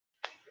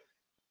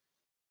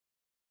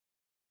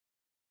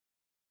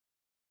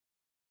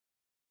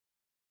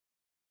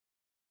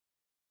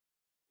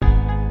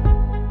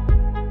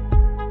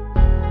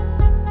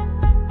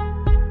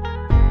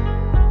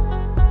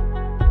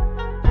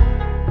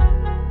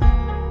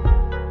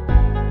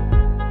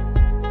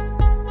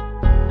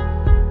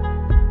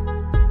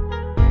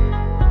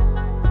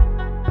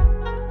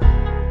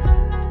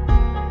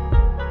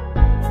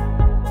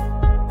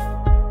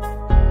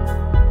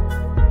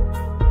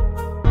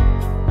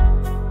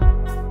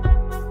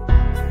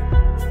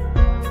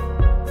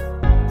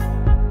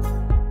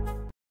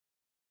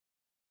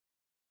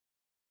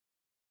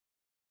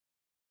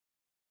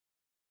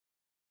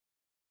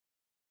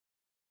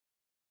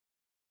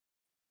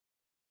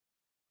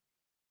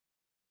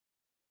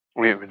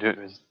We do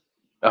it.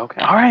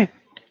 Okay. All right.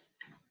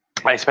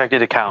 I expected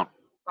to count.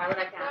 Why would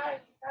I count?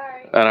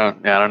 Sorry.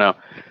 I don't know.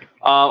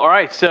 All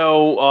right.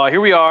 So here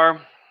we are,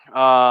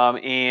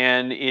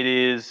 and it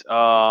is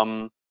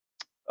Sunday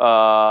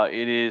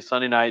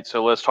night.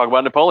 So let's talk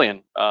about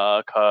Napoleon,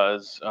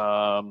 because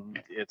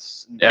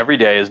it's every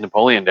day is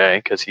Napoleon Day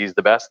because he's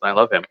the best and I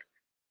love him.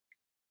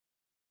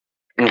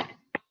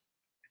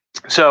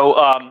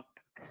 So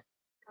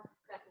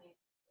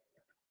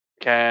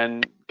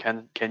can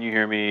you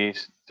hear me,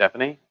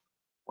 Stephanie?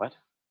 What?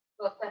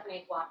 Well,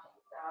 Stephanie's watching,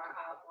 so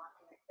I want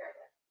to make sure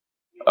that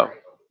you Oh. are able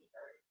to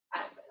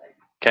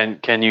hear her.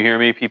 Can you hear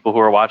me, people who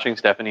are watching,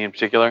 Stephanie in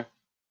particular?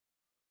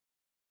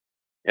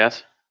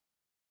 Yes?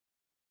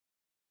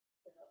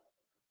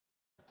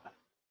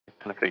 I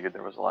kind of figured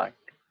there was a lag.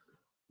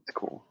 It's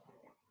cool.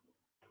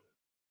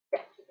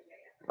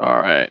 All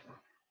right.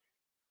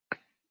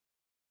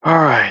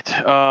 I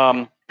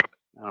don't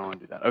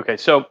want to do that. Okay,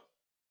 so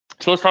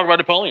let's talk about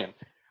Napoleon.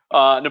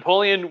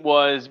 Napoleon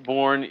was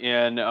born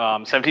in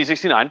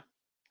 1769,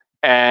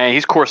 and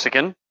he's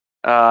Corsican,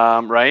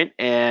 right?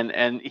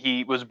 And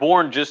he was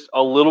born just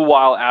a little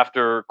while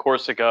after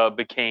Corsica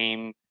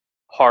became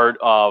part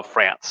of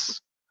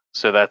France.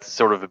 So that's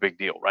sort of a big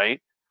deal,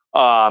 right?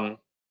 All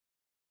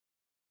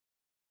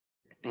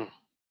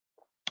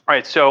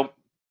right, so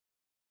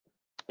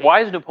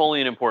why is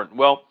Napoleon important?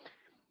 Well,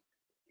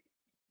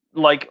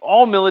 like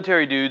all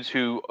military dudes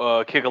who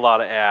kick a lot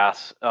of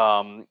ass,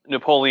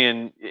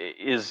 Napoleon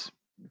is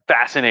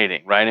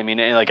fascinating, right? I mean,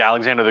 like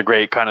Alexander the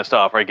Great kind of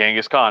stuff, right?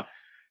 Genghis Khan.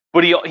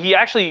 But he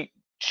actually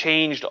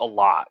changed a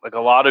lot. Like a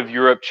lot of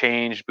Europe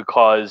changed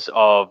because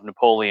of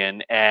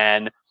Napoleon.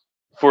 And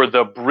for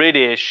the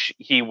British,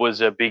 he was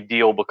a big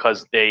deal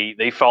because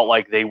they felt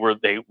like they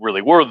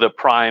really were the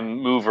prime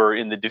mover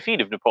in the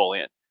defeat of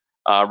Napoleon,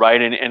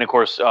 right? And of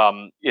course,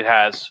 it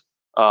has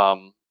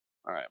all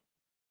right.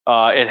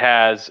 It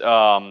has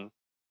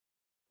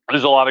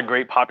there's a lot of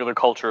great popular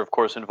culture, of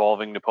course,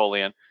 involving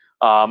Napoleon.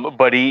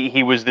 But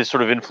he was this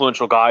sort of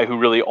influential guy who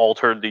really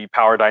altered the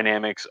power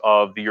dynamics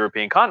of the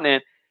European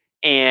continent,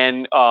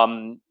 and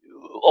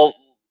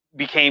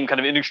became kind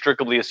of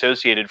inextricably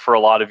associated for a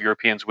lot of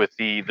Europeans with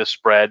the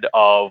spread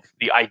of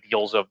the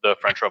ideals of the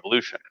French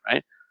Revolution,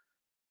 right?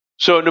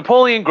 So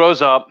Napoleon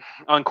grows up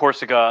on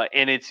Corsica,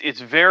 and it's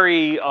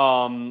very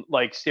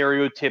like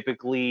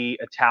stereotypically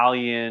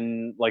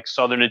Italian, like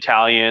Southern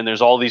Italian.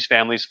 There's all these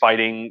families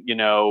fighting,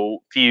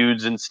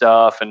 feuds and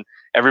stuff, and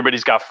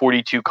everybody's got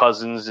 42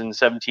 cousins and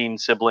 17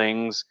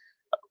 siblings.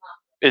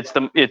 It's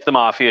the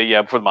mafia,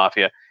 yeah, before the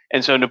mafia.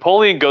 And so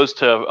Napoleon goes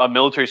to a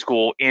military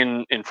school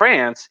in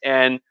France,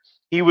 and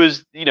he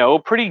was, a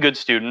pretty good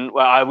student.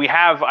 I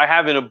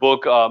have in a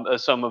book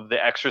some of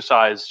the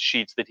exercise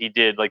sheets that he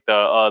did, like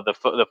the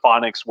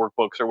phonics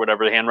workbooks or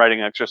whatever, the handwriting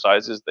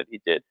exercises that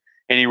he did.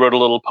 And he wrote a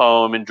little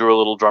poem and drew a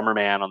little drummer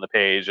man on the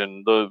page.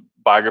 And the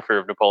biography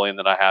of Napoleon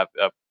that I have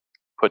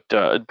put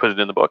it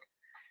in the book.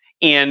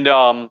 And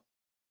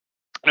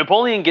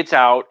Napoleon gets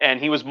out, and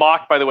he was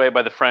mocked, by the way,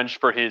 by the French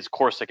for his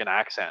Corsican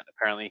accent.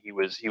 Apparently, he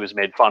was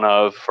made fun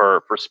of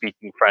for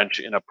speaking French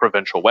in a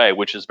provincial way,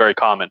 which is very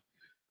common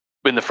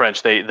in the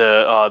French.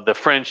 The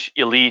French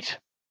elite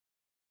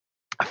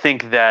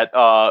think that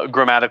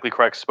grammatically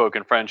correct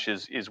spoken French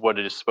is what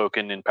it is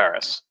spoken in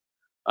Paris,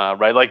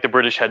 right? Like the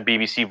British had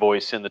BBC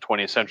Voice in the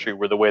 20th century,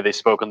 where the way they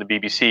spoke on the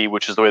BBC,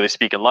 which is the way they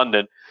speak in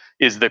London,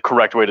 is the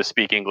correct way to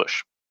speak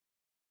English.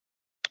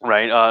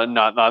 Right,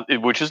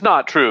 which is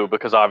not true,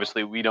 because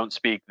obviously we don't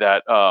speak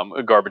that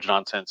garbage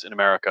nonsense in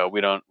America.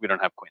 We don't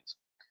have queens.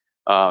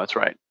 That's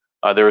right.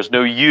 There is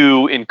no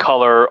U in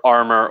color,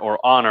 armor,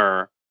 or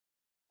honor,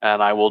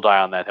 and I will die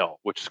on that hill,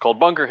 which is called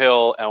Bunker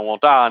Hill, and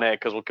won't die on it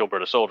because we'll kill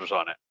British soldiers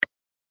on it.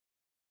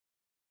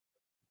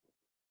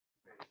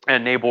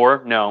 And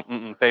Nabor,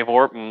 no,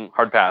 Favor,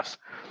 hard pass.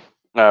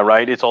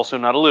 Right, it's also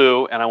not a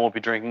loo, and I won't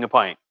be drinking a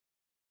pint.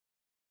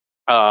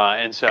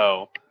 And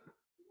so.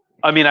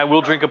 I mean, I will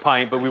drink a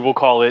pint, but we will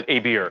call it a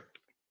beer,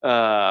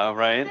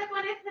 right? Then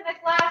when it's in a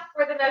glass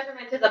where the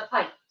measurement is a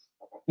pint.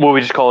 Well,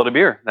 we just call it a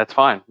beer. That's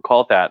fine. We'll call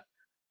it that.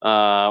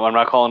 I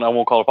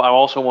won't call it. I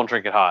also won't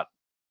drink it hot.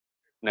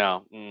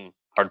 No,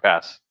 hard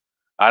pass.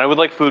 I would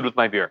like food with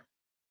my beer,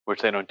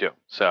 which they don't do.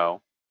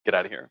 So get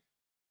out of here.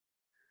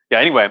 Yeah.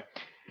 Anyway,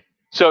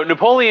 so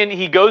Napoleon,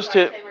 he goes to.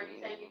 Were you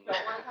saying you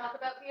don't want to talk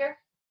about beer?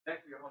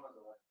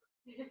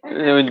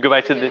 Go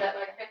back to the.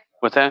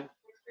 What's that?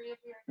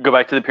 Go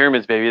back to the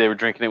pyramids, baby. They were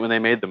drinking it when they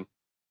made them.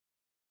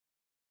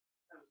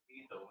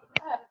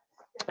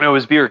 No, it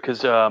was beer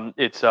because they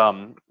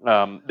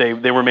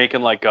were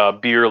making like a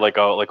beer, like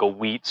a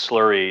wheat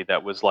slurry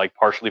that was like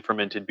partially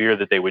fermented beer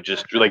that they would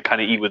just like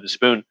kind of eat with a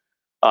spoon.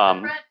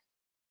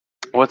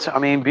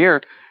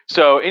 Beer.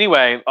 So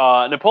anyway,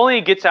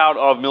 Napoleon gets out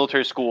of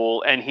military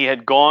school, and he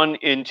had gone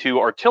into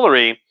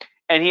artillery,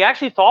 and he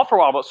actually thought for a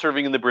while about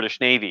serving in the British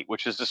Navy,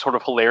 which is just sort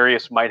of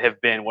hilarious. Might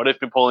have been, what if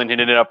Napoleon had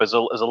ended up as a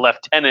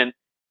lieutenant,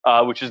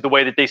 which is the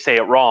way that they say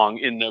it wrong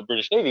in the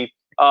British Navy,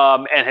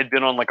 and had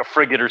been on like a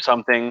frigate or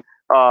something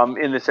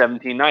in the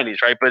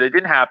 1790s, right? But it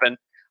didn't happen.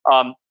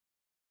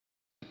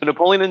 So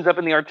Napoleon ends up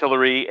in the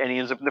artillery, and he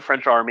ends up in the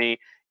French army.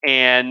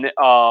 And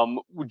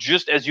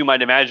just as you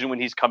might imagine, when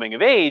he's coming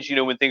of age,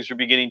 when things are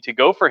beginning to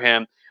go for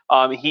him,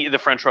 the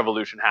French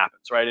Revolution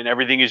happens, right? And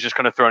everything is just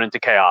kind of thrown into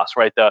chaos,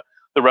 right? The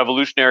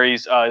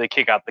revolutionaries they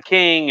kick out the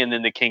king, and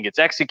then the king gets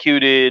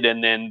executed,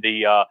 and then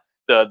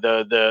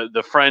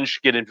the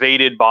French get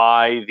invaded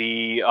by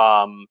the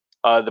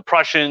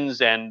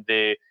Prussians and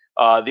the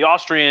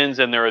Austrians,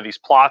 and there are these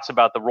plots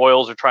about the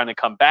royals are trying to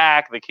come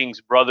back. The king's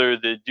brother,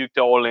 the Duc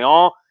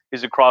d'Orléans,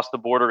 is across the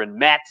border in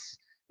Metz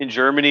in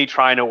Germany,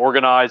 trying to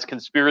organize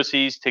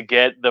conspiracies to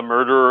get the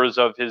murderers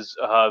of his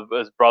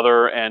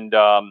brother and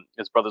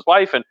his brother's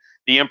wife. And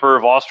the Emperor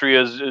of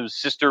Austria's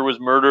sister was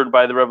murdered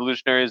by the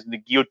revolutionaries in the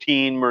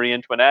guillotine, Marie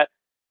Antoinette,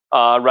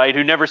 right?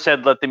 Who never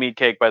said "let them eat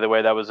cake," by the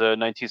way. That was a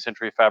 19th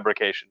century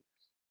fabrication.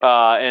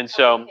 And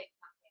so,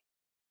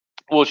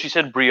 well, she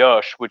said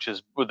brioche, which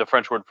is the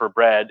French word for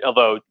bread.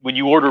 Although when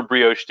you order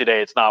brioche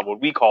today, it's not what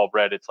we call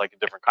bread; it's like a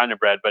different kind of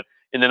bread. But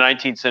in the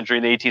 19th century,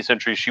 in the 18th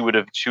century, she would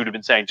have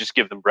been saying, "Just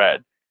give them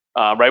bread,"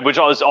 right? Which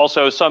is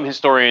also, some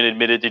historian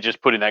admitted to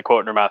just putting that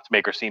quote in her mouth to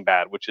make her seem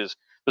bad. Which is,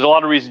 there's a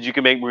lot of reasons you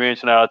can make Marie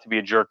Antoinette out to be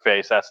a jerk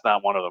face. That's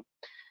not one of them.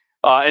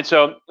 And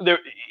so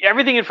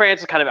everything in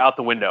France is kind of out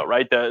the window,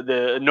 right?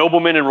 The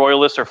noblemen and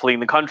royalists are fleeing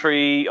the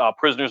country.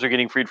 Prisoners are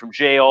getting freed from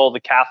jail. The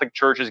Catholic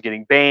Church is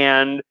getting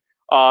banned.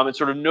 And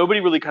sort of nobody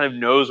really kind of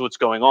knows what's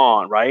going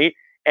on, right?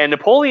 And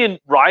Napoleon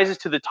rises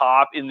to the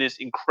top in this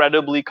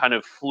incredibly kind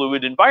of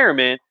fluid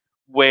environment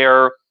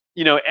where,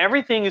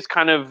 everything is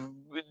kind of,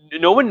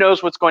 no one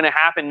knows what's going to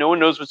happen. No one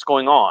knows what's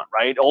going on,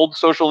 right? Old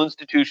social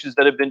institutions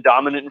that have been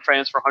dominant in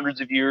France for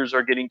hundreds of years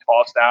are getting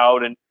tossed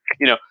out. And,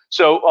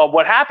 so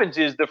what happens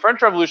is the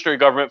French revolutionary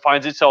government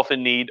finds itself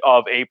in need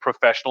of a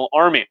professional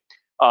army.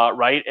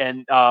 Right.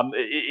 And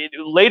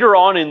later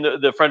on in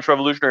the French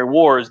Revolutionary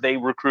Wars, they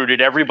recruited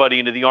everybody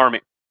into the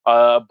army.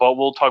 But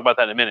we'll talk about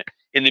that in a minute.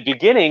 In the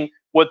beginning,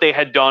 what they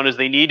had done is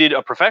they needed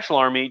a professional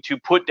army to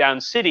put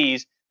down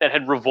cities that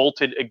had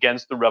revolted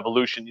against the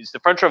revolution. The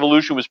French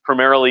Revolution was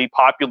primarily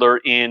popular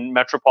in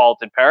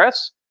metropolitan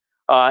Paris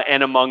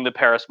and among the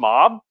Paris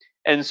mob.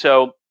 And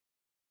so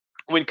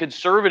when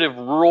conservative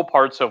rural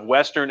parts of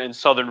Western and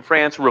Southern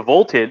France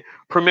revolted,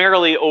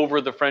 primarily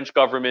over the French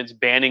government's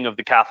banning of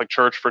the Catholic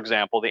Church, for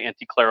example, the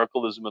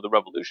anti-clericalism of the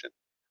revolution,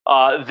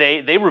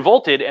 they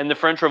revolted, and the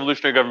French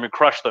revolutionary government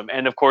crushed them.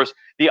 And of course,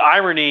 the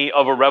irony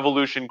of a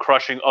revolution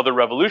crushing other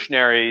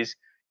revolutionaries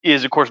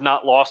is, of course,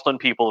 not lost on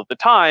people at the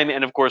time.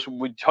 And of course,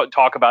 we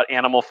talk about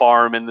Animal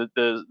Farm and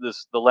the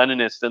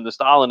Leninists and the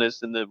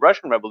Stalinists and the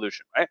Russian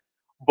Revolution, right?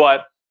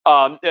 But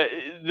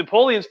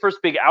Napoleon's first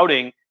big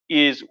outing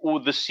is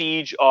the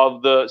siege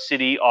of the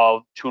city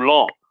of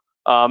Toulon.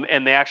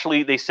 And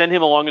they send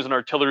him along as an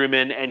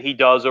artilleryman, and he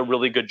does a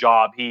really good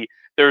job.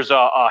 There's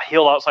a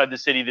hill outside the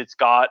city that's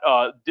got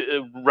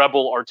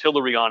rebel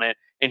artillery on it,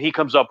 and he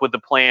comes up with the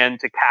plan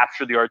to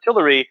capture the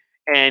artillery,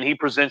 and he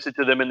presents it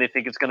to them, and they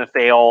think it's going to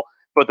fail,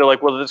 but they're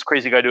like, "Well, this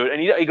crazy guy do it," and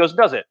he goes and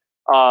does it,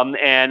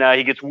 and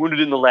he gets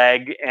wounded in the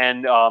leg,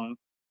 and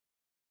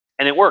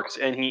it works,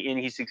 and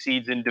he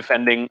succeeds in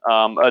defending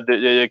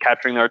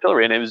capturing the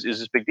artillery, and it was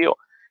this big deal.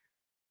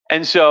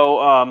 And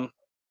so,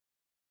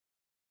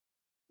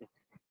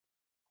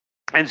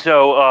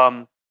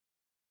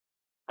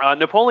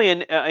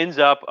 Napoleon ends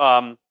up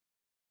sort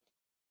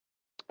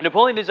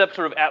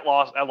of at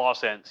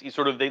loss ends.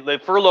 They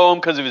furlough him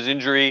because of his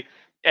injury,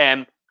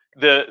 and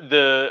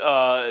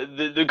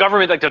the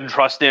government doesn't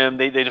trust him.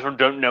 They just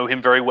don't know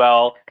him very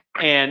well.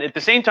 And at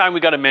the same time,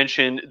 we got to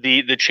mention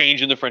the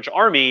change in the French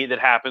army that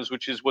happens,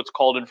 which is what's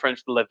called in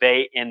French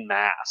levée en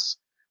masse,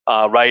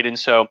 right? And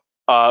so,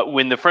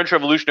 when the French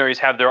revolutionaries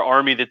have their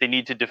army that they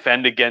need to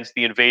defend against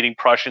the invading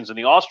Prussians and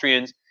the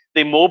Austrians,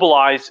 they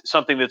mobilize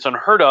something that's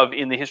unheard of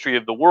in the history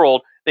of the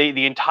world.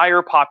 The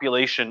entire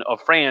population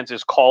of France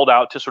is called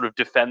out to sort of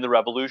defend the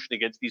revolution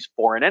against these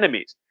foreign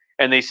enemies.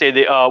 And they say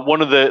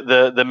one of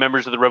the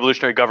members of the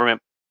revolutionary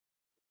government,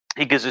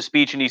 he gives a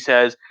speech and he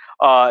says,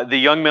 the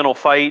young men will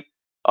fight,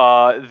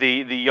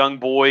 the young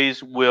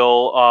boys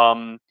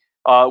will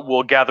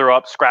gather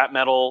up scrap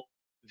metal.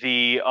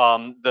 The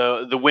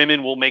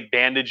women will make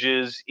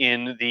bandages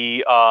in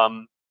the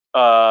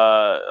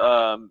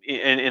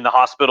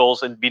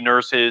hospitals and be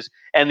nurses,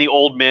 and the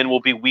old men will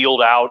be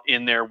wheeled out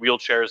in their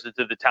wheelchairs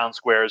into the town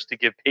squares to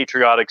give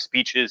patriotic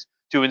speeches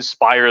to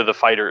inspire the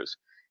fighters.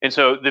 And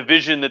so the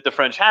vision that the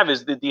French have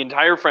is that the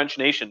entire French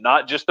nation,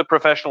 not just the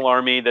professional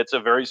army that's a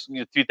very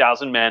few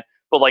thousand men,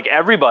 but like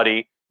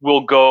everybody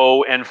will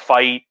go and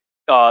fight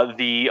in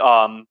the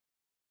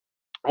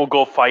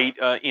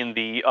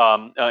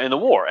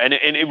war, and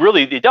it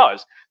really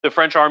does. The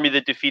French army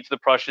that defeats the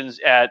Prussians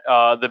at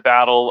the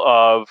Battle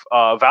of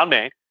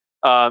Valmy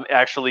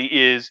actually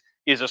is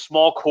a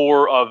small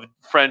corps of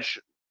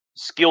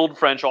skilled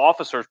French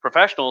officers,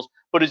 professionals,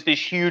 but it's this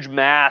huge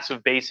mass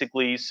of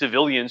basically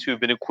civilians who have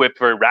been equipped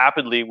very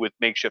rapidly with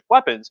makeshift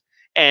weapons.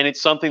 And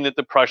it's something that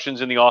the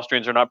Prussians and the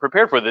Austrians are not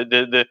prepared for.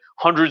 The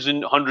hundreds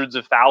and hundreds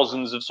of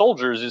thousands of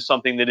soldiers is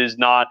something that is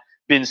not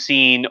been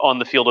seen on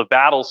the field of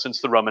battle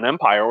since the Roman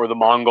Empire or the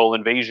Mongol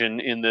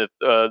invasion in the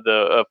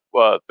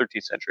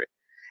 13th century.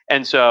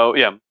 And so,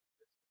 yeah.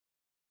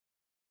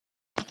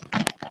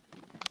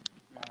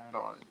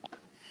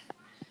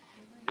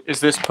 Is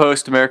this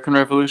post-American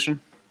Revolution?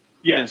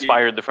 Yeah,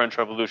 inspired the French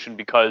Revolution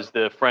because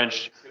the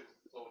French,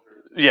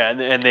 yeah,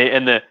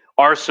 and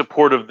our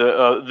support of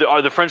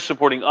the French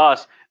supporting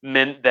us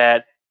meant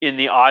that in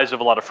the eyes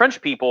of a lot of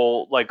French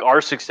people, like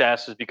our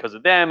success is because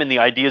of them, and the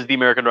ideas of the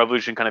American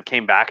Revolution kind of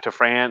came back to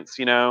France,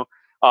 you know.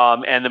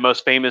 And the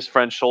most famous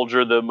French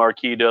soldier, the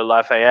Marquis de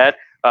Lafayette,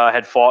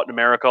 had fought in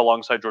America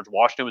alongside George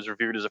Washington, was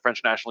revered as a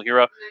French national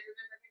hero.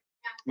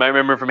 Might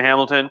remember from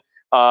Hamilton.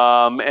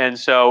 And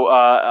so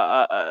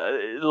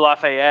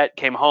Lafayette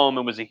came home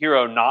and was a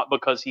hero not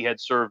because he had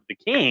served the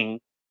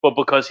king, but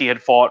because he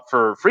had fought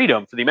for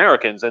freedom for the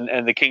Americans,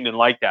 and the king didn't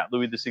like that.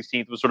 Louis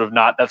XVI was sort of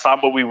not, that's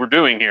not what we were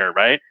doing here,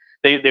 right?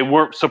 They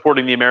weren't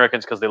supporting the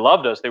Americans because they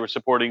loved us. They were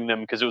supporting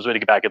them because it was a way to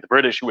get back at the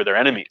British, who were their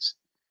enemies.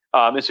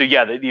 And so,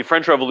 yeah, the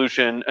French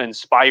Revolution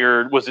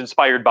was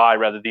inspired by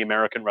rather the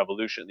American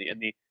Revolution.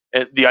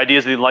 The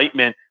ideas of the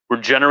Enlightenment were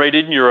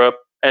generated in Europe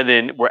and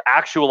then were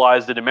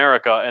actualized in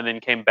America and then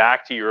came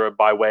back to Europe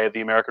by way of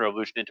the American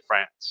Revolution into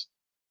France.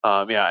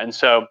 Yeah, and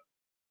so,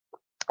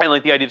 and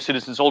like the idea of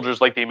citizen soldiers,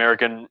 like the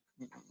American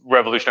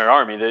Revolutionary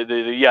Army,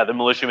 the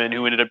militiamen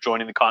who ended up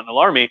joining the Continental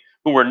Army,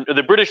 who were,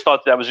 the British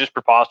thought that was just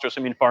preposterous.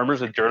 I mean, farmers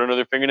with dirt under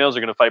their fingernails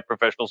are going to fight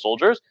professional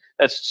soldiers.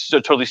 That's so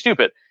totally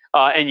stupid.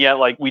 And yet,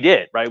 like, we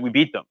did, right? We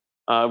beat them,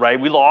 right?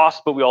 We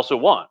lost, but we also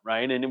won,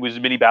 right? And it was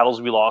many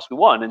battles we lost, we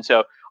won. And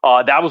so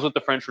that was what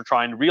the French were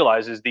trying to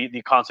realize, is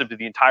the concept of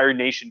the entire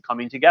nation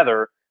coming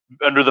together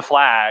under the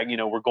flag. You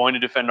know, we're going to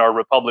defend our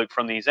republic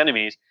from these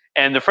enemies.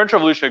 And the French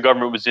Revolutionary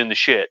government was in the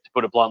shit, to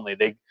put it bluntly.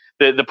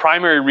 The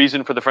primary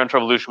reason for the French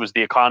Revolution was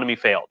the economy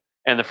failed,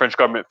 and the French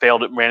government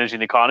failed at managing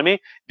the economy.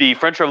 The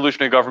French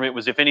Revolutionary government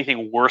was, if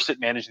anything, worse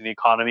at managing the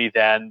economy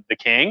than the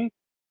king,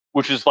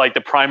 which is like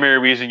the primary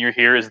reason you're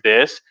here is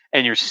this,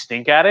 and you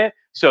stink at it.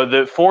 So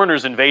the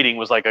foreigners invading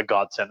was like a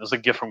godsend. It was a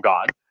gift from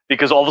God,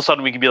 because all of a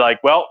sudden we can be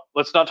like, well,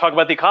 let's not talk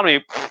about the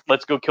economy.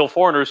 Let's go kill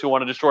foreigners who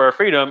want to destroy our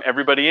freedom.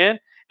 Everybody in.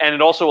 And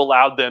it also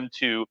allowed them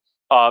to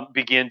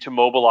begin to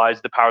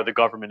mobilize the power of the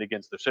government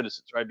against their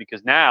citizens, right?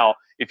 Because now,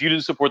 if you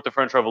didn't support the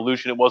French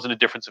Revolution, it wasn't a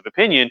difference of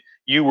opinion.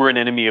 You were an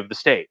enemy of the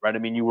state, right? I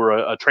mean, you were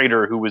a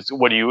traitor who was,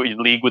 what do you, in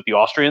league with the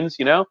Austrians,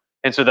 you know?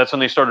 And so that's when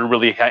they started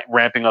really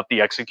ramping up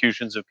the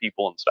executions of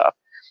people and stuff.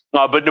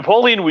 But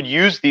Napoleon would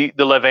use the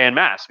levée en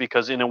masse,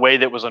 because in a way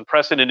that was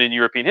unprecedented in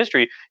European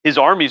history, his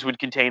armies would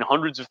contain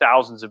hundreds of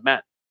thousands of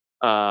men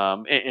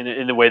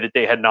in the way that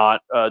they had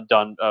not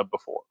done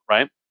before,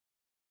 right?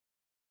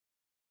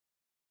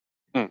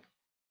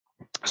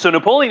 So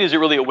Napoleon is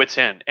really at wit's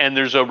end, and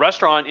there's a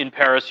restaurant in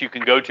Paris you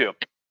can go to,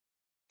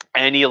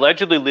 and he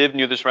allegedly lived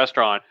near this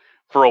restaurant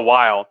for a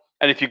while.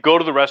 And if you go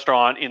to the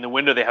restaurant, in the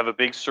window they have a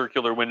big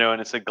circular window,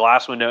 and it's a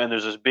glass window, and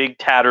there's this big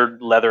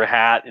tattered leather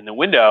hat in the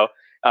window.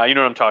 You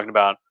know what I'm talking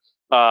about.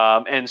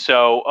 And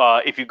so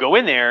if you go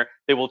in there,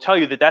 they will tell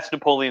you that that's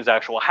Napoleon's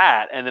actual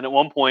hat. And then at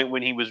one point,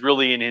 when he was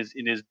really in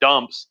his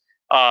dumps,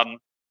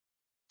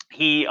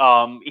 he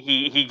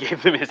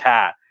gave them his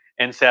hat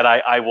and said,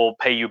 I will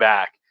pay you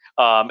back.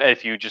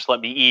 If you just let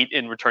me eat,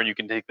 in return you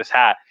can take this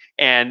hat.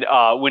 And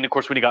when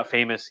he got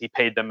famous, he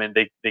paid them, and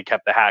they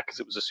kept the hat because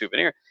it was a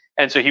souvenir.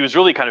 And so he was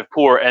really kind of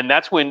poor, and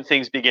that's when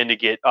things began to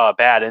get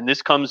bad. And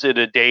this comes at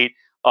a date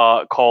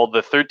called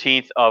the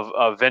 13th of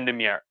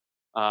Vendémiaire,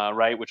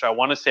 right? Which I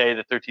want to say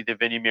the 13th of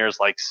Vendémiaire is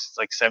like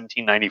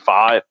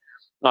 1795.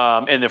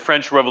 And the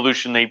French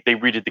Revolution, they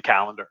redid the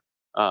calendar,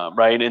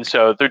 right? And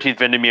so 13th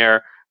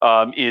Vendémiaire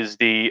is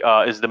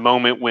the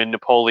moment when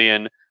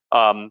Napoleon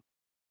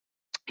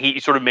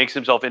he sort of makes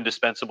himself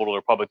indispensable to the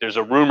Republic. There's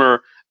a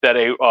rumor that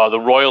the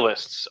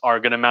Royalists are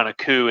going to mount a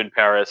coup in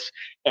Paris,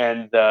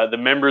 and the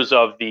members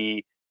of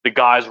the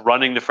guys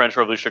running the French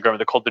Revolutionary government,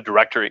 they're called the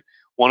Directory.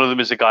 One of them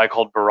is a guy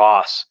called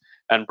Barras,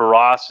 and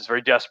Barras is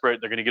very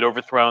desperate. They're going to get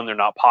overthrown. They're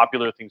not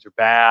popular. Things are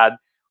bad.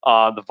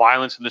 The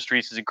violence in the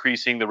streets is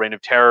increasing. The reign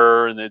of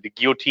terror and the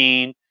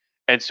guillotine.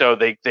 And so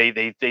they sit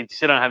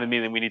down and have a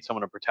meeting. We need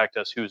someone to protect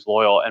us who's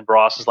loyal. And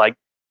Barras is like,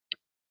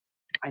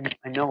 I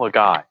know a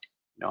guy.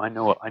 I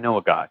know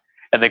a guy.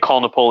 And they call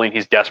Napoleon.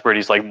 He's desperate.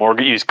 He's like,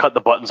 he's cut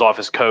the buttons off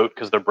his coat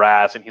because they're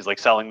brass, and he's like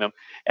selling them.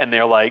 And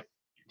they're like,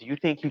 do you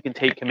think you can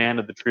take command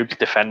of the troops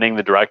defending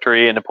the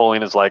Directory? And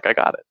Napoleon is like, I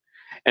got it.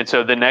 And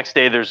so the next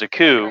day there's a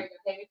coup.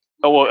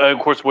 Oh, well, of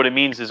course, what it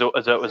means is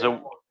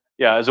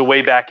a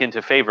way back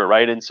into favor,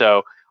 right? And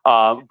so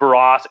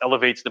Barras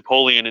elevates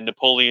Napoleon, and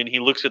Napoleon, he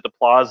looks at the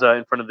plaza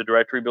in front of the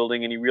Directory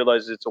building, and he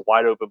realizes it's a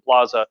wide open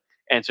plaza,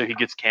 and so he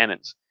gets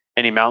cannons.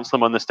 And he mounts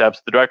them on the steps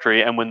of the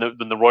Directory. And when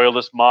the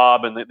Royalist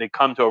mob and they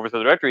come to overthrow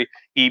the Directory,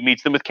 he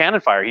meets them with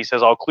cannon fire. He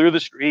says, I'll clear the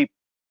street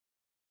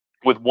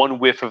with one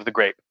whiff of the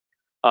grape,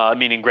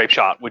 meaning grape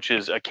shot, which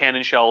is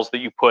cannon shells that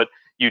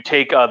you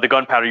take the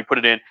gunpowder, you put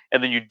it in,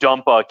 and then you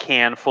dump a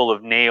can full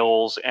of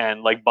nails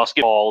and like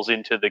musket balls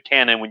into the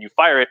cannon. When you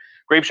fire it,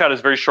 Grape shot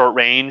is very short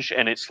range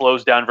and it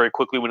slows down very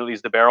quickly when it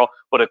leaves the barrel.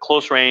 But at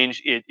close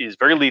range, it is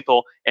very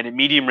lethal, and at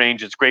medium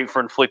range, it's great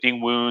for inflicting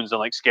wounds and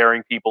like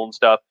scaring people and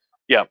stuff.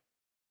 Yeah.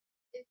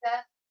 Is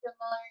that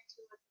similar to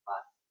what the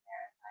Boston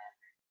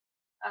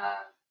Marathon?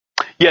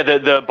 Yeah,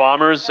 the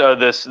bombers,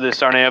 the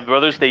Sarnaev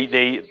brothers,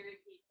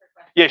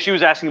 yeah, she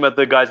was asking about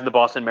the guys in the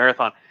Boston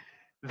Marathon.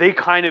 They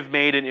kind of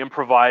made an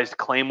improvised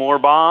claymore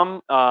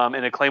bomb,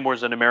 and a claymore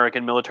is an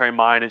American military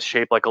mine. It's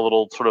shaped like a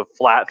little sort of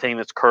flat thing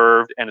that's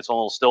curved, and it's on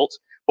little stilts.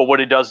 But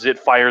what it does is it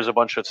fires a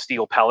bunch of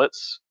steel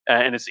pellets,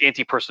 and it's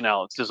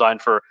anti-personnel. It's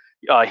designed for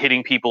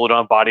hitting people who don't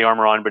have body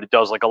armor on, but it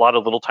does like a lot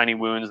of little tiny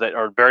wounds that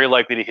are very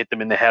likely to hit them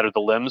in the head or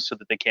the limbs, so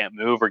that they can't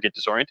move or get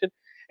disoriented.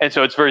 And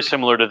so it's very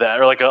similar to that,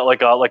 or like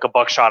a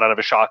buckshot out of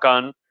a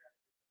shotgun.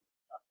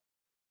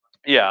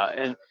 Yeah,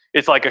 and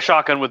it's like a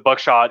shotgun with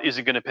buckshot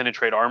isn't going to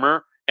penetrate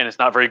armor, and it's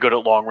not very good at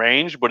long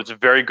range, but it's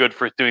very good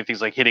for doing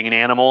things like hitting an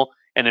animal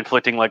and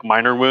inflicting like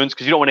minor wounds,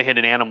 because you don't want to hit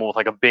an animal with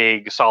like a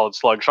big solid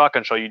slug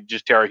shotgun shell. You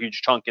just tear a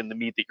huge chunk in the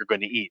meat that you're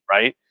going to eat,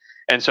 right?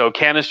 And so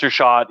canister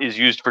shot is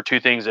used for two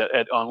things.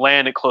 On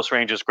land, at close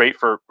range, is great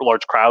for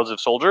large crowds of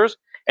soldiers,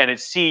 and at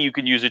sea, you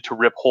can use it to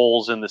rip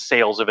holes in the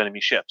sails of enemy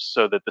ships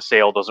so that the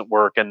sail doesn't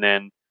work, and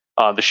then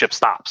the ship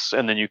stops,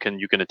 and then you can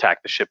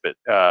attack the ship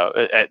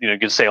you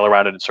can sail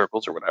around it in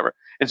circles or whatever.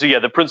 And so yeah,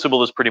 the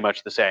principle is pretty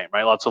much the same,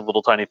 right? Lots of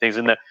little tiny things.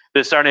 And the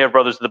Sarnaev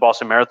brothers of the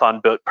Boston Marathon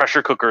built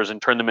pressure cookers and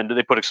turned them into.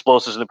 They put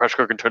explosives in the pressure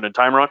cooker and turned a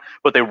timer on,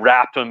 but they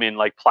wrapped them in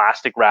like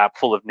plastic wrap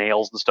full of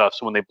nails and stuff.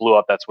 So when they blew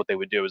up, that's what they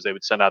would do, is they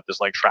would send out this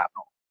like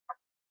shrapnel.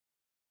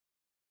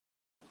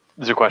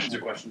 Is there a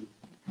question?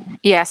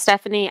 Yeah,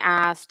 Stephanie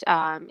asked,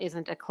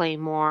 isn't a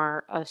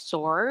claymore a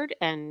sword?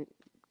 And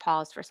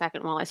paused for a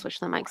second while I switched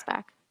the mics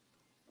back.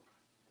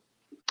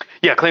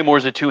 Yeah, claymore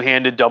is a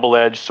two-handed,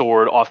 double-edged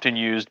sword, often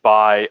used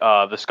by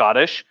the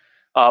Scottish,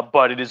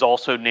 but it is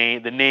also the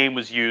name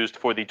was used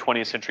for the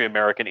 20th century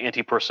American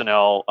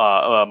anti-personnel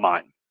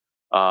mine,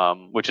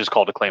 which is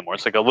called a claymore.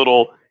 It's like a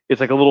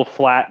little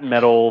flat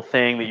metal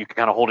thing that you can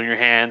kind of hold in your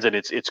hands, and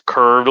it's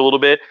curved a little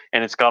bit,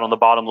 and it's got on the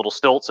bottom little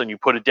stilts, and you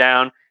put it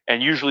down,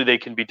 and usually they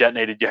can be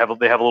detonated. They have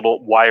a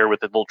little wire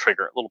with a little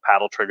trigger, a little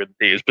paddle trigger that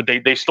they use, but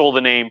they stole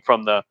the name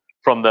from the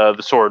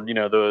sword,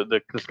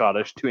 the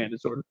Scottish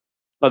two-handed sword.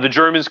 The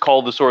Germans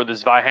called the sword the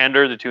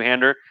Zweihander, the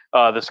two-hander.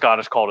 The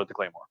Scottish called it the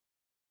claymore.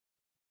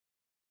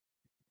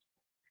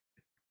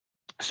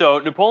 So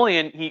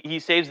Napoleon, he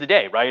saves the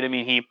day, right? I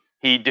mean,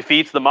 he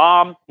defeats the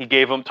mob. He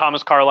gave him,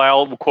 Thomas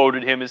Carlyle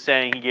quoted him as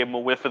saying he gave him a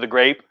whiff of the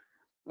grape.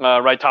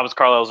 Right? Thomas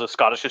Carlyle is a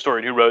Scottish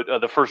historian who wrote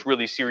the first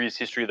really serious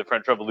history of the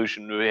French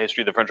Revolution. The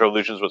history of the French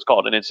Revolution is what's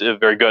called, and it's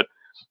very good.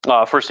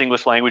 First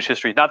English language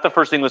history, not the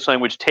first English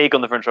language take on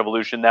the French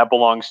Revolution. That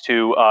belongs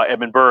to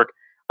Edmund Burke.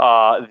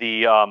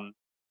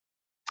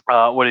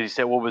 What did he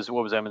say? What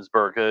was Edmund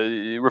Burke?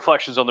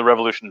 Reflections on the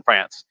Revolution in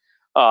France,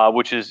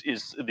 which is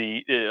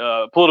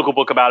the political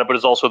book about it, but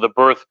is also the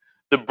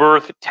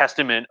birth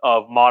testament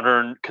of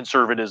modern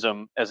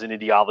conservatism as an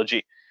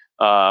ideology.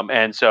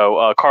 And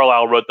so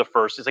Carlyle wrote the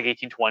first. It's like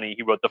 1820.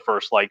 He wrote the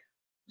first. Like,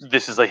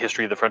 this is a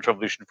history of the French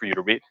Revolution for you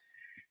to read.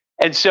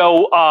 And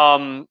so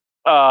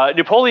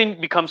Napoleon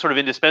becomes sort of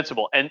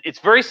indispensable, and it's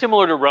very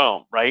similar to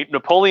Rome, right?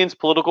 Napoleon's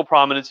political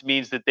prominence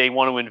means that they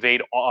want to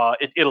invade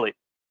Italy.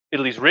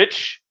 Italy's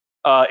rich,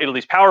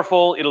 Italy's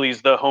powerful,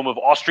 Italy's the home of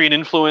Austrian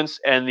influence,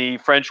 and the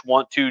French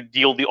want to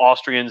deal the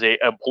Austrians a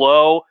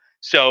blow.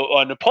 So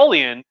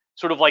Napoleon,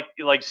 sort of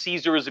like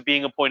Caesar is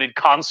being appointed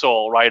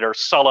consul, right? Or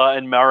Sulla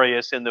and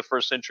Marius in the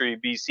 1st century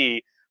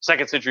BC,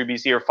 2nd century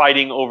BC, are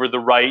fighting over the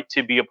right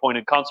to be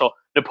appointed consul.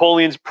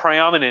 Napoleon's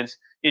preeminence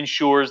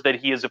ensures that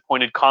he is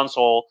appointed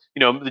consul,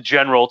 the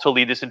general, to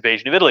lead this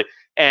invasion of Italy.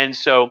 And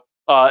so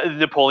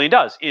Napoleon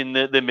does in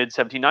the mid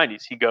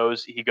 1790s. He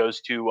goes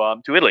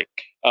to Italy,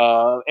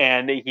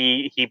 and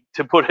he,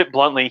 to put it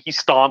bluntly, he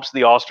stomps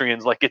the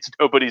Austrians like it's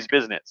nobody's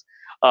business,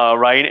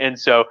 right? And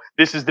so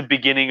this is the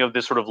beginning of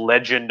this sort of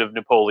legend of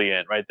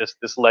Napoleon, right?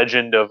 This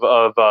legend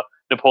of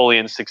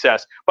Napoleon's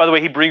success. By the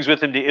way, he brings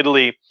with him to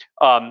Italy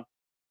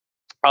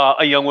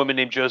a young woman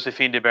named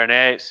Josephine de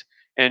Bernays,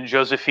 and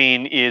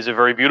Josephine is a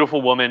very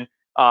beautiful woman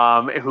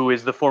who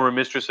is the former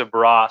mistress of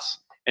Barras.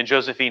 And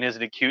Josephine has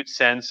an acute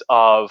sense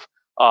of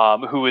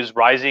who is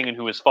rising and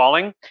who is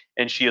falling.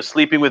 And she is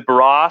sleeping with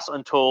Barras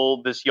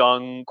until this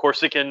young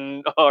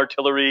Corsican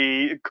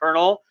artillery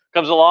colonel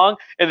comes along.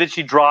 And then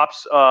she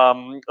drops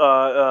Barras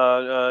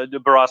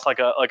like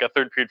a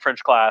third period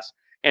French class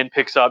and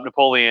picks up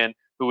Napoleon,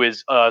 who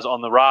is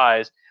on the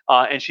rise.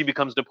 And she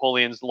becomes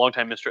Napoleon's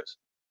longtime mistress.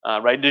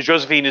 Right,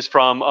 Josephine is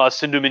from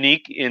Saint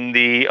Dominique in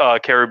the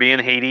Caribbean,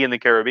 Haiti in the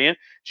Caribbean.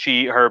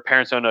 Her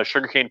parents own a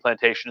sugarcane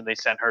plantation, and they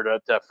sent her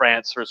to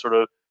France for sort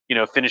of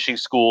finishing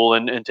school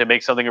and to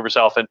make something of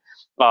herself. And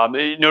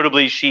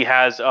notably, she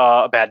has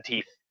bad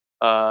teeth.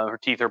 Her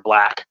teeth are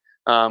black.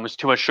 It was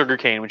too much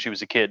sugarcane when she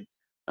was a kid.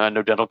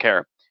 No dental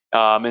care.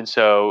 And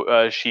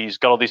so she's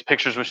got all these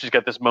pictures where she's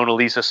got this Mona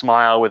Lisa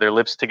smile with her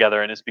lips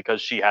together, and it's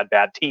because she had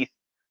bad teeth.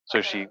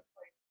 So she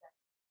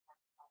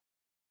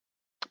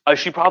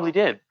probably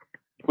did.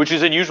 which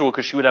is unusual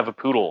because she would have a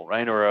poodle,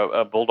 right, or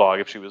a bulldog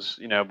if she was,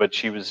 but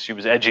she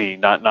was edgy,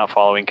 not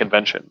following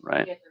convention,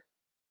 right?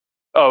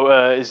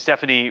 Oh,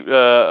 Stephanie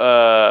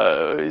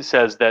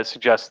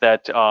suggests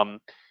that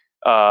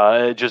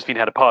Josephine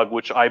had a pug,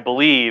 which I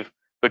believe,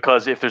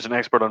 because if there's an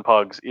expert on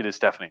pugs, it is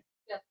Stephanie.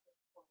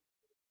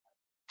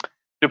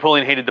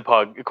 Napoleon hated the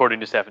pug, according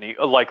to Stephanie.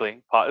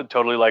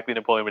 Totally likely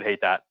Napoleon would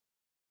hate that.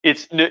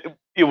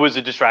 It was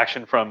a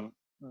distraction from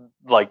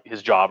like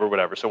his job or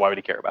whatever, so why would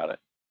he care about it?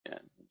 Yeah.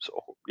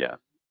 So yeah.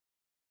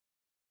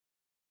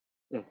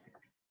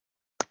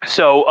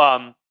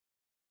 So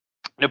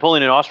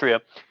Napoleon in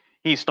Austria,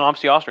 he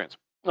stomps the Austrians.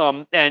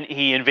 And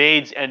he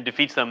invades and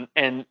defeats them.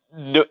 And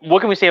what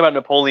can we say about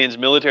Napoleon's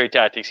military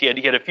tactics? He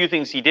had a few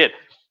things he did.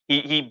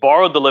 He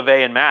borrowed the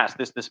levée en masse,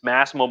 this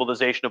mass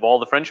mobilization of all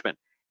the Frenchmen.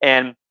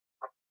 And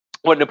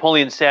what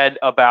Napoleon said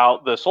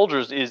about the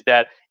soldiers is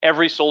that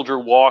every soldier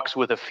walks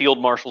with a field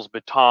marshal's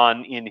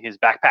baton in his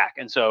backpack,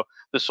 and so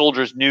the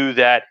soldiers knew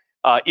that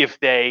if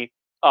they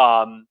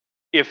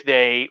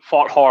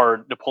fought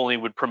hard, Napoleon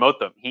would promote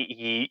them.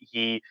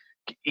 He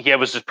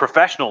was just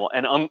professional,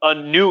 and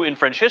new in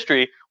French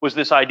history was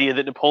this idea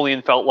that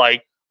Napoleon felt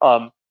like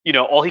all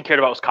he cared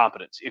about was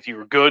competence. If you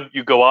were good,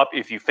 you go up.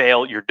 If you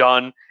fail, you're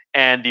done.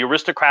 And the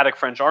aristocratic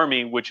French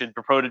army, which had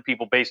promoted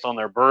people based on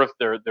their birth,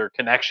 their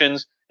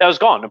connections, that was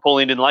gone.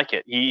 Napoleon didn't like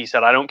it. He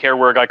said, I don't care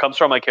where a guy comes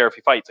from. I care if he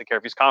fights. I care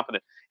if he's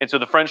competent. And so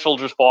the French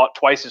soldiers fought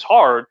twice as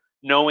hard,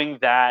 knowing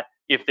that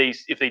if they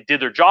did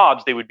their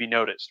jobs, they would be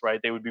noticed,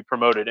 right? They would be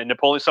promoted. And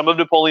some of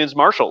Napoleon's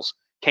marshals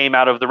came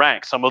out of the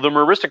ranks. Some of them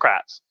were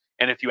aristocrats.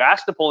 And if you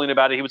asked Napoleon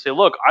about it, he would say,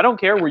 look, I don't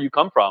care where you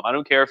come from. I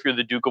don't care if you're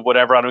the Duke of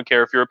whatever. I don't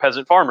care if you're a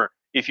peasant farmer.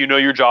 If you know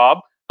your job,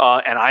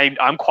 and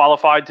I'm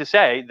qualified to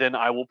say, then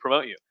I will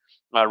promote you.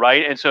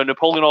 Right? And so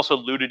Napoleon also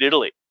looted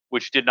Italy,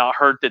 which did not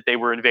hurt that they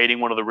were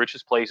invading one of the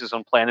richest places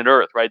on planet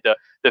Earth, right?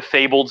 The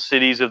fabled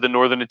cities of the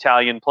northern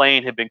Italian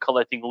plain had been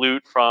collecting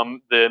loot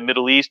from the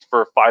Middle East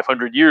for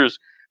 500 years,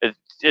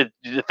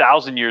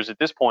 1,000 years at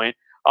this point.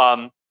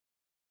 And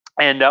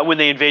when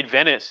they invade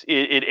Venice,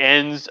 it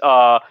ends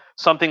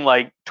something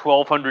like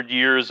 1,200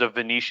 years of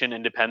Venetian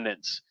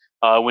independence.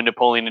 When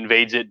Napoleon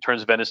invades it,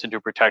 turns Venice into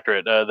a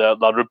protectorate. The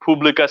La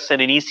Repubblica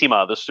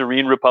Serenissima, the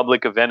Serene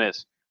Republic of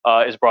Venice,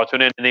 is brought to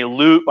an end. And they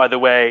loot, by the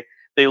way,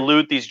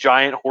 these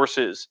giant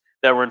horses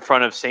that were in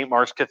front of St.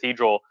 Mark's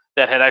Cathedral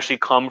that had actually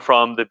come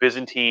from the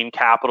Byzantine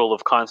capital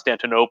of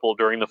Constantinople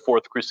during the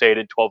Fourth Crusade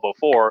in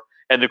 1204.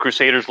 And the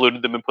Crusaders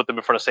looted them and put them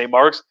in front of St.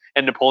 Mark's,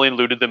 and Napoleon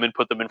looted them and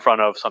put them in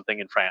front of something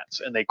in France.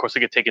 And of course, they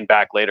get taken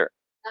back later.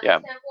 Yeah,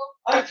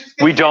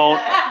 we don't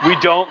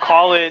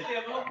call it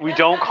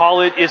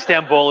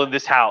Istanbul in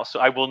this house.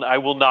 I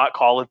will not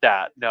call it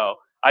that. No,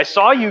 I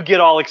saw you get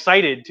all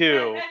excited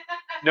too.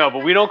 No,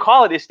 but we don't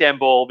call it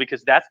Istanbul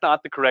because that's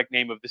not the correct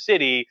name of the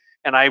city,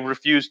 and I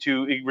refuse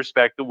to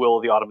respect the will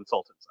of the Ottoman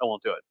sultans. I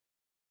won't do it.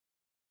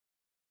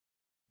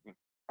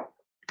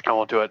 I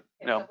won't do it.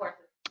 No.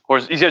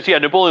 Yeah,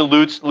 Napoleon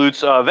loots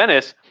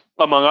Venice,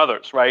 among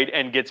others, right,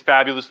 and gets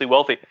fabulously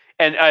wealthy.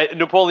 And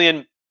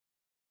Napoleon,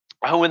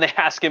 when they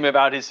ask him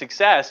about his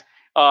success,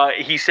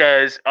 he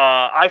says,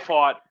 I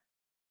fought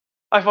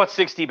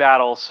 60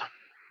 battles,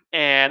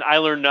 and I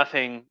learned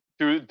nothing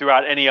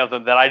throughout any of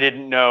them that I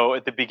didn't know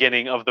at the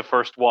beginning of the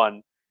first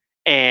one.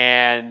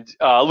 And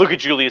look at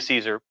Julius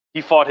Caesar. He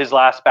fought his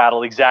last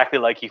battle exactly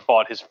like he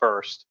fought his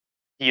first.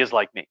 He is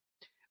like me.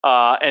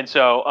 And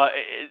so,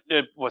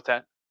 what's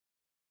that?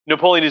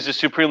 Napoleon is a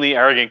supremely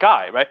arrogant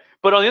guy, right?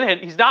 But on the other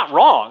hand, he's not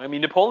wrong. I mean,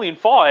 Napoleon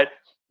fought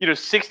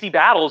 60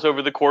 battles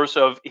over the course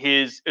of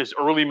his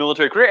early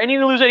military career, and he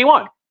didn't lose any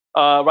one.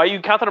 Right? You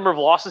count the number of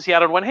losses he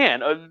had on one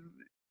hand.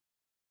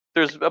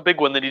 There's a big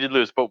one that he did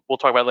lose, but we'll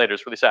talk about it later.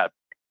 It's really sad.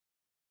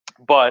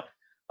 But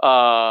what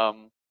are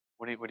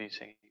you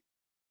saying?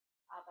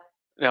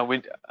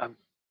 No,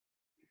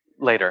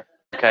 later.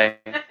 Okay,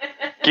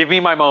 give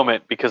me my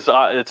moment because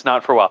it's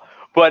not for a while.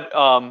 But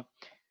and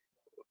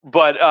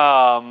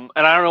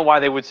I don't know why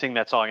they would sing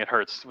that song. It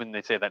hurts when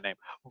they say that name.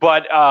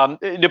 But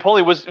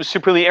Napoleon was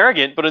supremely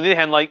arrogant. But on the other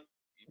hand, like,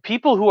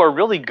 people who are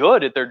really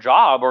good at their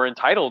job are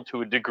entitled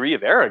to a degree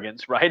of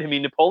arrogance, right? I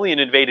mean, Napoleon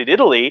invaded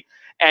Italy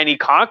and he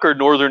conquered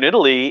northern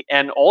Italy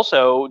and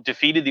also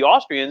defeated the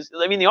Austrians.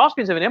 I mean, the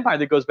Austrians have an empire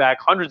that goes back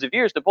hundreds of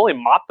years.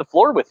 Napoleon mopped the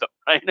floor with them,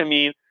 right? I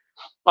mean,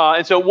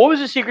 and so what was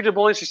the secret to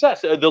Napoleon's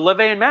success? The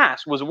levée en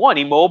masse was one.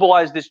 He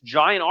mobilized this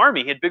giant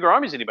army. He had bigger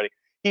armies than anybody.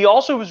 He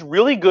also was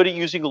really good at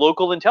using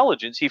local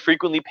intelligence. He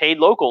frequently paid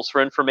locals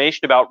for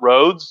information about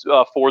roads,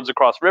 fords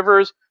across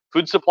rivers,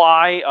 food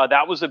supply.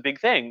 That was a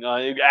big thing.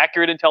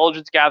 Accurate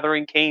intelligence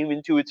gathering came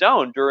into its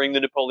own during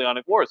the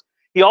Napoleonic Wars.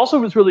 He also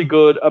was really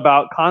good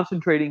about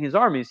concentrating his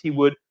armies. He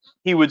would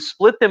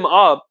split them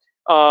up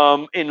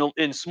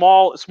in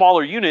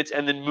smaller units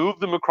and then move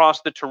them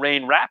across the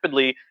terrain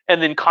rapidly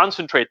and then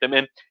concentrate them.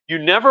 And you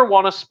never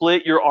want to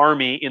split your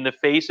army in the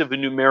face of a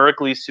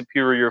numerically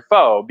superior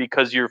foe,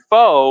 because your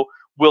foe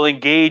will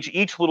engage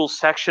each little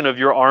section of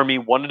your army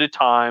one at a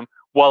time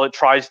while it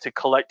tries to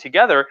collect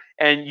together,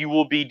 and you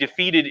will be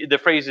defeated. The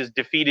phrase is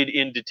defeated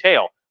in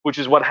detail. which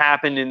is what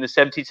happened in the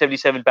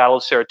 1777 Battle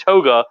of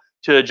Saratoga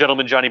to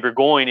gentleman Johnny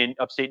Burgoyne in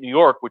upstate New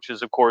York, which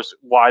is, of course,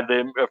 why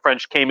the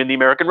French came in the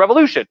American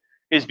Revolution,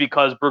 is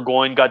because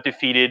Burgoyne got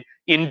defeated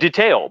in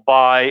detail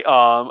by,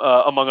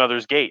 among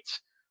others, Gates.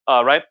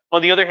 Right.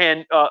 On the other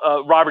hand,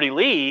 Robert E.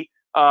 Lee,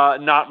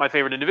 not my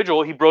favorite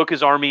individual, he broke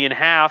his army in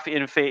half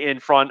in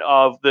front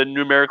of the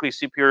numerically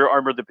superior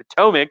Army of the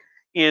Potomac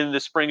in the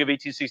spring of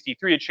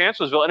 1863 at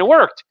Chancellorsville, and it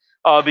worked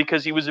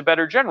because he was a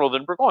better general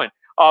than Burgoyne.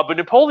 But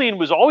Napoleon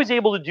was always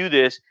able to do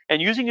this,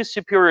 and using his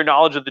superior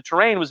knowledge of the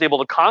terrain, was able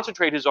to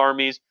concentrate his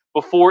armies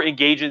before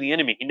engaging the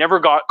enemy. He never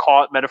got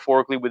caught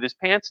metaphorically with his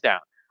pants down.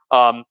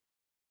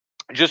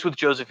 Just with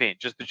Josephine,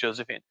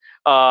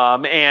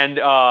 and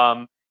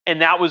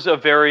that was a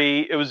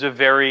very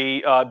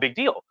big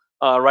deal,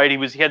 right?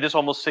 He had this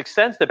almost sixth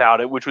sense about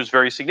it, which was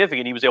very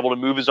significant. He was able to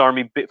move his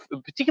army,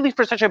 particularly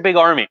for such a big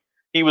army.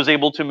 He was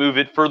able to move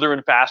it further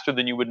and faster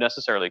than you would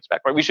necessarily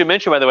expect. Right? We should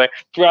mention, by the way,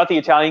 throughout the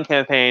Italian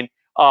campaign,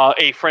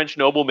 a French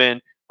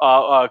nobleman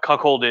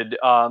cuckolded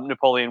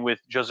Napoleon with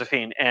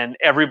Josephine, and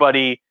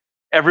everybody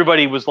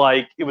was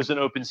like, it was an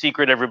open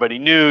secret. Everybody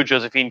knew.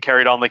 Josephine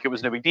carried on like it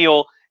was no big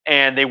deal.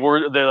 And they're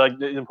like,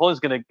 Napoleon's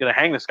gonna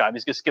hang this guy.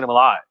 He's gonna skin him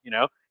alive, you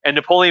know. And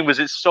Napoleon was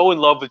so in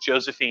love with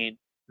Josephine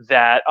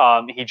that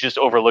he just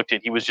overlooked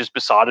it. He was just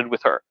besotted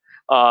with her.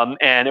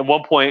 And at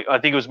one point, I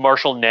think it was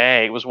Marshal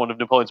Ney was one of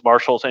Napoleon's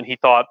marshals, and he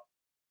thought,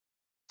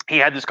 he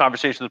had this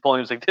conversation with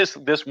Napoleon. He was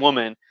like, this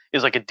woman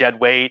is like a dead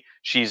weight.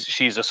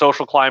 She's a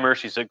social climber.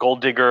 She's a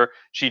gold digger.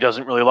 She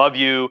doesn't really love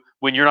you.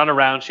 When you're not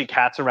around, she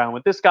cats around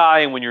with this guy.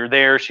 And when you're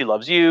there, she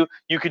loves you.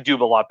 You could do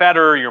a lot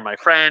better. You're my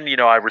friend. You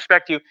know, I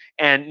respect you.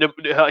 And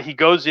he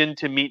goes in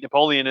to meet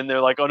Napoleon, and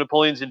they're like, oh,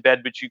 Napoleon's in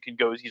bed, but you can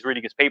go. He's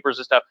reading his papers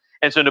and stuff.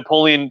 And so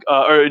Napoleon,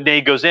 or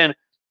Ney goes in.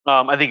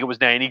 I think it was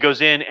Ney, and he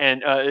goes in,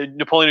 and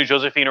Napoleon and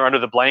Josephine are under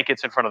the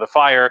blankets in front of the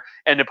fire,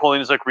 and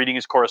Napoleon is like reading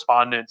his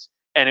correspondence.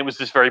 And it was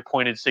this very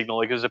pointed signal,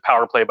 like it was a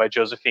power play by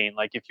Josephine.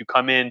 Like, if you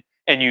come in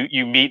and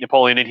you meet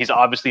Napoleon and he's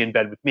obviously in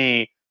bed with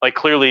me, like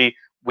clearly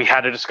we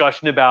had a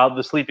discussion about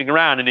the sleeping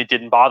around and it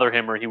didn't bother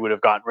him, or he would have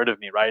gotten rid of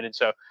me, right? And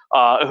so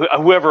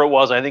whoever it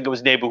was, I think it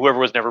was Ney, but whoever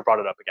was, never brought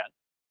it up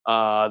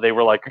again. They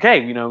were like,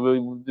 okay, you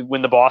know,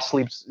 when the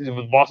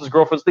boss's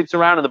girlfriend sleeps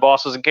around and the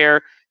boss doesn't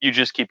care, you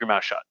just keep your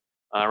mouth shut,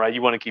 right?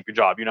 You want to keep your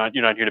job. You're not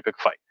here to pick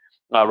a fight,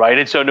 right?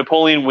 And so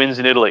Napoleon wins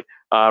in Italy,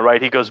 right?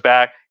 He goes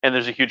back and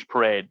there's a huge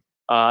parade.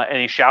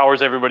 And he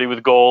showers everybody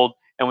with gold.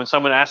 And when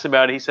someone asks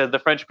about it, he said, the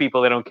French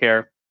people, they don't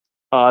care.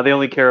 They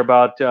only care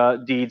about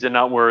deeds and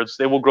not words.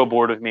 They will grow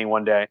bored of me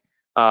one day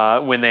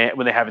when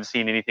they haven't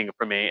seen anything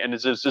from me. And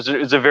it's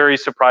a very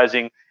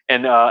surprising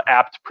and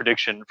apt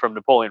prediction from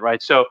Napoleon,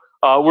 right? So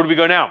where do we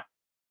go now?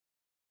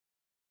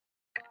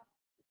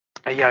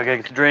 Yeah, I gotta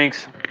get some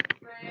drinks.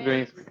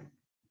 Drinks.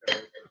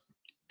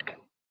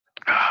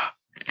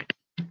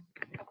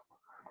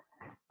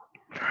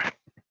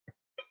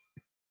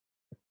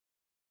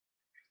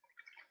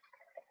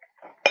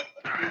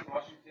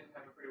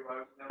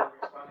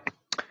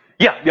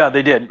 Yeah,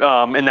 they did.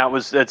 And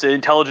that's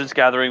intelligence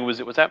gathering. Was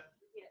that?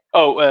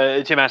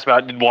 Oh, Tim asked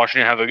about, did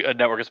Washington have a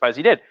network of spies?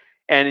 He did.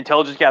 And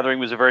intelligence gathering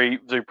was a very,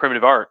 very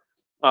primitive art.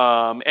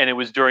 And it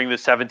was during the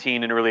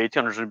 17 and early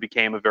 1800s when it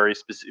became a very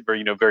specific,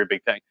 very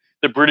big thing.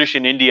 The British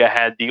in India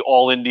had the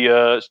All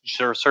India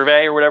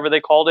Survey, or whatever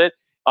they called it,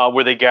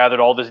 where they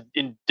gathered all this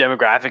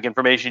demographic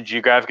information,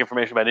 geographic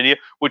information about India,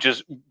 which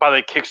is, by the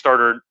way,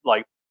 kickstarted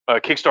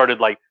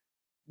like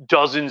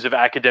dozens of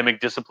academic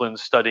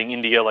disciplines studying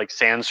India, like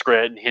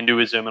Sanskrit and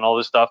Hinduism and all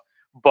this stuff.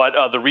 But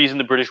the reason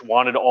the British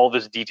wanted all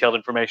this detailed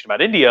information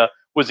about India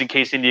was in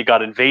case India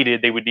got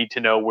invaded, they would need to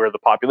know where the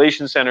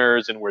population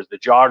centers and where's the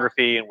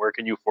geography and where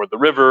can you ford the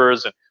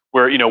rivers and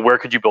where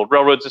could you build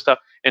railroads and stuff.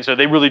 And so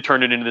they really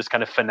turned it into this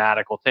kind of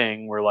fanatical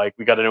thing where, like,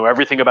 we got to know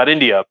everything about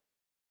India,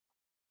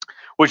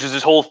 which is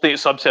this whole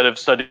subset of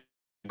studying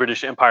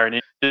British Empire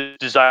and the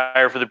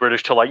desire for the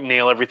British to like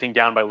nail everything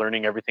down by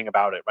learning everything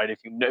about it, right?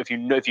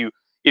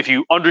 If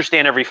you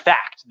understand every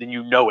fact, then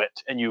you know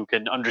it and you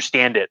can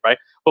understand it, right?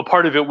 But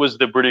part of it was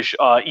the British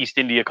East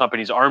India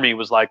Company's army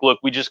was like, look,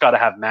 we just got to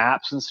have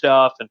maps and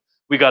stuff, and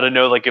we got to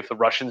know, like, if the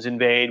Russians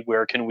invade,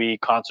 where can we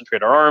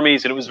concentrate our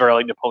armies? And it was very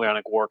like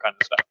Napoleonic War kind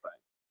of stuff,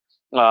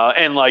 right?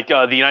 And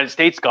the United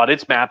States got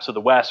its maps of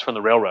the West from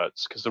the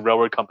railroads, because the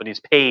railroad companies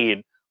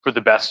paid for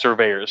the best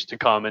surveyors to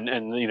come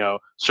and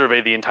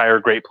survey the entire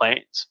Great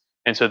Plains.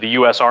 And so the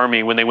U.S.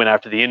 Army, when they went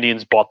after the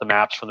Indians, bought the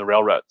maps from the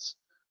railroads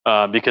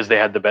because they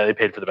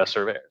paid for the best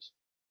surveyors.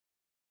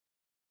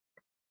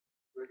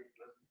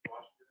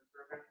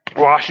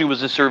 Washington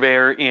was a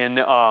surveyor in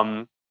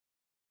the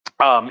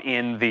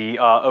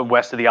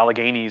west of the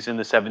Alleghenies in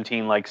the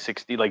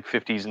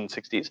 50s and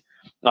 60s,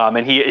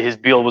 and his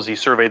deal was he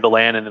surveyed the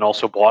land and then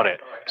also bought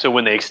it. So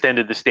when they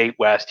extended the state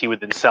west, he would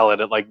then sell it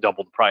at like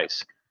double the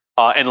price.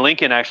 And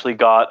Lincoln actually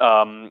got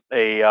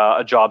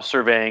a job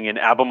surveying in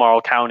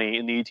Albemarle County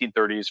in the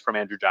 1830s from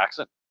Andrew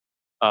Jackson.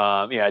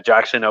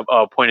 Jackson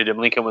appointed him.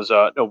 Lincoln was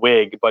a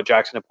Whig, but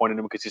Jackson appointed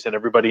him because he said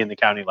everybody in the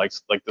county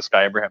likes this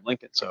guy Abraham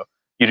Lincoln. So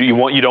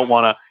You don't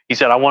want to. He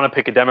said, I want to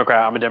pick a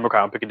Democrat. I'm a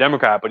Democrat. I'll pick a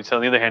Democrat. But he said,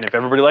 on the other hand, if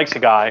everybody likes a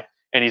guy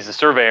and he's a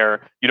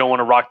surveyor, you don't want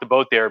to rock the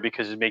boat there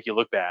because it'd make you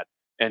look bad.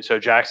 And so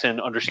Jackson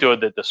understood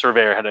that the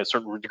surveyor had a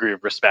certain degree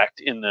of respect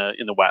in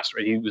the West,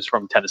 right? He was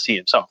from Tennessee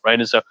himself, right?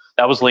 And so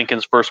that was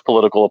Lincoln's first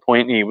political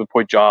appoint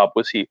job.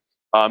 Was he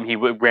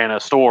ran a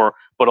store,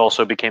 but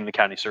also became the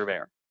county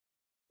surveyor.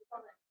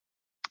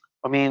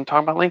 I mean,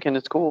 talking about Lincoln,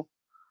 it's cool.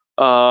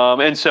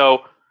 And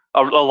so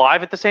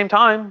alive at the same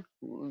time,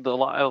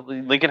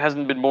 Lincoln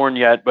hasn't been born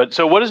yet. But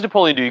so what does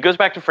Napoleon do? He goes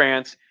back to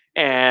France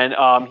and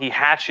he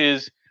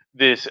hatches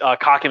this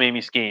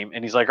cockamamie scheme,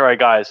 and he's like, all right,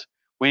 guys.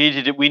 We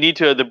need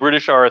to. The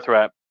British are a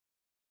threat,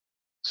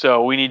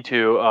 so we need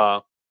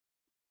to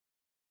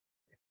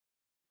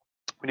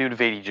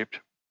invade Egypt.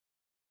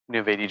 We need to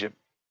invade Egypt,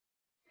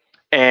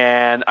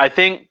 and I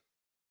think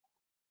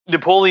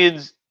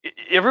Napoleon's.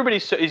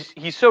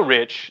 He's so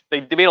rich.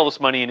 They made all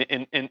this money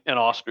in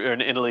Austria or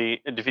in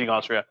Italy in defeating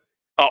Austria.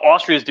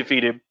 Austria is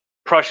defeated.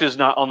 Prussia's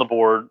not on the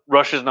board.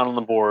 Russia's not on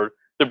the board.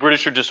 The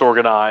British are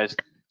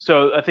disorganized.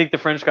 So I think the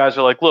French guys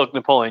are like, look,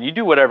 Napoleon, you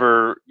do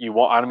whatever you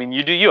want. I mean,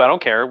 you do you. I don't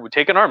care. We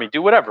take an army.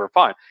 Do whatever.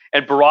 Fine.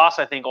 And Barras,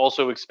 I think,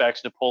 also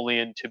expects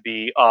Napoleon to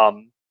be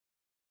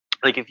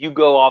like, if you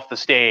go off the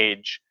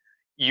stage,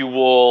 you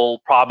will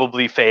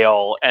probably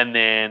fail, and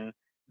then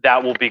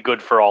that will be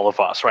good for all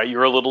of us, right?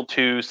 You're a little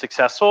too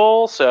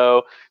successful.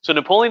 So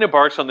Napoleon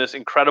embarks on this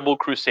incredible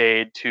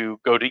crusade to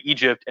go to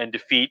Egypt and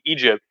defeat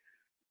Egypt.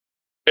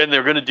 And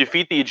they're going to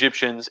defeat the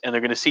Egyptians, and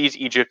they're going to seize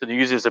Egypt, and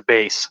use it as a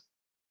base.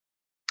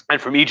 And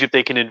from Egypt,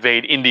 they can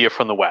invade India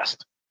from the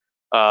west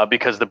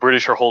because the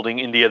British are holding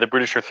India. The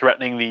British are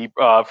threatening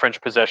the French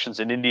possessions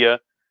in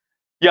India.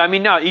 Yeah, I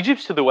mean, now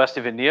Egypt's to the west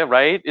of India,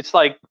 right? It's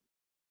like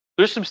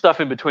there's some stuff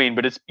in between,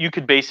 but you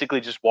could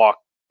basically just walk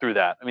through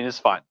that. I mean, it's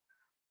fine.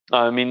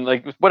 I mean,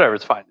 like whatever,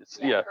 it's fine. It's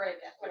yeah. Right,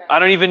 I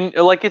don't even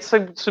like it's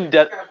like some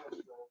debt.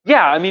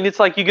 Yeah, I mean,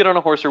 it's like you get on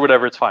a horse or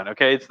whatever. It's fine.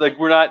 Okay, it's like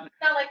we're not. It's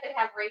not like they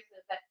have races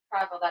that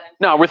travel that.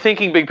 No, we're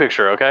thinking big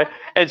picture. Okay,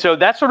 and so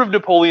that's sort of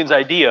Napoleon's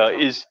idea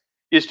is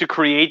to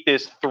create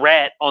this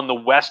threat on the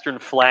western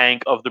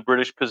flank of the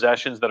British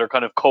possessions that are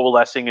kind of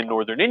coalescing in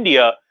northern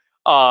India,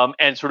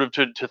 and sort of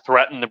to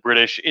threaten the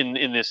British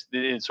in this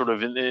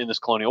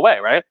colonial way,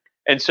 right?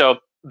 And so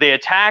they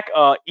attack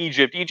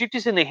Egypt. Egypt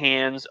is in the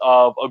hands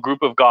of a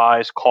group of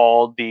guys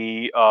called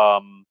the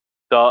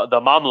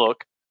Mamluk.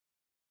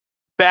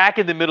 Back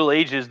in the Middle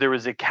Ages, there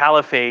was a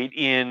caliphate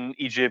in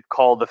Egypt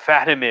called the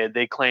Fatimid.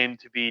 They claimed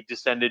to be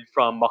descended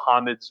from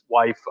Muhammad's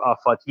wife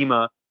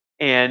Fatima,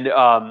 and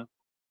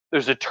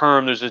there's a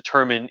term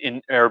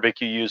in Arabic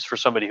you use for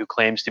somebody who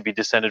claims to be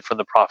descended from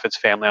the Prophet's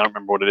family. I don't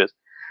remember what it is.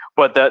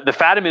 But the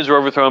Fatimids were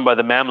overthrown by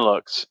the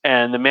Mamluks.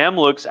 And the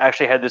Mamluks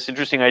actually had this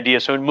interesting idea.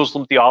 So in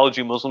Muslim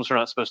theology, Muslims are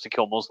not supposed to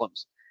kill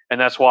Muslims.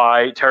 And that's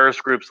why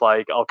terrorist groups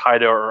like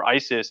Al-Qaeda or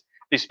ISIS,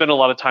 they spend a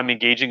lot of time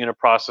engaging in a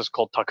process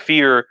called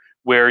takfir,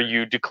 where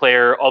you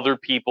declare other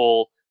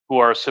people who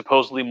are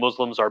supposedly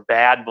Muslims are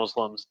bad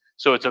Muslims,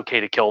 so it's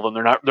okay to kill them.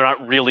 They're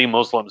not really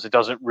Muslims. It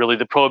doesn't really,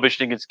 the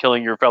prohibition against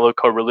killing your fellow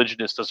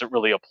co-religionist doesn't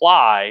really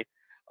apply.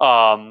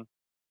 And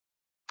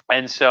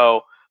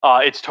so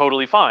it's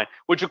totally fine,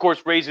 which of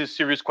course raises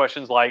serious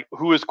questions like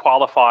who is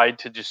qualified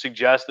to just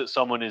suggest that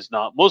someone is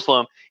not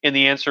Muslim? And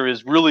the answer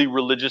is really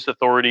religious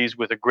authorities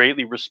with a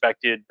greatly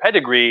respected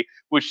pedigree,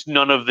 which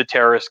none of the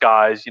terrorist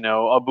guys,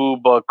 Abu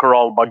Bakr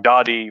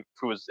al-Baghdadi,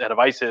 who was head of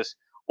ISIS,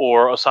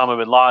 or Osama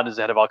bin Laden as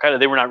the head of Al-Qaeda,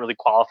 they were not really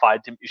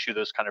qualified to issue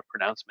those kind of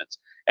pronouncements.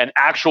 And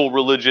actual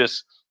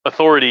religious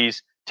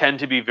authorities tend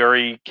to be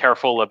very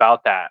careful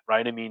about that,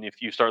 right? I mean, if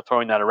you start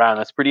throwing that around,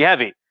 that's pretty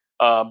heavy.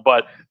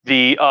 But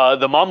the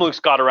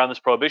Mamluks got around this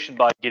prohibition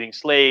by getting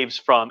slaves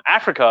from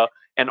Africa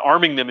and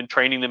arming them and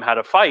training them how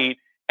to fight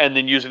and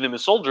then using them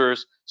as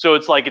soldiers. So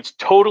it's like it's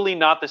totally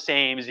not the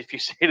same as if you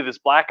say to this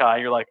black guy,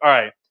 you're like, all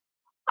right,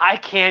 I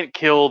can't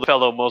kill the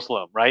fellow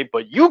Muslim, right?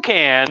 But you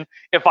can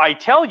if I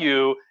tell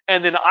you,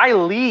 and then I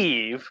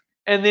leave,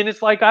 and then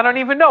it's like I don't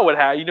even know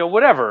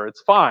whatever,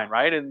 it's fine,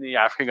 right? And the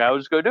African guy will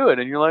just go do it,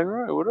 and you're like, all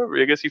right, whatever.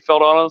 I guess he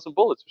fell on some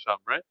bullets or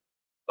something,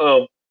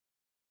 right?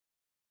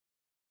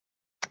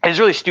 It's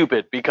really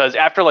stupid because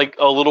after like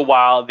a little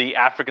while, the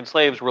African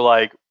slaves were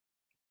like,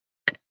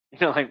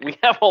 like we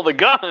have all the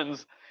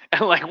guns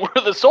and like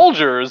we're the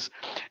soldiers,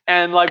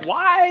 and like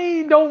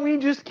why don't we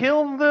just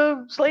kill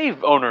the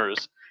slave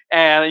owners?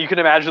 And you can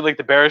imagine like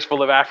the barracks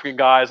full of African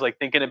guys like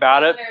thinking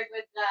about it.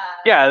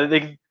 Yeah,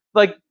 they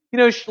like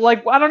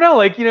like I don't know,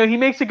 like he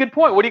makes a good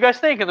point. What do you guys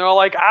think? And they're all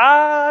like,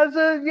 yeah.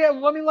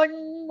 I mean, like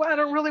I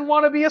don't really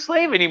want to be a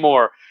slave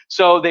anymore.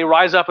 So they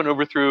rise up and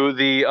overthrew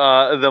the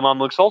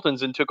Mamluk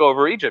sultans and took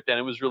over Egypt, and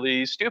it was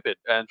really stupid.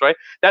 And right,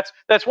 that's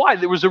why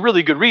there was a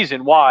really good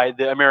reason why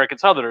the American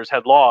Southerners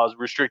had laws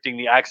restricting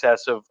the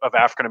access of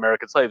African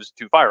American slaves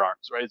to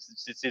firearms. Right,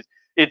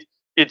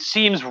 it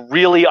seems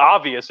really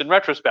obvious in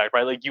retrospect,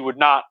 right? Like you would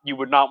not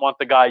want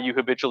the guy you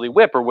habitually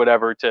whip or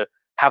whatever to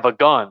have a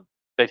gun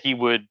that he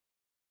would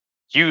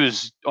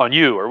use on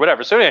you or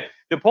whatever. So anyway,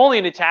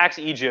 Napoleon attacks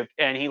Egypt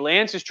and he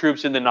lands his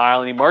troops in the Nile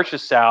and he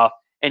marches south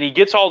and he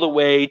gets all the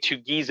way to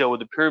Giza where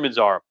the pyramids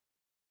are,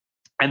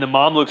 and the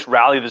Mamluks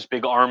rally this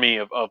big army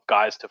of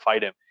guys to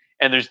fight him.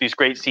 And there's these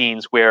great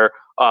scenes where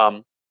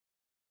the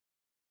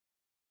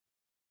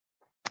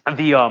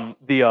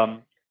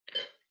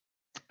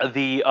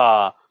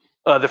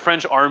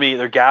French army,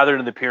 they're gathered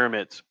in the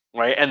pyramids,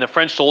 right? And the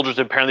French soldiers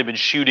have apparently been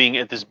shooting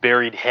at this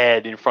buried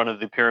head in front of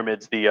the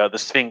pyramids, the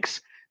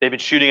Sphinx. They've been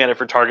shooting at it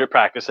for target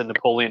practice, and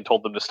Napoleon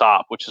told them to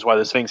stop, which is why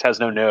the Sphinx has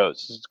no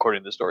nose,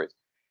 according to the stories.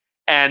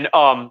 And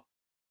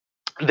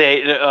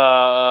they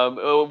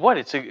what?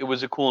 It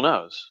was a cool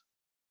nose.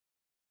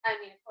 I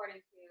mean, according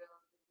to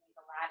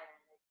Aladdin,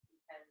 it's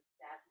because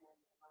Jasmine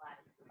and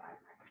Aladdin survived.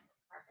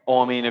 Well,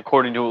 I mean,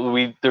 according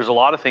to there's a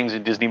lot of things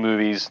in Disney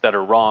movies that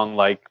are wrong.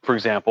 Like, for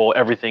example,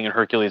 everything in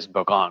Hercules and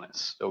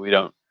Pocahontas. So we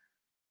don't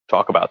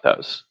talk about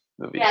those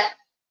movies. Yeah.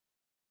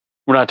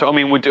 We're not. I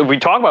mean, if we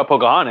talk about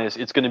Pocahontas,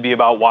 it's going to be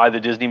about why the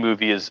Disney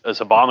movie is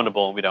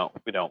abominable, and we don't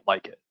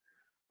like it,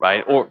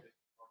 right? Or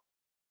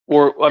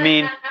I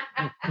mean,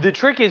 the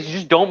trick is you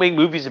just don't make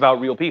movies about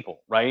real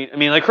people, right? I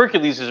mean, like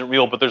Hercules isn't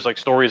real, but there's like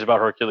stories about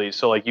Hercules,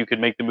 so like you could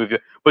make the movie,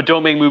 but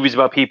don't make movies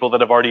about people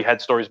that have already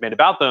had stories made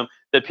about them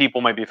that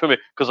people might be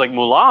familiar. Because like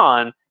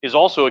Mulan is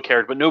also a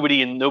character, but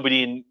nobody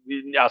in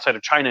outside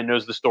of China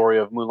knows the story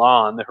of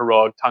Mulan, the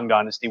heroic Tang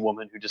Dynasty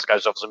woman who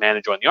disguised herself as a man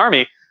and joined the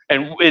army.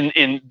 And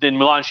in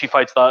Mulan, she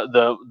fights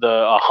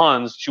the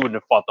Huns. She wouldn't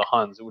have fought the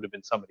Huns. It would have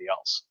been somebody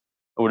else.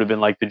 It would have been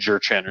like the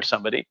Jurchen or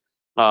somebody.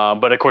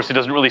 But of course, it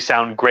doesn't really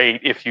sound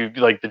great if you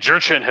like the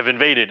Jurchen have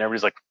invaded. And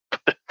everybody's like,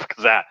 what the fuck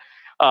is that?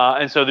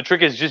 And so the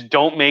trick is just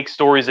don't make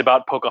stories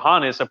about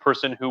Pocahontas, a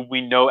person who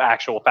we know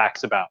actual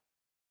facts about,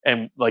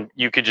 and like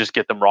you could just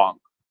get them wrong,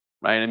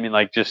 right? I mean,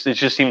 like it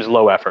just seems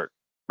low effort,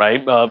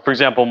 right? For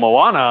example,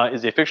 Moana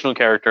is a fictional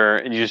character,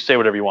 and you just say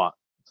whatever you want.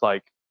 It's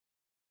like,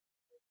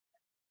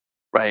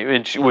 right,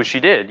 and she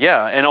did,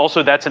 yeah, and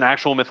also that's an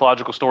actual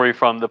mythological story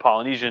from the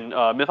Polynesian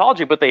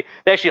mythology. But they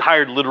actually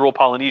hired literal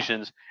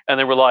Polynesians, and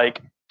they were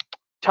like,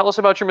 "Tell us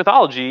about your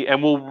mythology,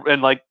 and we'll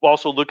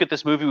also look at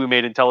this movie we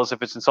made and tell us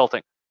if it's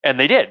insulting." And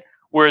they did.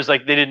 Whereas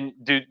like they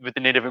didn't do with the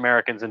Native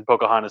Americans in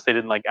Pocahontas, they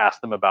didn't like ask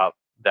them about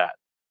that.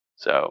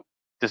 So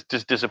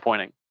just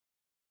disappointing.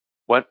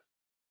 What?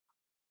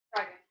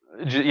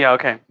 Yeah,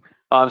 okay.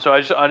 So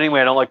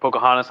anyway, I don't like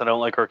Pocahontas. I don't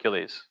like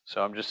Hercules.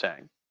 So I'm just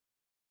saying.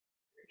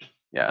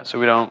 Yeah, so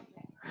we don't.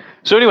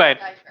 So anyway,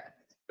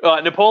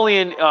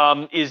 Napoleon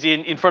is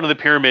in front of the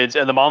pyramids,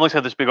 and the Mamluks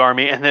have this big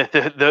army. And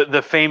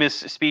the famous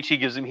speech he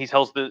gives them, he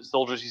tells the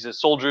soldiers, he says,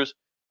 "Soldiers,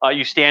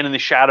 you stand in the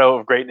shadow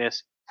of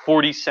greatness.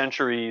 40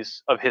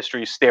 centuries of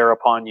history stare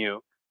upon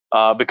you."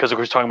 Because of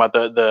course, talking about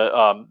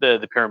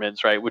the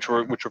pyramids, right, which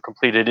were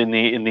completed in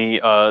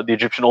the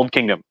Egyptian Old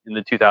Kingdom in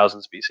the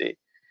 2000s BC,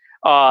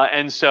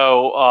 and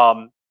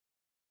so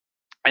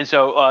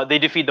they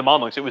defeat the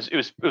Mamluks. It was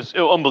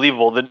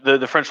unbelievable.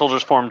 The French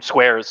soldiers formed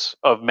squares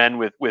of men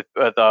with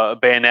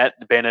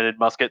bayoneted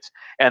muskets,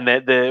 and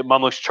the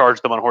Mamluks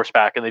charged them on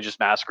horseback, and they just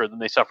massacred them.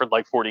 They suffered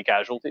like 40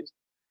 casualties.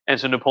 And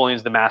so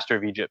Napoleon's the master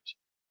of Egypt,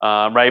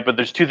 right? But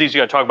there's two things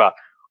you got to talk about.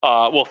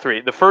 Well,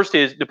 three. The first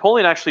is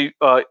Napoleon actually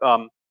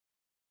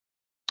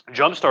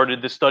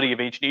jump-started the study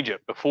of ancient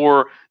Egypt.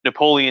 Before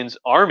Napoleon's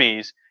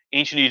armies,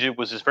 ancient Egypt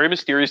was this very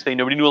mysterious thing.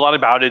 Nobody knew a lot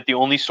about it. The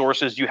only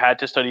sources you had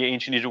to study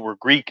ancient Egypt were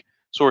Greek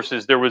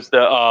sources. There was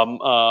the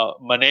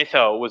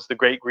Manetho was the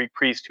great Greek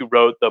priest who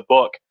wrote the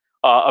book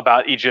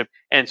about Egypt,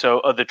 and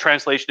so the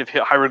translation of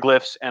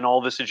hieroglyphs and all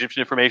this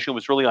Egyptian information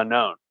was really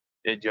unknown.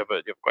 Do you have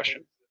a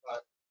question?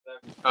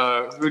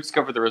 Who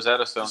discovered the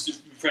Rosetta Stone?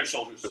 French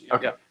soldiers.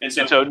 Okay. Yeah.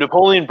 And so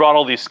Napoleon brought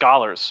all these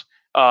scholars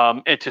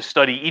to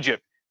study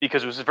Egypt,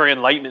 because it was a very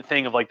Enlightenment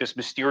thing of like this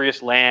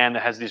mysterious land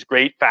that has this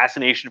great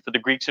fascination for the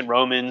Greeks and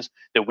Romans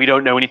that we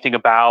don't know anything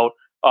about.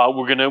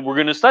 We're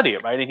gonna study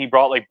it, right? And he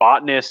brought like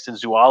botanists and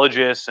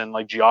zoologists and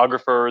like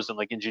geographers and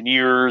like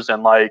engineers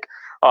and like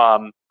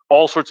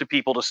all sorts of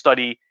people to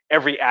study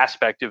every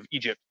aspect of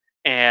Egypt.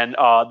 And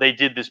they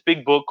did this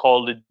big book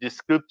called the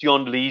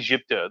Description de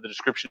l'Egypte, the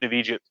description of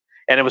Egypt.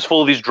 And it was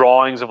full of these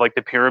drawings of like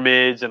the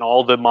pyramids and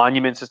all the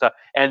monuments and stuff.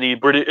 And the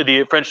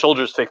French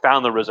soldiers, they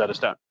found the Rosetta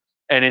Stone,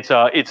 and it's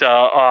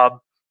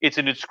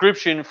an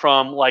inscription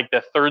from like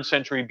the 3rd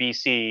century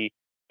BC,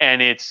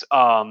 and it's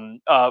some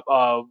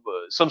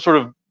sort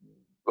of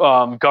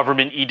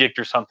government edict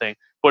or something,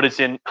 but it's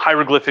in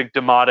hieroglyphic,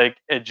 Demotic,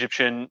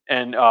 Egyptian,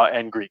 and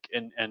Greek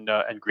and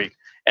Greek.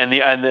 And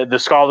the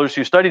scholars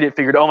who studied it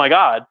figured, oh my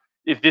God,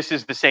 if this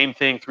is the same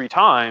thing 3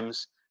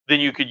 times, then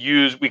we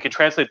could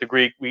translate the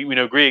Greek. We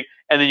know Greek,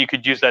 and then you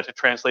could use that to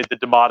translate the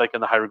Demotic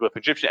and the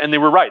hieroglyphic Egyptian. And they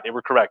were right; they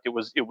were correct. It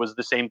was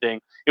the same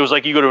thing. It was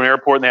like you go to an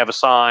airport and they have a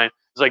sign.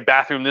 It's like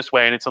bathroom this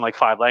way, and it's in like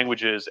 5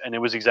 languages, and it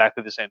was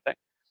exactly the same thing.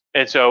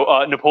 And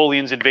so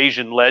Napoleon's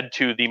invasion led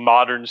to the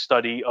modern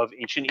study of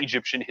ancient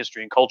Egyptian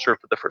history and culture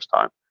for the first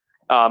time.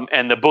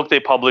 And the book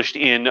they published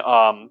in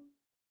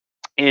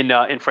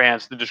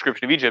France, The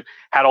Description of Egypt,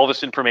 had all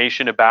this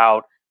information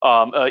about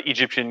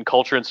Egyptian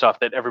culture and stuff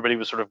that everybody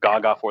was sort of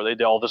gaga for. They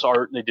did all this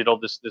art, and they did all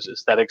this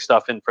aesthetic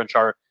stuff in French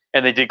art,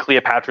 and they did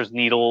Cleopatra's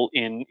Needle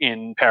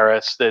in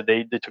Paris.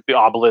 They took the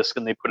obelisk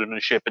and they put it in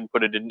a ship and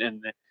put it in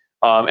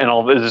and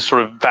all this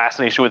sort of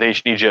fascination with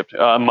ancient Egypt,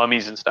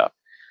 mummies and stuff.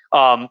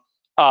 And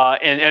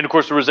of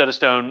course, the Rosetta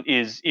Stone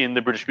is in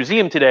the British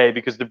Museum today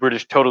because the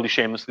British totally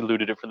shamelessly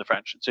looted it from the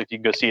French. So if you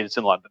can go see it, it's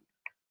in London.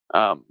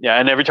 Yeah,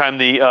 and every time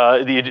the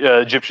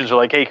Egyptians are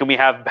like, "Hey, can we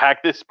have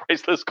back this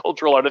priceless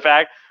cultural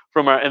artifact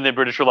from our?" and the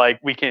British are like,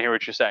 "We can't hear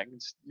what you're saying.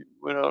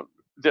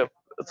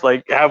 It's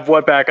like, have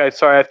what back?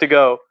 Sorry, I have to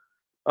go."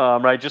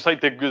 Right, just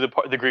like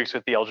the Greeks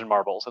with the Elgin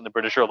marbles, and the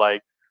British are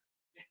like,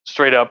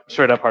 straight up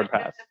hard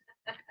pass.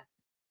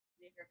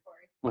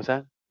 What's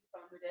that?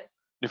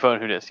 Your phone,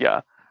 who dis?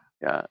 Yeah,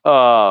 yeah.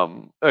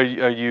 Are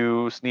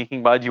you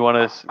sneaking by? Do you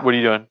want to? What are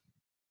you doing?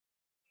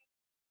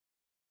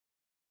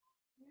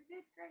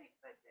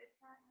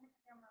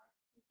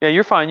 Yeah,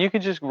 you're fine. You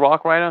can just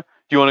rock right on.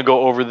 Do you want to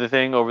go over the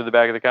thing over the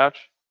back of the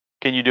couch?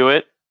 Can you do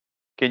it?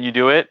 Can you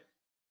do it?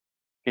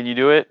 Can you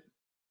do it?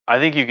 I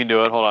think you can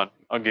do it. Hold on.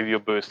 I'll give you a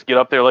boost. Get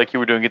up there like you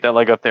were doing. Get that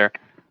leg up there.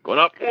 Going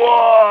up.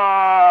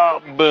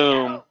 Whoa!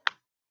 Boom.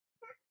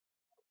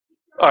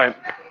 All right.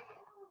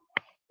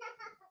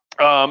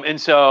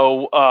 And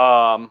so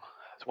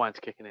that's why it's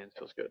kicking in. It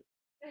feels good.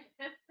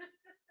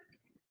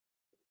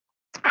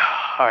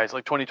 All right. It's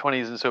like 2020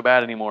 isn't so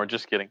bad anymore.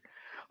 Just kidding.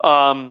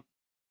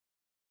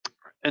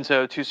 And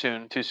so too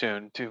soon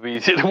to be.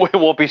 It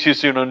won't be too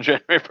soon on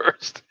January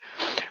 1st.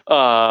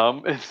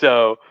 And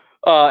so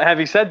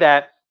having said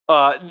that,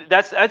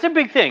 that's a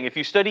big thing. If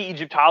you study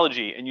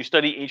Egyptology and you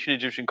study ancient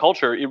Egyptian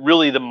culture,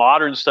 the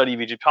modern study of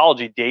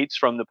Egyptology dates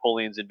from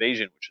Napoleon's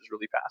invasion, which is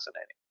really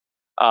fascinating,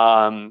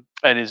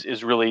 and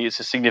is really a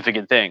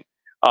significant thing.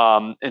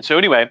 And so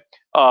anyway,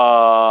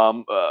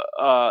 the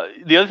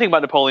other thing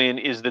about Napoleon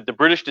is that the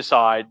British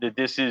decide that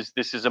this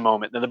is a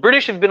moment. Now the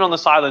British have been on the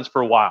sidelines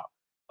for a while.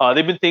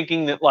 They've been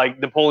thinking that like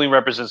Napoleon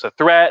represents a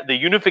threat. The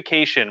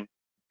unification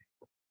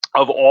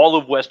of all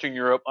of Western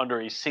Europe under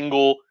a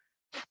single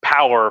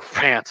power,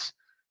 France,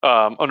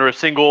 under a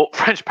single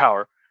French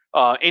power.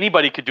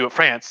 Anybody could do it.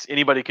 France,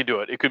 anybody could do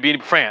it. It could be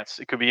France.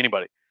 It could be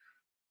anybody.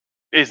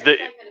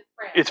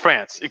 It's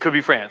France. It could be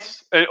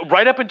France.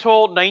 Right up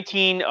until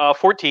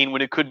 1914,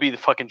 when it could be the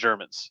fucking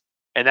Germans,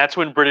 and that's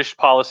when British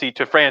policy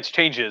to France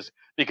changes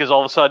because all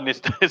of a sudden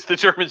it's the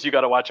Germans you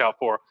got to watch out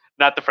for,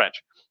 not the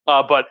French.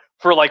 But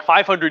for like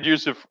 500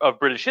 years of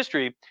British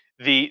history,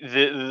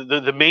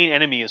 the main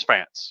enemy is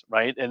France,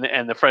 right?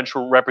 And the French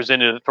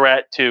represented a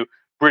threat to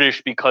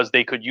British because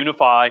they could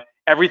unify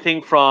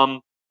everything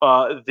from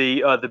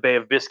the Bay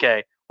of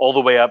Biscay all the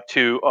way up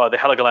to the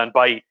Heligoland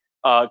Bight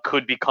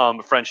could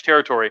become French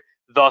territory,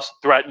 thus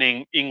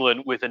threatening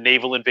England with a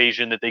naval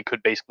invasion that they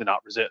could basically not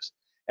resist.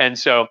 And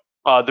so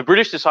the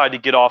British decided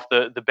to get off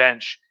the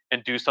bench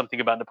and do something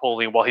about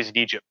Napoleon while he's in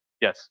Egypt.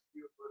 Yes.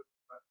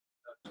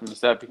 Is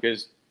that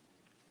because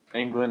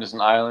England is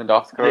an island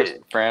off the coast?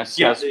 France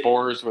has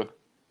borders with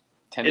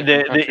 10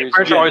 different countries. The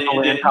French are always the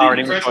land power, and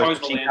English always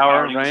the sea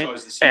power,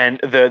 right? And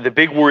the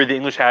big worry the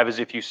English have is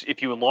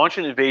if you launch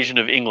an invasion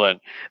of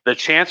England, the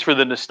chance for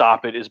them to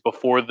stop it is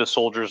before the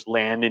soldiers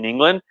land in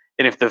England.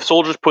 And if the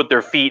soldiers put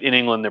their feet in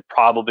England, they're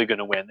probably going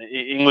to win. The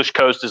English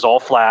coast is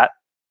all flat.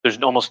 There's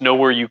almost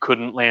nowhere you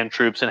couldn't land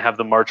troops and have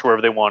them march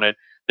wherever they wanted.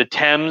 The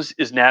Thames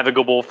is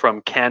navigable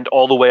from Kent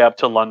all the way up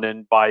to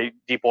London by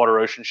deep water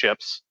ocean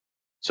ships.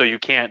 So you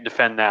can't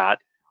defend that.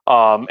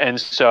 And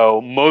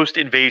so most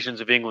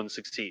invasions of England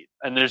succeed.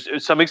 And there's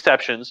some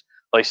exceptions,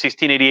 like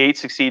 1688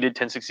 succeeded,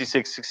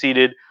 1066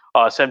 succeeded,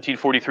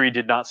 1743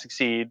 did not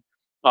succeed.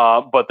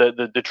 But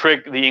the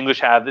trick the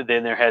English have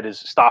in their head is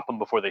stop them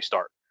before they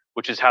start,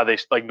 which is how they,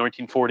 like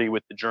 1940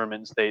 with the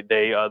Germans,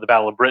 the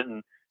Battle of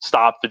Britain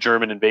stopped the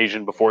German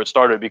invasion before it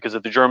started, because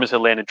if the Germans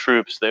had landed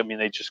troops,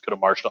 they just could have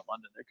marched on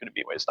London. There couldn't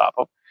be a way to stop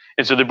them.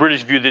 And so the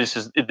British view this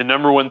as the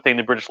number one thing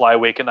the British lie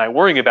awake at night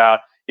worrying about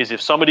is if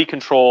somebody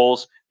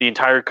controls the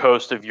entire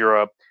coast of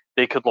Europe,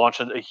 they could launch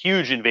a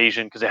huge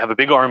invasion because they have a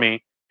big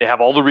army. They have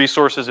all the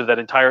resources of that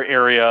entire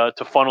area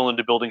to funnel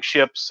into building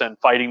ships and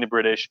fighting the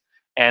British.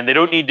 And they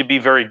don't need to be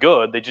very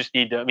good. They just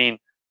need to,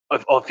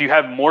 if you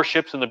have more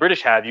ships than the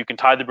British have, you can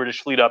tie the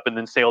British fleet up and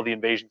then sail the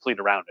invasion fleet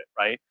around it,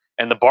 right?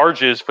 And the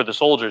barges for the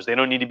soldiers, they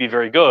don't need to be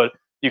very good.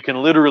 You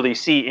can literally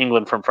see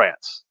England from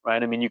France,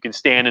 right? You can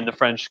stand in the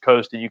French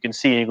coast and you can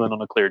see England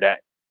on a clear day.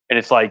 And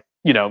it's like,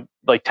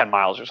 like 10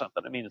 miles or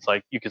something. It's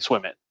like you can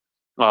swim it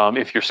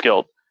if you're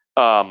skilled.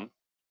 And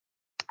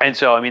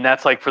so,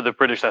 that's like for the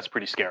British, that's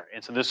pretty scary.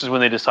 And so this is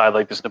when they decide,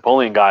 like, this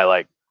Napoleon guy,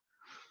 like,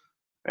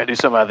 I do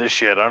something about this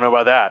shit. I don't know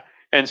about that.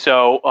 And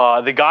so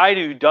the guy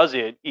who does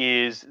it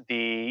is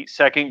the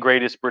second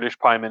greatest British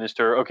prime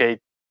minister. Okay,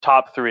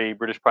 top three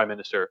British prime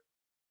minister.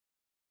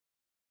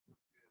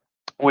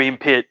 William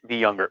Pitt the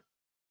Younger.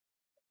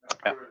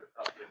 Yeah.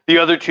 The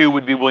other two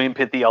would be William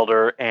Pitt the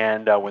Elder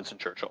and Winston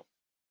Churchill.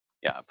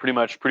 Yeah, pretty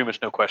much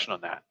no question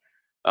on that.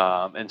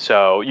 And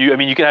so you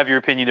can have your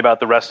opinion about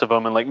the rest of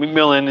them, and like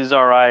Macmillan is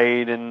all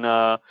right, and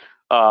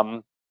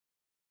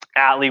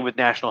Attlee with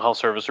National Health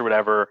Service or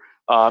whatever,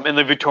 and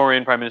the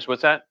Victorian Prime Minister.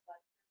 What's that?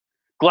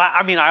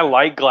 I mean, I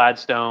like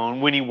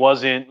Gladstone when he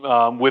wasn't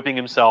whipping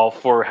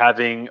himself for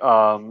having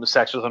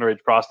sex with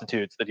underage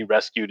prostitutes that he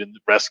rescued in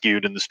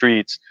the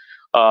streets.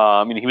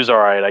 I mean, he was all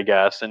right, I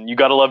guess. And you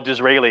got to love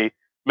Disraeli.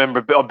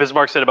 Remember,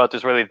 Bismarck said about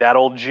Disraeli, that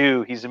old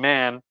Jew, he's a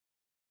man.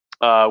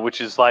 Which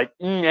is like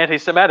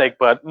anti-Semitic,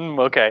 but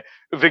okay.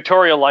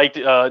 Victoria liked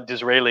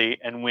Disraeli,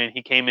 and when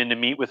he came in to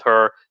meet with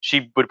her,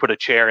 she would put a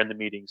chair in the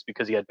meetings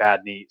because he had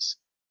bad knees.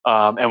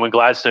 And when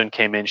Gladstone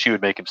came in, she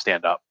would make him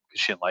stand up because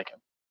she didn't like him,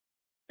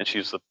 and she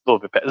was a little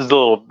bit this is a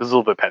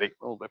little bit petty,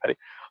 a little bit petty.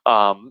 But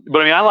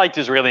I mean, I like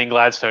Disraeli and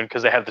Gladstone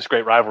because they have this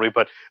great rivalry.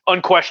 But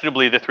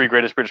unquestionably, the three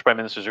greatest British prime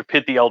ministers are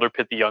Pitt the Elder,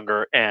 Pitt the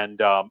Younger, and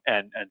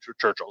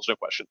Churchill's no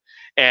question.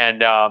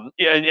 And I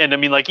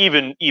mean, like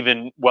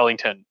even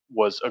Wellington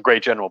was a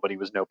great general, but he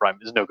was no good prime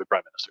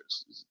minister.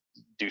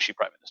 Douchey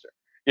prime minister.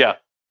 Yeah.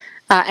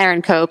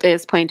 Aaron Cope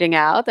is pointing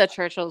out that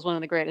Churchill is one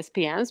of the greatest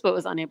PMs, but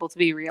was unable to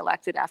be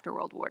reelected after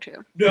World War II.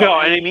 No,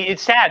 and I mean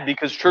it's sad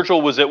because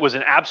Churchill was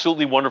an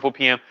absolutely wonderful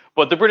PM,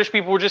 but the British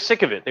people were just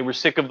sick of it. They were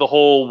sick of the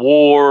whole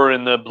war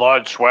and the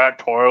blood, sweat,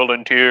 toil,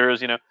 and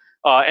tears, and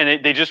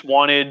they just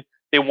wanted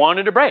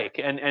a break.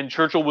 And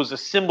Churchill was a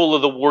symbol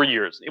of the war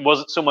years. It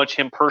wasn't so much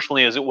him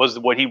personally as it was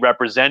what he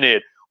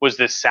represented was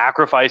this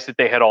sacrifice that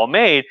they had all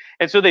made.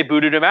 And so they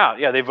booted him out.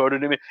 Yeah, they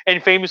voted him in,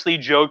 and famously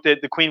joked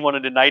that the Queen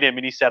wanted to knight him,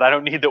 and he said, "I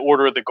don't need the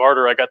Order of the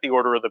Garter. I got the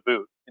Order of the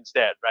Boot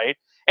instead," right?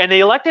 And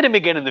they elected him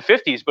again in the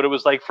 50s, but it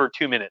was like for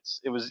 2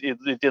 minutes.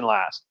 It didn't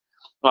last.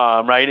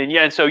 Right.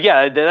 And so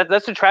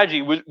that's a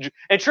tragedy.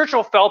 And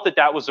Churchill felt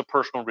that was a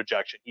personal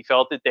rejection. He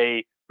felt that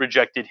they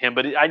rejected him,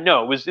 but I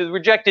know it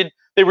rejected.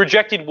 They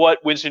rejected what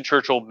Winston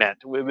Churchill meant.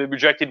 They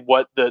rejected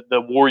what the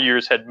war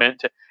years had meant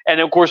to. And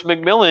of course,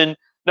 Clement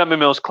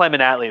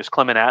Attlee. It was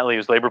Clement Attlee. It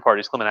was Labour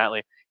Party's Clement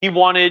Attlee. He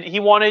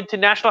wanted to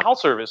National Health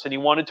Service, and he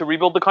wanted to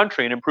rebuild the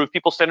country and improve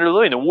people's standard of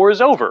living. The war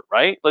is over,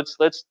 right? Let's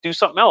do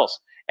something else.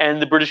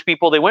 And the British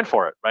people, they went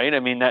for it, right? I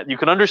mean, that you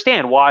can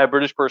understand why a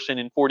British person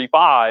in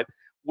 45,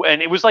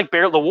 and it was like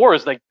the war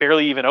is like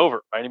barely even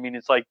over, right? I mean,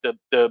 it's like that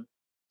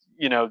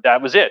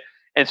was it.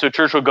 And so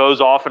Churchill goes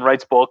off and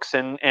writes books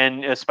and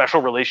a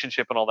special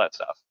relationship and all that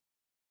stuff.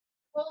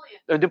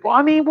 Napoleon.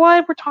 I mean,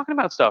 what? We're talking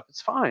about stuff.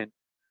 It's fine.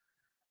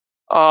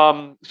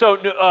 Okay, so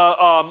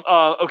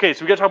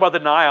we got to talk about the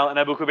Nile and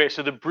Abu Qubair.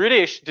 So the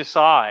British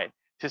decide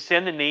to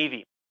send the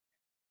Navy.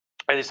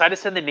 They decide to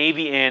send the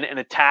Navy in and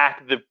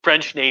attack the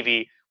French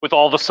Navy with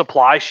all the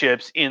supply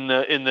ships in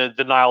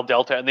the Nile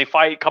Delta, and they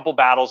fight a couple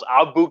battles,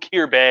 Abu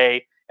Qir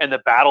Bay and the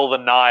Battle of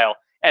the Nile.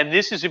 And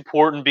this is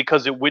important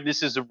because it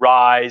witnesses the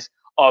rise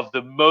of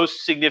the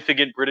most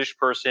significant British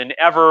person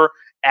ever,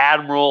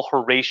 Admiral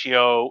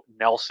Horatio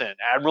Nelson.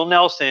 Admiral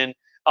Nelson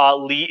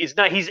he's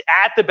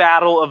at the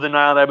Battle of the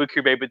Nile at Abu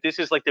Qir Bay, but this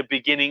is like the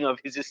beginning of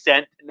his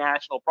ascent to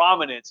national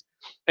prominence.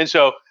 And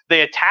so they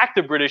attack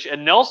the British,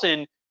 and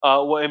Nelson.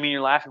 I mean,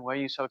 you're laughing. Why are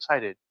you so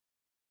excited?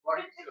 Why are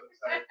you so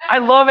excited? I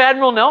love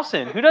Admiral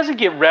Nelson. Who doesn't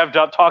get revved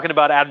up talking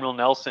about Admiral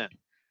Nelson?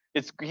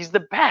 He's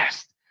the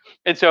best.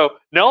 And so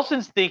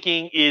Nelson's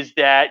thinking is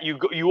that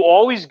you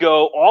always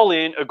go all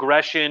in,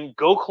 aggression,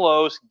 go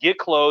close, get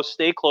close,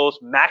 stay close,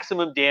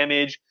 maximum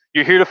damage.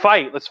 You're here to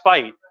fight. Let's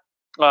fight.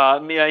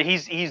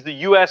 He's the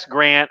U.S.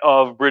 Grant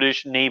of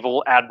British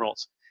naval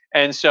admirals.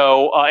 And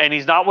so, and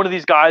he's not one of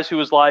these guys who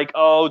was like,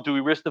 "Oh, do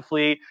we risk the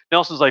fleet?"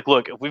 Nelson's like,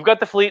 "Look, if we've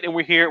got the fleet and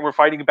we're here and we're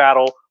fighting a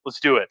battle, let's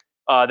do it.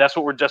 That's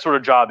what our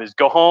job is: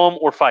 go home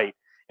or fight."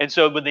 And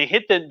so, when they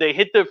hit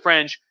the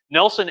French,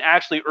 Nelson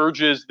actually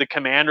urges the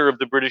commander of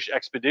the British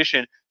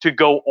expedition to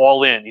go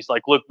all in. He's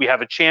like, "Look, we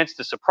have a chance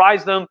to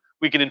surprise them.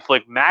 We can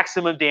inflict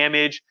maximum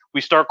damage.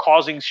 We start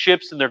causing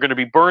ships, and they're going to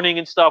be burning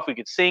and stuff. We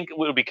could sink.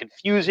 It'll be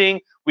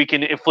confusing. We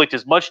can inflict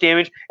as much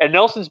damage." And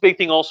Nelson's big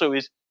thing also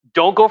is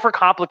don't go for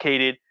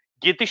complicated.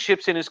 Get the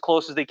ships in as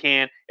close as they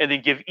can, and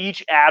then give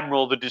each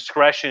admiral the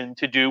discretion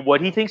to do what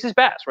he thinks is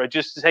best, right?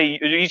 Just to say,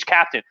 each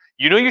captain,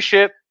 you know your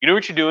ship, you know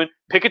what you're doing.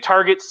 Pick a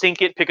target,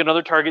 sink it. Pick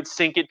another target,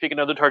 sink it. Pick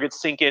another target,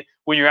 sink it.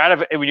 When you're out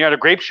of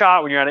grape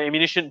shot, when you're out of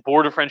ammunition,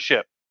 board a French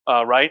ship,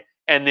 right?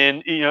 And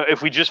then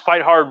if we just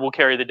fight hard, we'll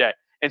carry the day.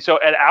 And so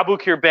at Abu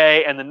Qir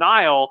Bay and the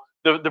Nile,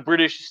 the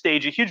British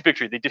stage a huge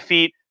victory. They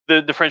defeat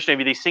the French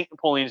Navy. They sink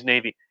Napoleon's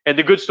navy. And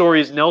the good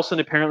story is Nelson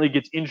apparently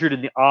gets injured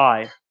in the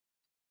eye.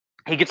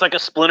 He gets like a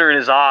splinter in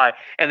his eye,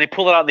 and they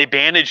pull it out and they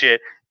bandage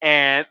it.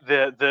 And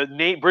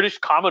the British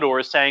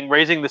Commodore is saying,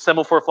 raising the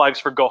semaphore flags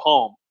for go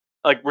home,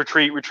 like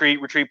retreat, retreat,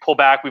 retreat, pull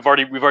back. We've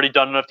already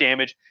done enough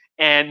damage.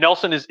 And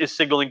Nelson is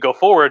signaling go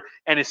forward,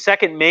 and his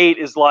second mate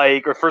is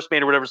like, or first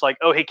mate or whatever, is like,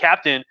 "Oh, hey,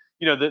 Captain,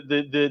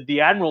 the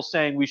admiral's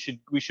saying we should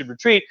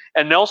retreat."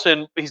 And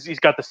Nelson, he's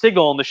got the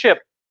signal on the ship,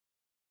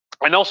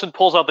 and Nelson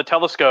pulls out the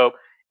telescope.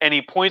 And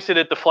he points it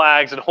at the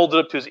flags and holds it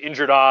up to his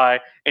injured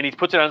eye. And he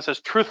puts it on and says,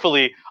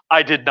 "Truthfully,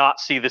 I did not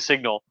see the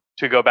signal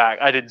to go back.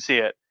 I didn't see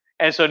it."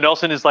 And so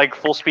Nelson is like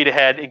full speed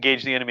ahead,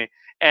 engage the enemy.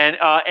 And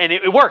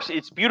it works.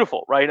 It's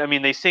beautiful, right? I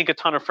mean, they sink a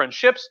ton of French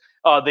ships.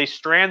 They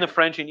strand the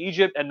French in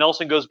Egypt. And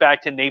Nelson goes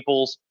back to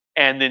Naples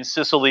and then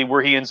Sicily,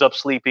 where he ends up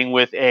sleeping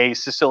with a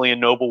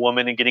Sicilian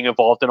noblewoman and getting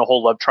involved in a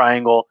whole love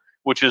triangle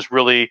which is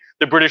really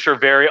the British are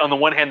very, on the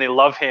one hand they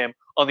love him,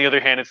 on the other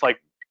hand it's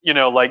like, you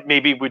know, like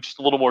maybe with just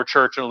a little more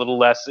church and a little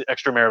less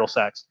extramarital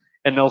sex.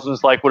 And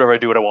Nelson's like, whatever, I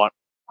do what I want.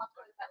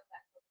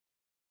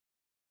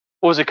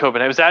 What was it,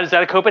 Copenhagen? Is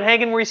that a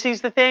Copenhagen where he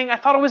sees the thing? I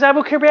thought it was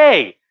Abu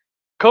Kirbay.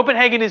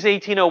 Copenhagen is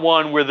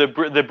 1801, where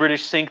the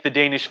British sink the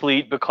Danish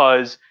fleet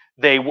because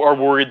they are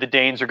worried the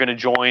Danes are going to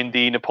join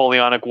the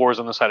Napoleonic Wars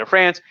on the side of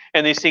France,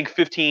 and they sink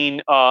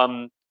 15.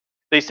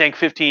 They sank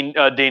 15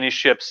 Danish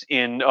ships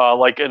in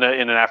like in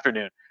an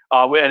afternoon.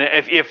 And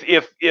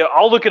if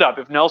I'll look it up.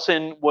 If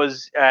Nelson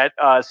was at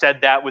said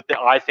that with the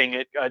I thing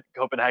at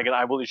Copenhagen,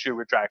 I will issue a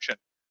retraction.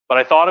 But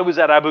I thought it was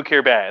at Abu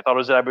Kirbay. I thought it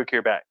was at Abu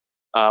Kirbay.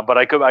 But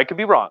I could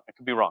be wrong. I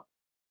could be wrong.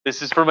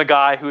 This is from a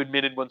guy who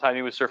admitted one time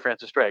he was Sir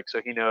Francis Drake,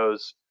 so he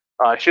knows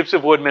ships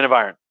of wood, men of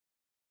iron.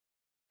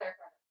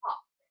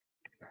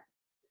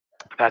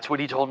 That's what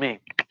he told me.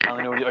 I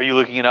don't know. Are you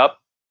looking it up?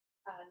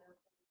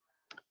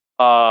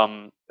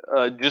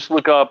 Just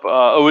look up.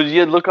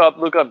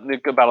 Look up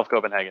Battle of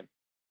Copenhagen.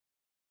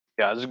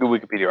 Yeah, this is a good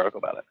Wikipedia article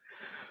about it.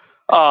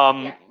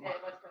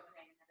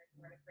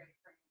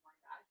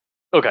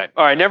 Okay.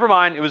 All right. Never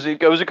mind. It was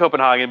a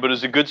Copenhagen, but it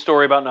was a good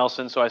story about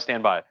Nelson, so I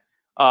stand by it.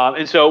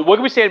 And so, what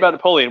can we say about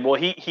Napoleon? Well,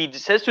 he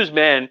says to his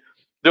men,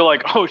 they're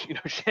like, "Oh, you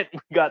know, shit, we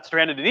got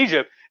stranded in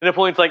Egypt." And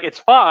Napoleon's like, "It's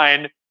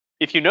fine.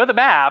 If you know the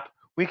map,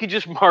 we can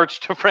just march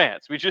to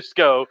France. We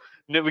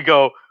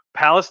go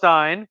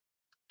Palestine,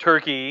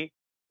 Turkey,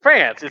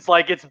 France. It's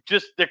like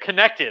they're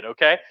connected,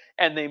 okay?"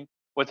 And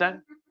what's that?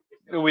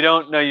 We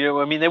don't know. You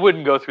know, I mean, they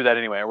wouldn't go through that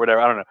anyway, or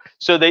whatever. I don't know.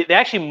 So they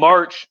actually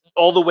march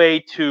all the way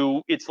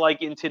to. It's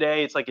like in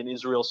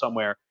Israel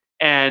somewhere,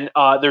 and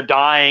they're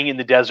dying in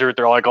the desert.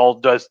 They're like all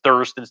does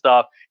thirst and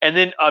stuff. And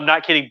then I'm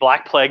not kidding.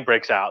 Black plague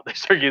breaks out. They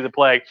start getting the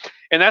plague,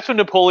 and that's when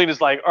Napoleon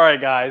is like, "All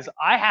right, guys,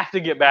 I have to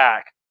get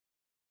back."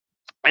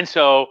 And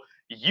so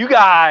you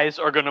guys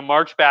are going to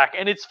march back,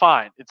 and it's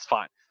fine. It's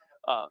fine.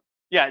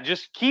 Yeah,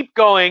 just keep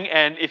going,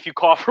 and if you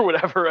cough or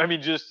whatever, I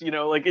mean, just, you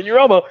know, like in your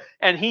elbow,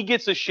 and he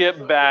gets a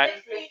ship back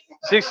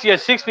 6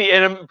 feet,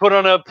 and put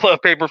on a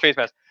paper face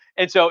mask.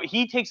 And so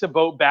he takes a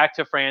boat back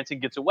to France and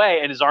gets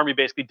away, and his army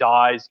basically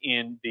dies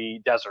in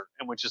the desert,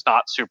 and which is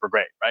not super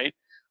great, right?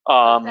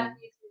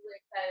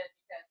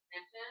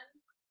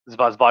 This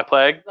is Black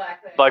Plague.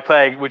 Black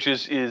Plague, which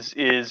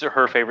is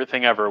her favorite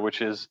thing ever, which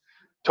is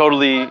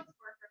totally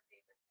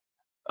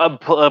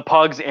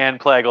pugs and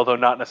plague, although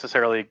not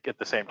necessarily at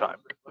the same time.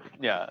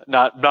 Yeah,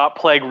 not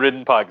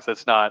plague-ridden pugs.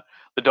 That's not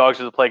the dogs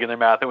with the plague in their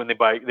mouth, and when they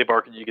bark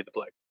at you, you get the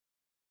plague.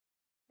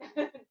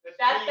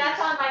 That's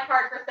on my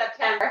card for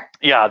September.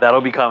 Yeah,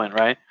 that'll be coming,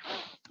 right?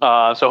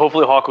 So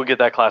hopefully Hawk will get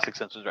that classic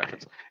Simpsons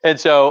reference. And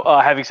so,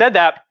 having said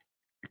that,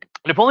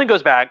 Napoleon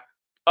goes back.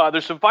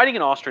 There's some fighting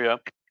in Austria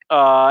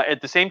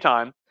at the same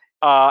time.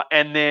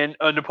 And then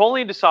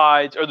Napoleon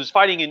decides, or there's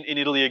fighting in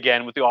Italy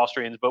again with the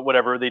Austrians, but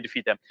whatever, they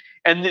defeat them.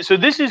 And so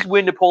this is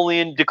when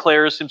Napoleon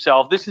declares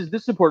himself. This is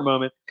important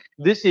moment.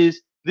 This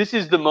is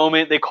the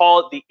moment, they call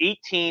it the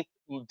 18th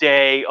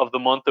day of the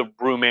month of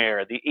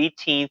Brumaire, the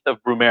 18th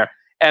of Brumaire.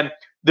 And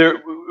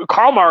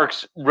Karl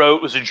Marx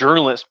was a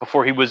journalist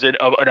before he was an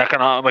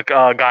economic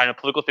guy and a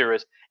political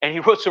theorist, and he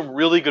wrote some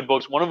really good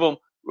books. One of them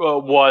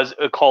was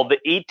called The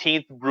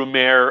 18th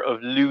Brumaire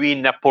of Louis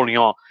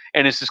Napoleon.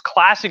 And it's this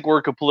classic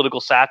work of political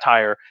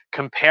satire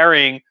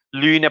comparing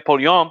Louis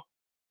Napoleon,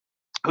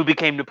 who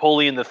became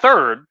Napoleon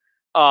III,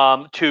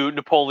 to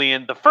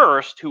Napoleon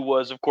I, who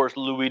was, of course,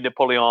 Louis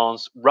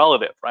Napoleon's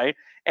relative, right?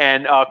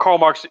 And Karl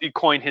Marx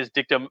coined his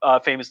dictum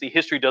famously,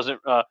 history doesn't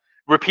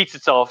repeats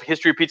itself.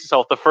 History repeats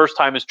itself. The first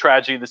time is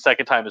tragedy, the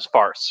second time is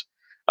farce,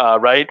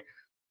 right?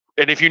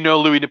 And if you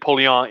know Louis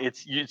Napoleon,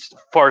 it's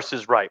farce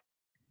is right.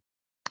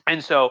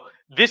 And so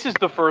this is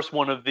the first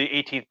one of the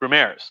 18th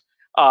Brumaires.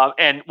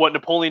 And what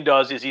Napoleon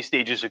does is he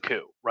stages a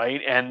coup,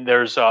 right? And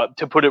there's,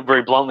 to put it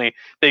very bluntly,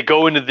 they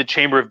go into the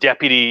Chamber of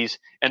Deputies,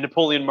 and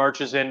Napoleon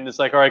marches in, and it's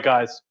like, all right,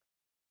 guys,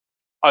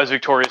 I was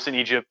victorious in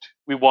Egypt.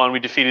 We won. We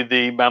defeated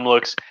the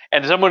Mamluks.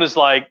 And someone is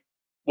like,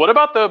 what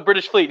about the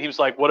British fleet? And he was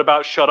like, what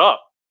about shut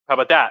up? How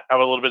about that? How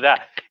about a little bit of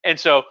that? And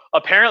so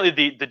apparently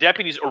the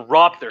deputies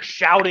erupt. They're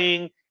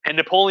shouting, and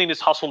Napoleon is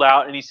hustled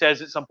out, and he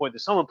says at some point that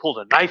someone pulled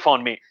a knife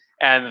on me.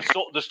 And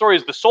the story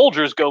is the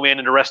soldiers go in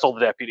and arrest all the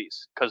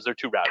deputies because they're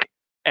too rowdy.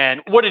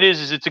 And what it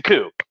is it's a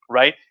coup,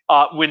 right?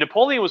 When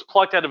Napoleon was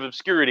plucked out of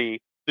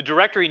obscurity, the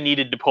Directory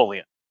needed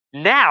Napoleon.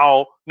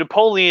 Now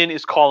Napoleon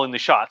is calling the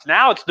shots.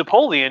 Now it's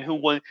Napoleon who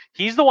won.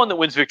 He's the one that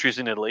wins victories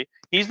in Italy.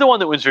 He's the one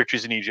that wins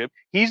victories in Egypt.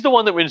 He's the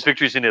one that wins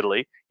victories in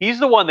Italy.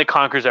 He's the one that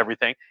conquers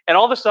everything. And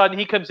all of a sudden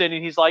he comes in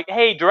and he's like,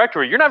 hey,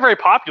 Directory, you're not very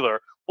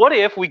popular. What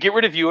if we get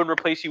rid of you and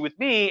replace you with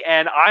me,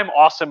 and I'm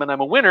awesome and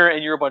I'm a winner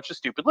and you're a bunch of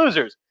stupid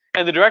losers?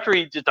 And the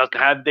Directory just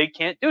they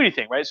can't do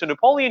anything, right? So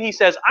Napoleon, he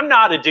says, I'm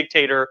not a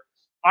dictator.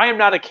 I am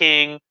not a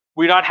king.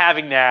 We're not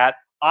having that.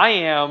 I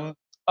am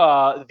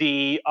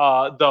the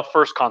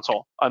first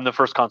consul. I'm the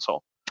first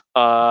consul.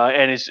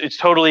 And it's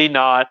totally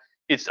not.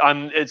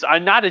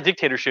 I'm not a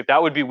dictatorship.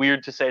 That would be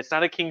weird to say. It's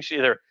not a kingship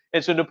either.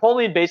 And so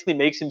Napoleon basically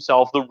makes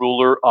himself the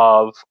ruler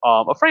of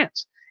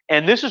France.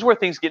 And this is where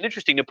things get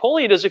interesting.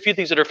 Napoleon does a few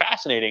things that are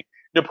fascinating.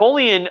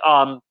 Napoleon,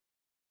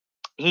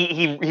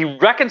 he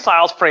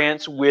reconciles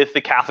France with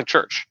the Catholic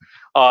Church.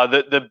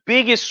 The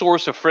biggest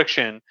source of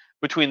friction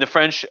between the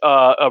French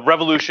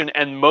Revolution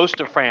and most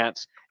of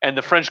France, and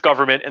the French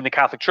government and the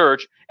Catholic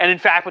Church, and in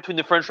fact between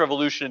the French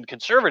Revolution and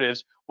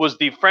conservatives, was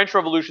the French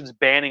Revolution's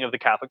banning of the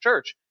Catholic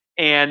Church.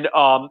 And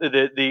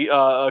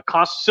the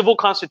civil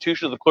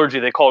constitution of the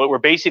clergy, they called it, where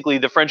basically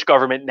the French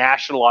government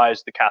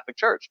nationalized the Catholic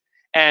Church.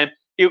 And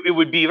it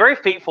would be a very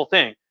fateful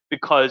thing,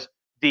 because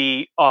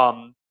the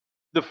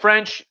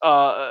French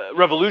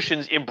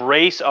Revolution's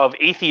embrace of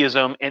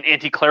atheism and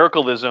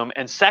anti-clericalism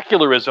and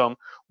secularism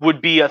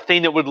would be a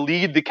thing that would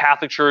lead the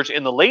Catholic Church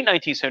in the late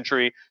 19th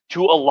century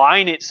to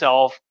align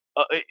itself,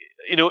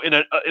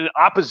 in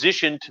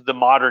opposition to the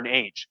modern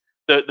age.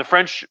 The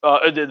French,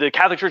 the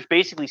Catholic Church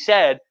basically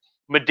said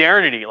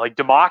modernity, like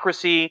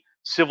democracy,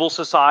 civil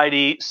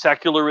society,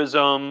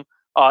 secularism,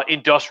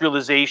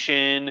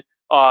 industrialization,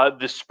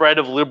 the spread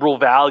of liberal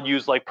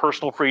values like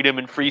personal freedom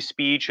and free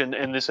speech,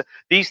 and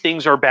these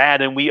things are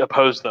bad, and we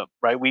oppose them,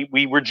 right?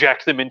 We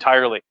reject them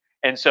entirely.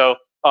 And so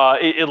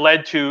it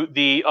led to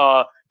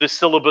the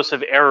syllabus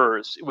of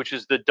errors, which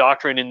is the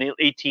doctrine in the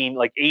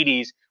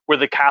 80s, where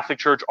the Catholic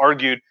Church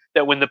argued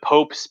that when the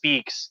Pope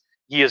speaks,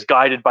 he is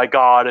guided by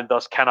God and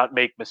thus cannot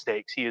make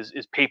mistakes. He is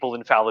papal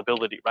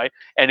infallibility, right?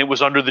 And it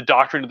was under the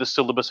doctrine of the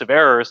syllabus of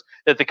errors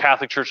that the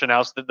Catholic Church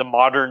announced that the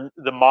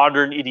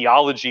modern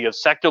ideology of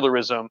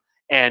secularism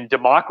and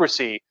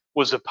democracy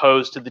was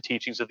opposed to the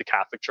teachings of the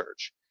Catholic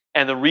Church.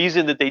 And the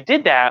reason that they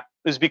did that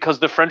is because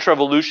the French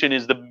Revolution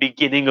is the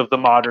beginning of the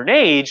modern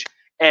age,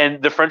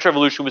 and the French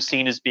Revolution was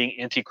seen as being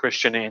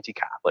anti-Christian and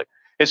anti-Catholic.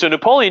 And so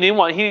Napoleon didn't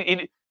want,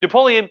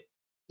 Napoleon,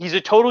 he's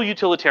a total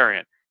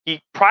utilitarian.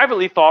 He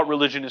privately thought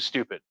religion is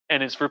stupid,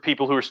 and it's for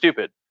people who are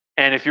stupid.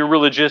 And if you're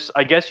religious,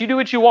 I guess you do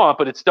what you want,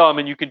 but it's dumb,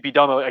 and you can be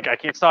dumb. I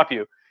can't stop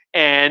you.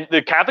 And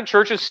the Catholic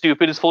Church is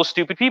stupid. It's full of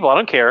stupid people. I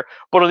don't care.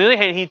 But on the other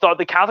hand, he thought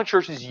the Catholic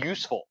Church is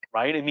useful,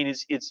 right? I mean,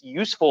 it's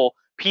useful.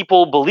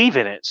 People believe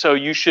in it, so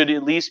you should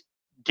at least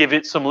give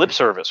it some lip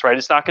service, right?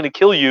 It's not going to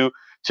kill you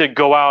to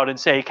go out and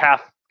say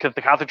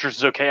the Catholic Church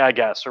is okay, I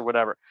guess, or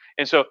whatever.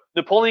 And so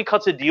Napoleon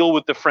cuts a deal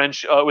with the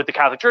French, with the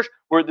Catholic Church,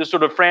 where the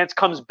sort of France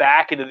comes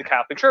back into the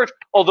Catholic Church.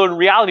 Although in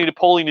reality,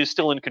 Napoleon is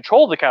still in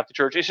control of the Catholic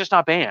Church. It's just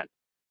not banned.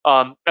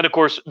 And of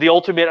course, the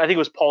ultimate, I think it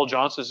was Paul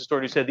Johnson's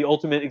historian who said the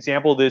ultimate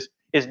example of this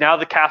is now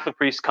the Catholic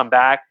priests come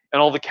back,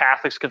 and all the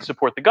Catholics can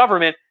support the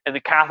government, and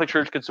the Catholic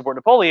Church can support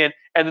Napoleon,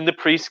 and then the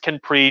priests can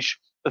preach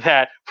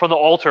that from the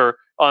altar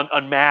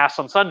on Mass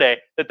on Sunday,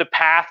 that the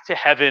path to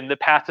heaven, the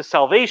path to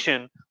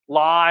salvation,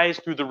 lies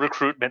through the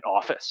recruitment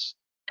office.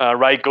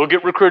 Right? Go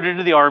get recruited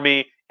into the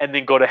army and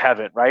then go to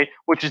heaven, right?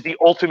 Which is the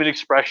ultimate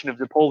expression of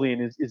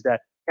Napoleon, is that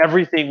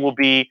everything will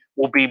be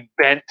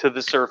bent to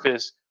the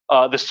service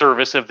of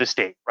the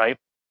state, right?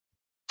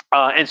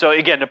 And so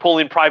again,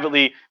 Napoleon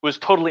privately was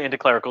totally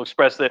anti-clerical,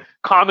 expressed the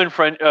common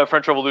French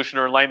Revolution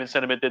or Enlightenment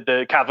sentiment that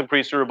the Catholic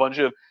priests are a bunch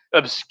of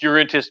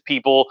obscurantist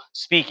people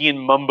speaking in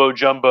mumbo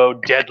jumbo,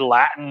 dead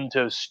Latin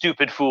to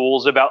stupid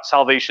fools about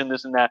salvation,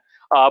 this and that.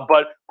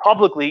 But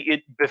publicly,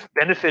 it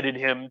benefited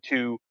him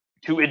to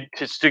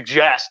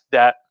suggest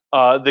that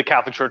the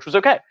Catholic Church was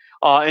okay.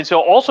 And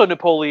so also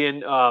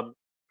Napoleon,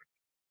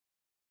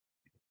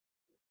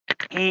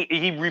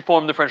 he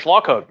reformed the French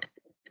law code,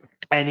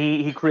 and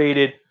he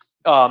created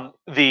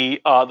the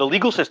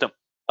legal system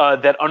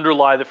that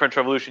underlie the French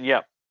Revolution.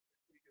 Yeah.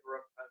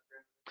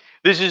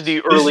 This is the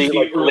early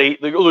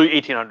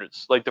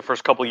 1800s, like the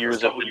first couple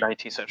years of the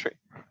 19th century,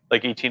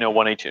 like 1801,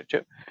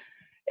 1802.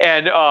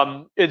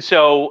 And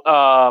so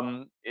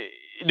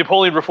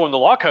Napoleon reformed the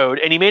law code,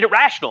 and he made it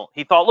rational.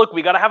 He thought, look,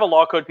 we got to have a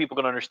law code people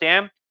can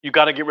understand. You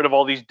got to get rid of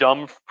all these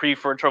dumb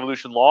pre-French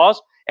Revolution laws.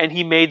 And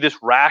he made this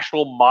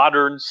rational,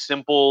 modern,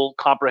 simple,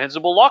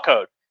 comprehensible law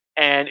code.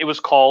 And it was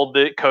called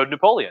the Code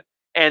Napoleon.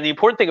 And the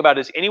important thing about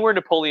it is anywhere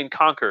Napoleon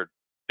conquered,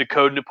 the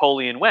Code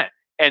Napoleon went.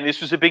 And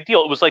this was a big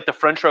deal. It was like the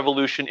French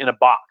Revolution in a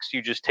box.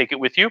 You just take it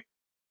with you,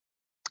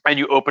 and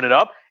you open it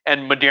up,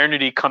 and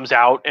modernity comes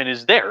out and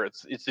is there.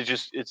 It's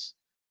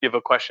you have a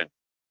question?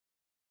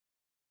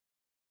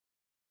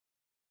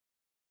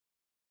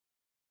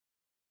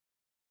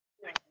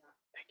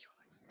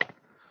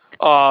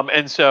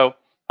 And so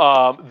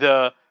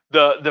the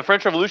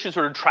French Revolution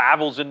sort of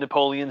travels in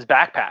Napoleon's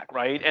backpack,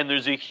 right? And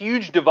there's a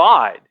huge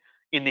divide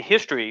in the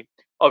history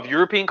of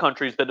European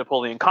countries that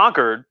Napoleon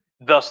conquered.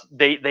 Thus,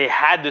 they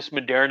had this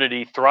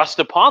modernity thrust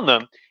upon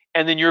them,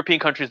 and then European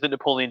countries that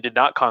Napoleon did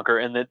not conquer,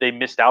 and that they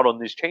missed out on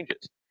these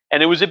changes.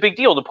 And it was a big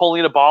deal.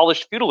 Napoleon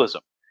abolished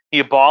feudalism. He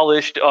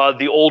abolished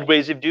the old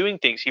ways of doing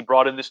things. He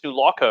brought in this new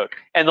law code,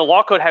 and the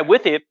law code had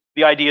with it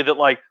the idea that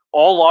like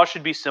all laws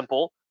should be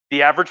simple.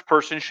 The average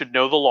person should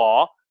know the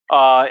law.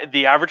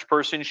 The average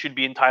person should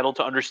be entitled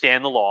to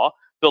understand the law.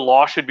 The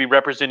law should be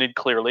represented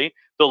clearly.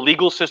 The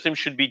legal system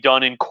should be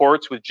done in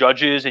courts with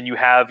judges, and you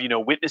have,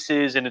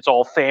 witnesses, and it's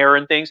all fair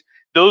and things.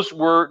 Those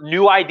were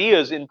new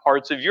ideas in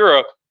parts of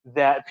Europe,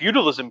 that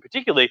feudalism,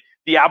 particularly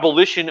the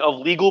abolition of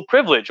legal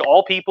privilege.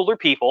 All people are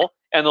people,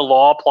 and the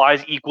law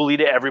applies equally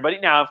to everybody.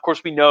 Now, of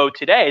course, we know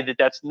today that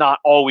that's not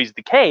always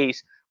the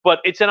case, but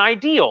it's an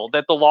ideal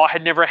that the law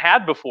had never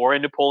had before,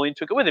 and Napoleon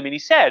took it with him. And he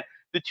said,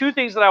 the two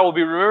things that I will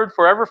be remembered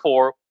forever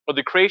for are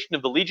the creation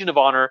of the Legion of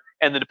Honor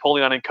and the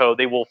Napoleonic Code.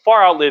 They will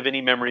far outlive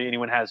any memory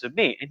anyone has of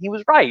me. And he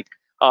was right,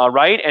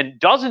 right? And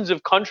dozens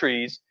of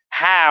countries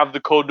have the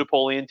Code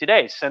Napoleon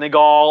today.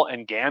 Senegal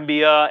and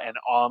Gambia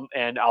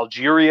and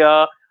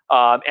Algeria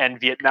and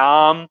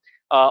Vietnam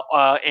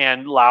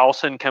and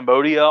Laos and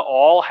Cambodia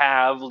all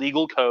have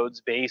legal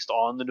codes based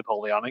on the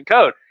Napoleonic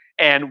Code.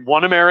 And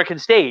one American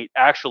state,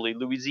 actually,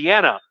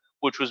 Louisiana,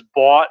 which was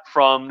bought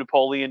from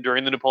Napoleon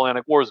during the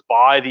Napoleonic Wars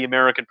by the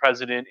American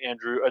president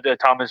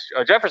Thomas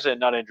Jefferson,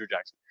 not Andrew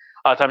Jackson.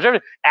 Thomas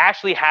Jefferson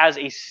actually has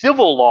a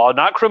civil law,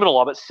 not criminal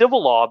law, but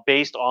civil law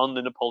based on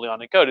the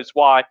Napoleonic Code. It's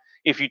why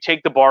if you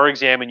take the bar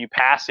exam and you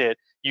pass it,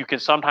 you can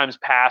sometimes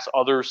pass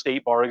other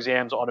state bar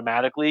exams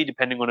automatically,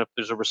 depending on if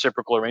there's a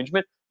reciprocal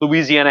arrangement.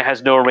 Louisiana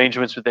has no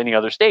arrangements with any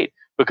other state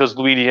because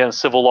Louisiana's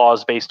civil law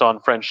is based on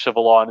French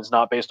civil law and it's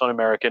not based on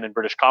American and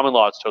British common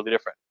law. It's totally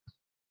different.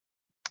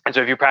 And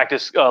so if you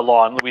practice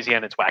law in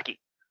Louisiana, it's wacky.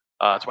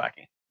 It's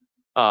wacky.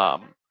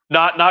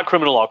 Not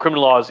criminal law.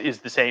 Criminal law is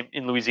the same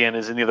in Louisiana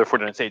as in the other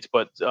 49 states,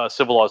 but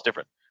civil law is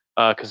different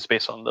because it's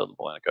based on the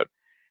Napoleonic Code.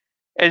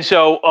 And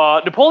so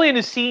Napoleon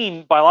is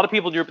seen by a lot of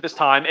people in Europe at this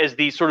time as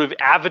the sort of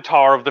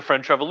avatar of the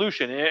French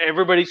Revolution.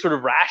 Everybody sort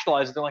of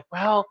rationalizes. They're like,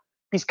 well,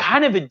 he's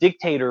kind of a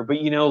dictator, but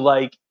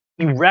like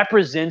he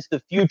represents the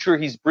future.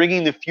 He's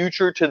bringing the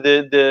future to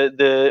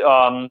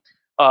the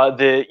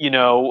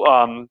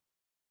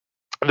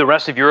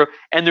rest of Europe.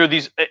 And there are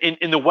these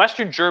in the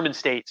Western German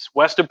states,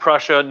 west of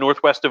Prussia,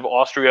 northwest of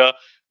Austria.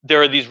 There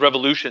are these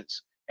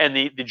revolutions. And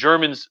the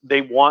Germans,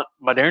 they want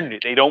modernity.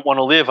 They don't want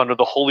to live under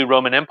the Holy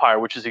Roman Empire,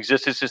 which has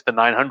existed since the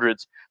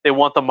 900s. They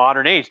want the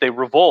modern age. They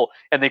revolt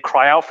and they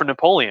cry out for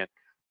Napoleon.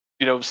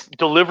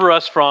 Deliver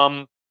us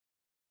from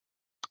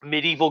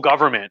medieval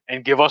government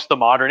and give us the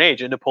modern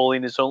age. And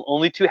Napoleon is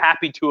only too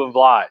happy to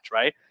oblige,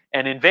 right?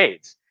 And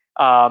invades.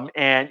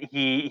 And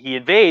he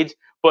invades.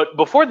 But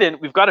before then,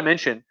 we've got to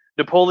mention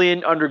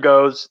Napoleon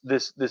undergoes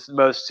this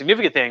most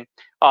significant thing.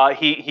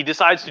 He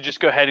decides to just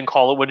go ahead and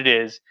call it what it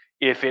is.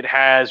 If it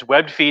has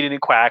webbed feet and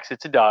it quacks,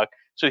 it's a duck.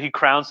 So he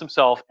crowns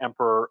himself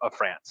Emperor of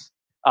France.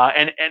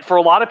 And for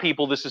a lot of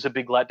people, this is a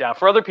big letdown.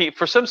 For other people,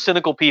 for some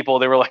cynical people,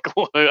 they were like,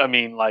 I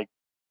mean, like,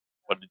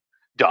 what?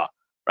 Duh,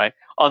 right?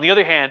 On the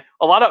other hand,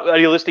 a lot of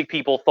idealistic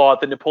people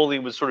thought that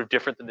Napoleon was sort of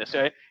different than this,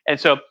 right? And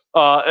so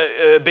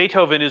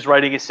Beethoven is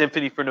writing a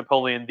symphony for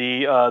Napoleon,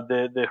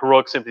 the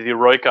heroic symphony, the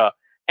Eroica,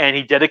 and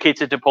he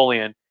dedicates it to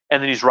Napoleon.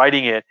 And then he's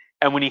writing it.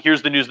 And when he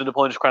hears the news that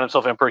Napoleon has crowned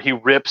himself emperor, he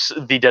rips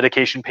the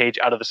dedication page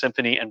out of the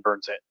symphony and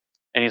burns it.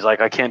 And he's like,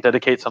 I can't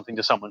dedicate something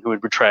to someone who would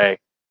betray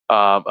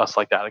us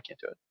like that. I can't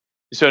do it.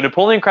 So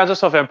Napoleon crowns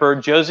himself emperor.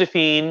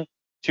 Josephine,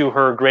 to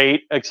her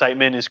great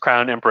excitement, is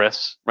crowned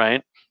empress.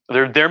 Right?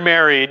 They're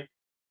married,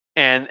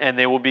 and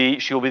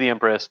she will be the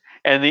empress.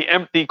 And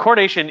the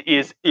coronation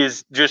is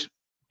just,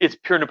 it's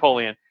pure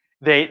Napoleon.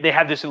 They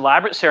have this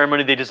elaborate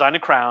ceremony. They design a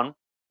crown.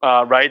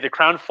 Right, the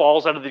crown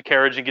falls out of the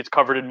carriage and gets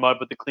covered in mud,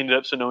 but they clean it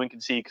up so no one can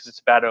see because it's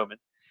a bad omen.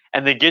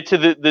 And they get to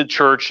the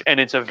church,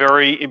 and it's a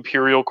very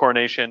imperial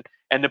coronation.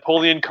 And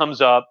Napoleon comes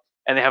up,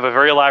 and they have a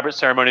very elaborate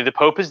ceremony. The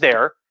Pope is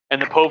there,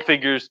 and the Pope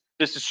figures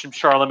this is some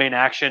Charlemagne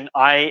action.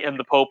 I am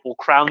the Pope. Will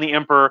crown the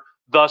emperor,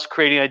 thus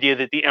creating the idea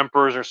that the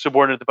emperors are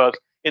subordinate to the popes.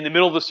 In the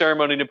middle of the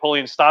ceremony,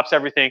 Napoleon stops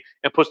everything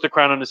and puts the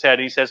crown on his head.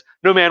 And he says,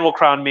 "No man will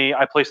crown me.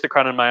 I place the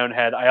crown on my own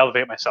head. I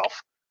elevate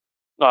myself."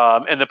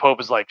 And the Pope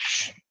is like,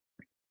 "Shh."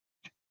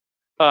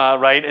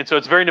 Right, and so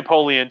it's very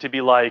Napoleon to be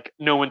like,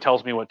 no one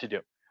tells me what to do.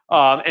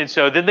 And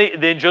so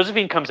then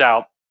Josephine comes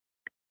out.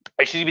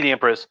 She's gonna be the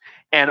empress,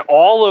 and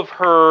all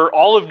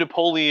of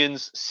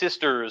Napoleon's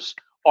sisters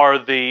are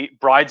the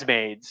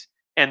bridesmaids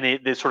and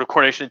the sort of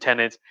coronation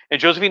attendants. And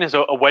Josephine has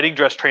a wedding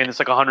dress train that's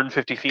like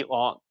 150 feet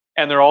long,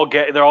 and they're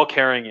all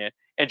carrying it.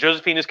 And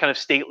Josephine is kind of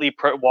stately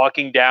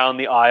walking down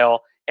the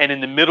aisle, and in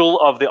the middle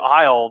of the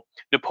aisle,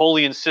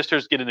 Napoleon's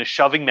sisters get in a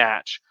shoving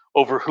match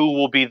over who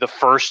will be the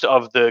first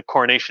of the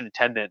coronation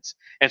attendants.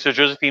 And so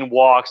Josephine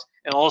walks,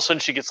 and all of a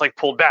sudden she gets like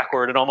pulled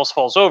backward and almost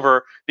falls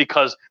over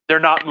because they're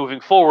not moving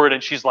forward,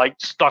 and she's like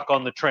stuck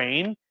on the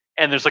train.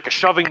 And there's like a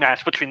shoving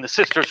match between the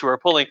sisters who are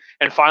pulling,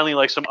 and finally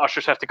like some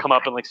ushers have to come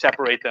up and like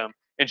separate them.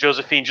 And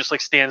Josephine just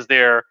like stands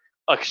there.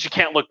 She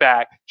can't look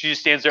back. She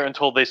just stands there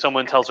until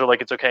someone tells her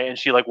like it's okay, and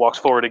she like walks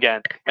forward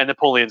again. And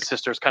Napoleon's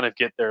sisters kind of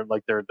get their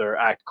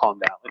act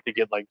calmed down. Like they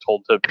get like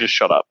told to just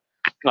shut up.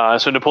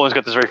 So Napoleon's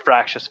got this very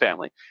fractious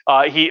family.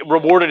 He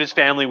rewarded his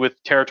family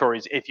with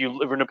territories. If you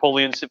live in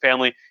Napoleon's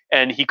family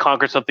and he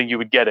conquered something, you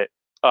would get it.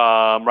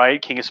 Right?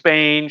 King of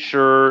Spain,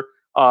 sure.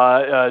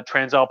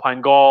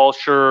 Transalpine Gaul,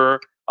 sure.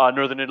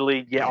 Northern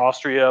Italy, yeah.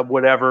 Austria,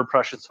 whatever.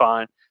 Prussia's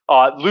fine.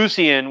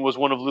 Lucien was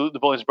one of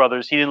Napoleon's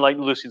brothers. He didn't like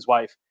Lucien's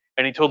wife.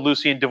 And he told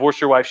Lucien, divorce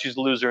your wife, she's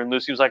a loser. And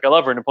Lucien was like, I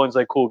love her. And Napoleon's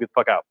like, cool, get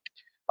the fuck out.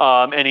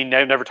 And he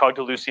never talked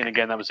to Lucien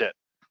again. That was it.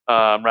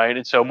 Right,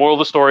 and so moral of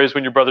the story is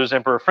when your brother's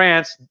emperor of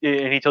France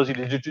and he tells you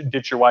to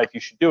ditch your wife, you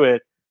should do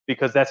it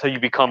because that's how you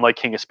become like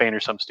King of Spain or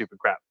some stupid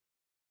crap.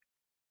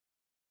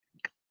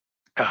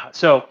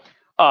 So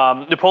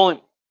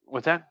Napoleon,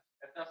 what's that?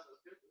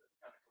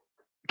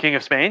 King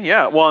of Spain,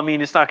 yeah. Well, I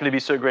mean, it's not going to be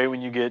so great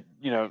when you get,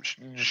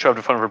 shoved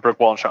in front of a brick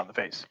wall and shot in the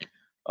face.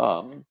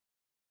 I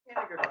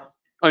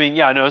mean,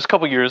 yeah, no, it's a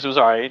couple years. It was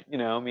all right.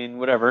 I mean,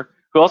 whatever.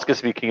 Who else gets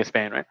to be King of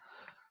Spain, right?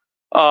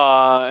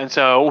 And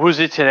so who's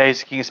it today?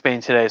 It's King of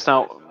Spain today. It's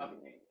not.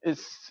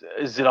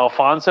 Is it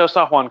Alfonso? It's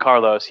not Juan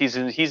Carlos. He's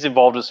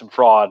involved in some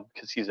fraud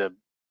because he's an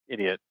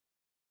idiot.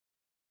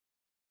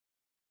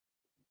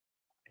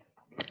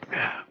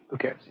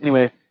 Okay.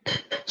 Anyway,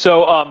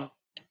 so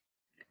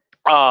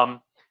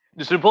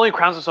so Napoleon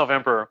crowns himself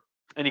emperor,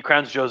 and he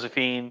crowns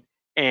Josephine,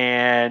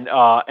 and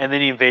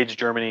then he invades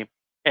Germany,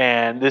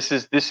 and this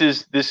is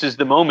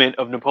the moment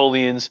of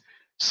Napoleon's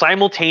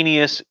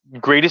simultaneous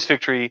greatest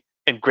victory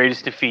and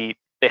greatest defeat.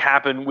 They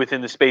happen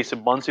within the space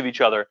of months of each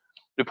other.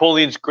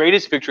 Napoleon's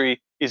greatest victory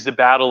is the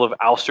Battle of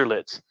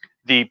Austerlitz.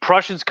 The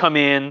Prussians come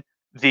in,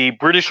 the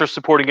British are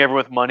supporting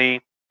everyone with money,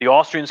 the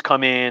Austrians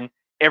come in,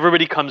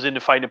 everybody comes in to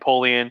fight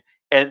Napoleon,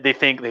 and they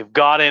think they've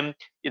got him.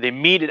 They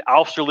meet at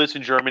Austerlitz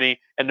in Germany,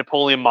 and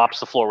Napoleon mops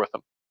the floor with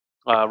them.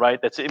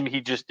 Right? That's him.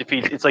 He just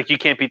defeats. It's like you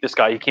can't beat this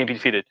guy. He can't be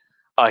defeated.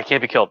 He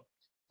can't be killed.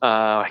 He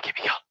can't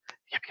be killed.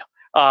 He can't be killed.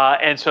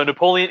 And so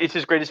Napoleon, it's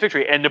his greatest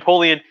victory. And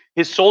Napoleon,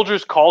 his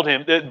soldiers called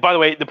him. By the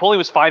way, Napoleon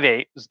was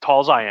 5'8", as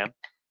tall as I am.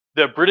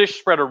 The British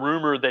spread a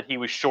rumor that he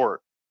was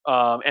short,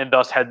 and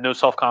thus had no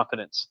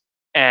self-confidence.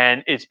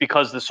 And it's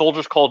because the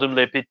soldiers called him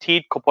Le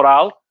Petit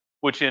Corporal,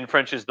 which in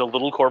French is the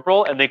little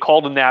corporal, and they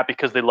called him that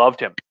because they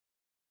loved him.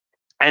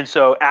 And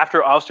so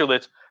after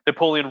Austerlitz,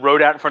 Napoleon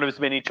rode out in front of his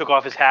men, he took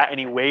off his hat and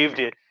he waved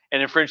it.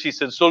 And in French he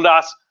said,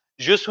 Soldats,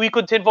 je suis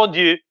content pour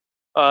Dieu.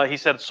 He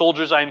said,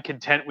 soldiers, I am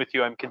content with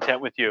you. I'm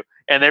content with you.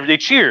 And they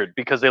cheered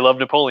because they loved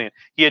Napoleon.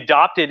 He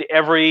adopted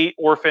every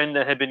orphan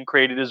that had been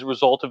created as a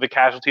result of the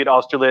casualty at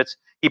Austerlitz.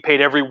 He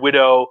paid every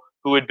widow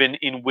who had been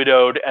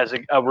widowed as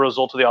a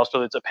result of the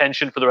Austerlitz a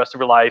pension for the rest of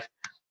her life.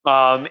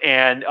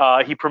 And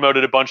he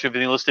promoted a bunch of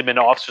enlisted men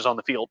to officers on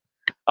the field.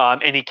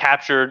 And he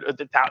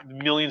captured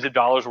millions of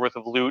dollars worth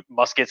of loot,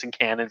 muskets and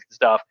cannons and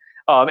stuff.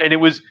 And it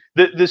was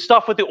the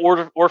stuff with the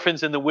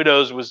orphans and the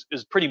widows was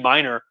pretty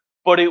minor,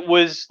 but it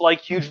was like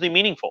hugely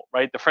meaningful,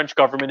 right? The French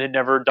government had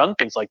never done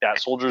things like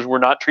that. Soldiers were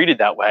not treated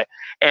that way.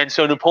 And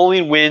so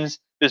Napoleon wins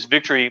this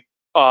victory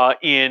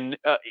in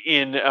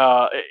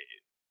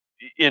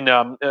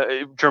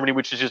Germany,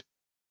 which is just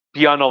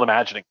beyond all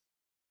imagining.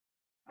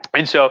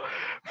 And so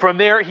from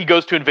there, he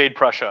goes to invade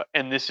Prussia,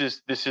 and this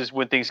is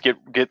when things get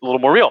a little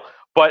more real.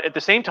 But at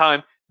the same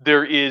time,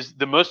 there is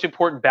the most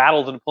important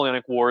battle of the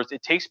Napoleonic Wars.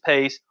 It takes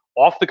place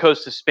off the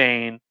coast of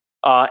Spain,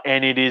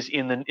 and it is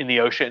in the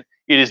ocean.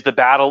 It is the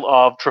Battle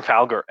of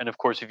Trafalgar, and of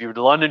course, if you were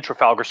to London,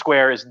 Trafalgar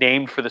Square is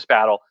named for this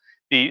battle.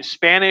 The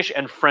Spanish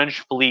and French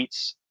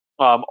fleets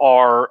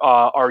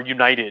are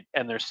united,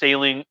 and they're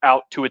sailing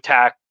out to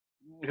attack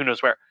who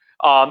knows where.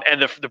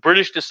 And the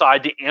British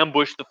decide to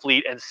ambush the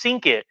fleet and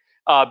sink it.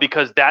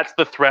 Because that's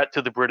the threat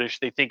to the British.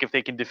 They think if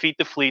they can defeat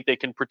the fleet, they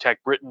can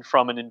protect Britain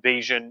from an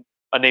invasion,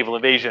 a naval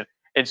invasion.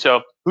 And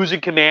so who's in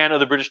command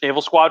of the British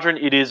Naval Squadron?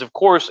 It is, of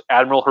course,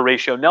 Admiral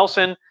Horatio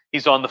Nelson.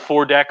 He's on the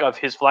foredeck of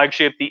his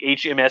flagship, the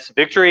HMS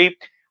Victory.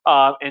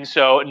 And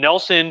so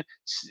Nelson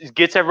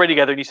gets everybody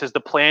together and he says,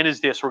 the plan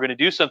is this. We're going to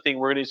do something.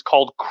 It's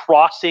called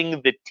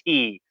crossing the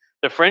T.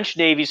 The French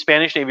Navy,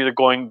 Spanish Navy, they're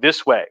going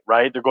this way,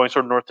 right? They're going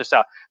sort of north to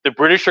south. The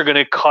British are going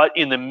to cut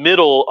in the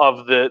middle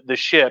of the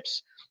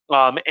ships.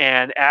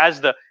 And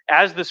as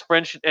the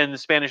French and the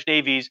Spanish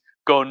navies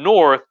go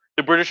north,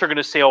 the British are going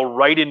to sail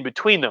right in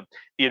between them.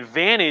 The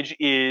advantage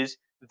is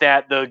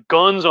that the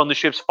guns on the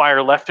ships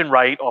fire left and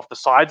right off the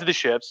sides of the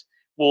ships.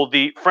 Well,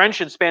 the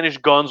French and Spanish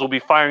guns will be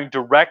firing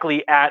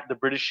directly at the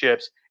British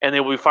ships, and they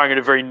will be firing at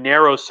a very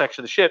narrow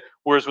section of the ship.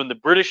 Whereas when the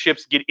British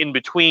ships get in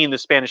between the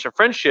Spanish and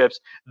French ships,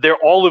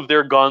 all of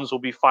their guns will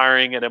be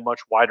firing at a much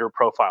wider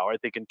profile. Right?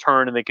 They can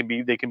turn and they can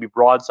be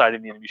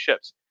broadsiding the enemy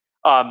ships.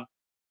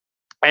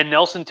 And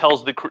Nelson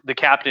tells the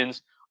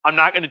captains, I'm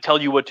not going to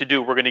tell you what to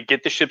do. We're going to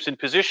get the ships in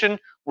position.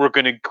 We're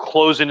going to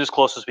close in as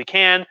close as we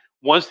can.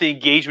 Once the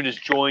engagement is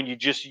joined, you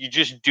just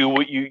do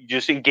what you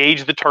just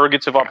engage the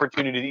targets of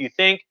opportunity that you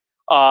think.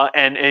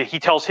 And he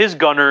tells his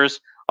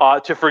gunners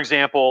to, for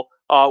example,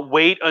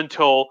 wait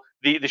until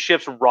the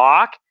ships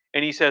rock.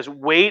 And he says,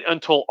 wait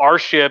until our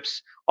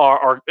ships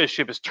our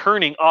ship is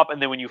turning up.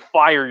 And then when you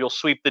fire, you'll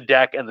sweep the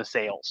deck and the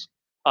sails.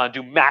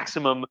 Do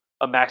maximum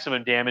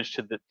damage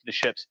to the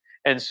ships.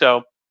 And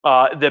so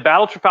the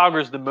Battle of Trafalgar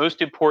is the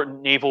most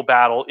important naval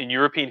battle in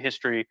European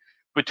history,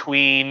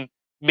 between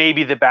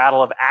maybe the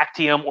Battle of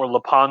Actium or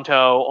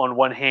Lepanto on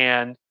one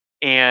hand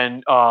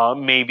and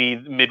maybe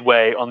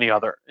Midway on the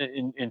other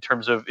in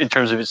terms of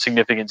its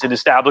significance. It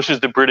establishes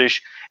the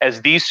British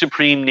as the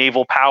supreme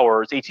naval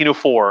power. It's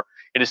 1804.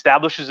 It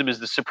establishes them as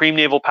the supreme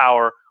naval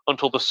power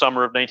until the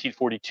summer of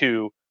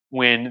 1942,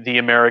 when the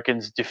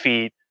Americans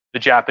defeat the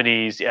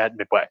Japanese at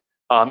Midway.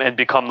 And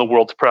become the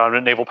world's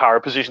predominant naval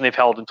power, position they've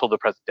held until the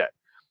present day.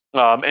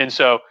 And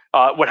so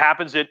what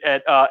happens at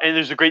and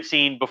there's a great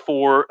scene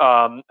before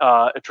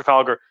at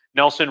Trafalgar.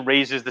 Nelson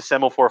raises the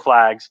semaphore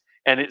flags,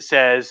 and it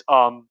says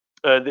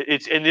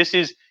it's and this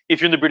is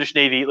if you're in the British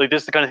Navy, like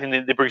this is the kind of thing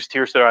that brings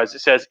tears to their eyes.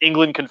 It says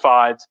England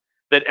confides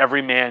that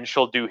every man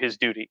shall do his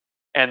duty,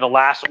 and the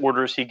last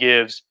orders he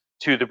gives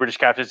to the British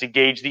captains: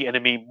 engage the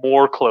enemy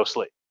more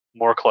closely,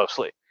 more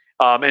closely.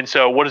 And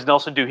so what does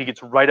Nelson do? He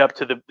gets right up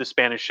to the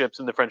Spanish ships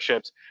and the French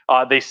ships.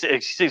 He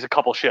sees a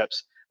couple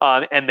ships.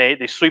 And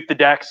they sweep the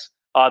decks.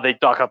 They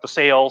dock out the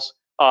sails.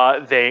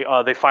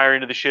 They fire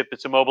into the ship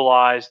that's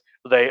immobilized.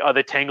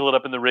 They tangle it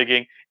up in the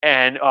rigging.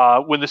 And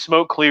when the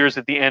smoke clears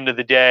at the end of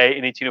the day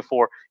in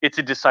 1804, it's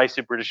a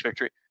decisive British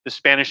victory. The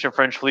Spanish and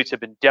French fleets have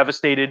been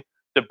devastated.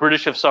 The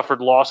British have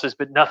suffered losses,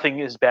 but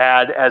nothing as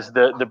bad as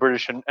the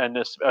British and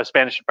the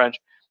Spanish and French.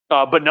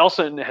 But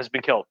Nelson has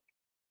been killed.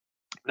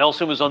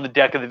 Nelson was on the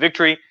deck of the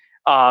Victory,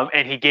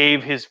 and he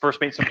gave his first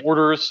mate some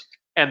orders.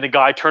 And the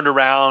guy turned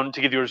around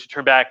to give the orders to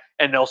turn back,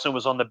 and Nelson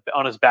was on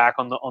his back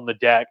on the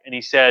deck, and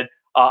he said,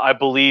 "I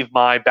believe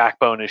my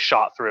backbone is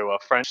shot through." A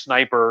French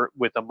sniper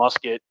with a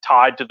musket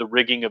tied to the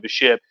rigging of a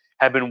ship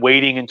had been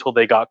waiting until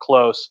they got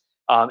close,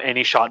 and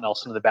he shot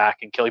Nelson in the back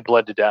and killed. He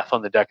bled to death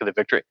on the deck of the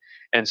Victory.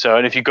 And so,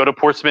 and if you go to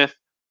Portsmouth,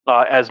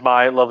 as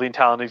my lovely and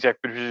talented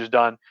executive producer has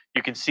done,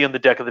 you can see on the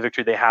deck of the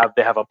Victory they have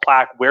a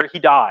plaque where he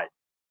died.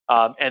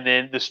 And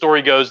then the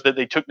story goes that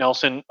they took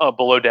Nelson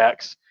below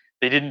decks.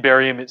 They didn't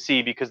bury him at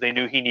sea because they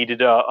knew he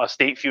needed a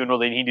state funeral.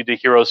 They needed a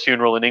hero's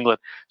funeral in England.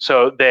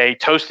 So they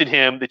toasted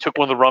him. They took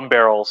one of the rum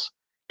barrels,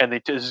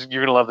 and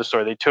you're gonna love the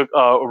story. They took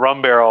a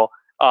rum barrel,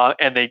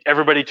 and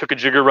everybody took a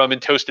jig of rum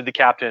and toasted the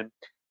captain,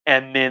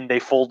 and then they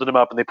folded him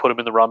up and they put him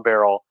in the rum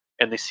barrel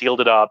and they sealed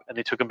it up and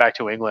they took him back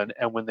to England.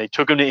 And when they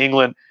took him to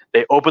England,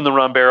 they opened the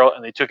rum barrel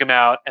and they took him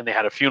out and they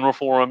had a funeral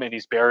for him, and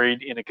he's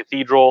buried in a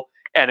cathedral.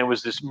 And it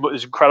was this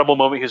incredible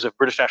moment. He was a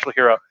British national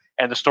hero.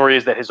 And the story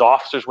is that his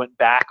officers went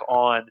back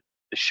on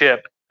the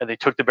ship and they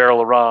took the barrel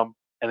of rum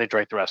and they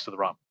drank the rest of the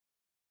rum.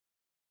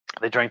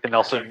 They drank the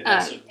Nelson.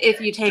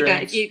 If you take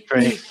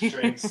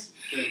Drinks.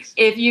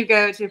 if you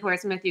go to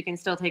Portsmouth, you can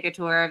still take a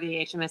tour of the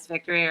HMS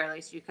Victory, or at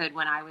least you could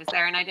when I was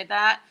there and I did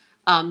that.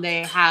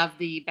 They have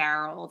the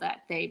barrel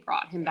that they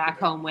brought him back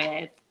home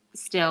with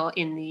still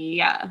in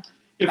the. I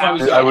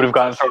would have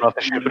gotten thrown off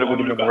the ship, but it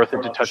wouldn't have been worth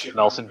it to touch the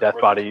Nelson dead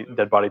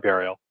body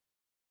burial.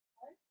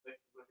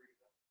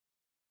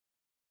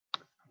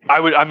 I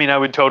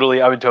would totally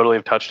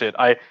have touched it.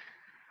 I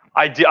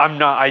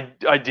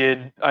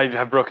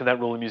have broken that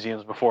rule in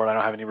museums before, and I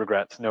don't have any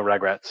regrets. No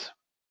regrets.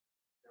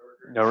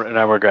 No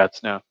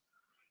regrets. No,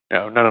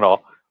 none at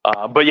all.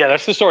 But yeah,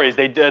 that's the story. Is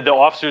the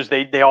officers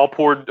they all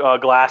poured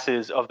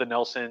glasses of the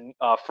Nelson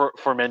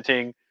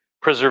fermenting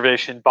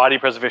body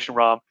preservation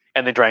rum,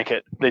 and they drank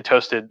it. They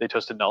toasted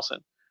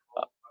Nelson.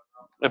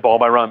 A ball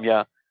by rum,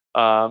 yeah.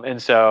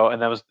 And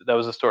that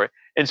was the story.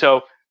 And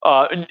so.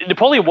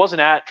 Napoleon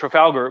wasn't at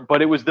Trafalgar,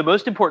 but it was the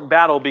most important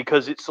battle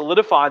because it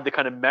solidified the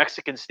kind of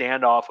Mexican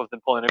standoff of the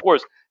Napoleonic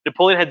Wars.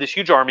 Napoleon had this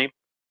huge army.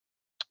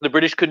 The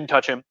British couldn't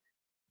touch him.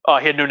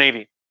 He had no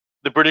navy.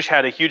 The British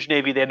had a huge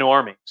navy. They had no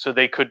army, so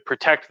they could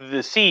protect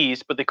the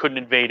seas, but they couldn't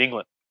invade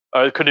England.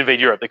 Couldn't invade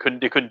Europe. They couldn't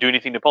do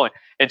anything to Napoleon.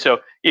 And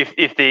so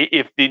if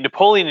the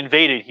Napoleon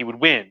invaded, he would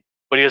win,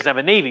 but he doesn't have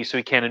a navy, so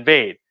he can't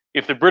invade.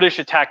 If the British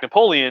attacked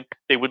Napoleon,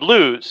 they would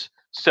lose.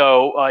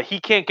 So he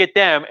can't get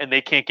them, and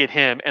they can't get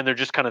him, and they're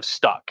just kind of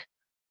stuck,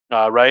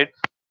 right?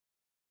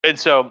 And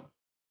so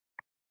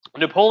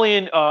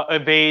Napoleon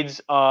invades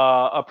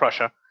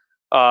Prussia,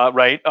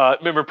 right?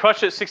 Remember,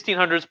 Prussia,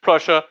 1600s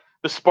Prussia,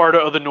 the Sparta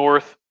of the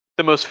North,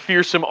 the most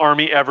fearsome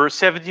army ever.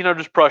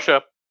 1700s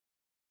Prussia,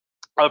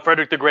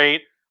 Frederick the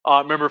Great.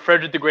 Remember,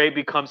 Frederick the Great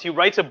he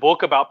writes a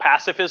book about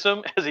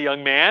pacifism as a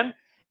young man,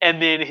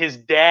 and then his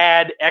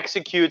dad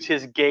executes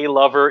his gay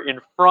lover in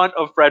front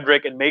of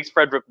Frederick and makes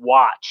Frederick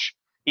watch.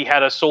 He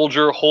had a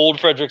soldier hold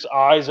Frederick's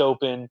eyes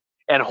open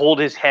and hold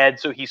his head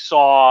so he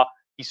saw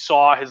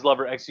his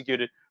lover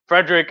executed.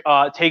 Frederick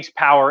takes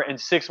power and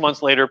 6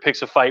 months later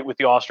picks a fight with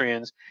the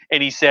Austrians.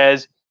 And he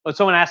says, when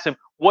someone asks him,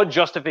 what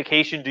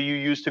justification do you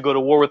use to go to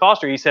war with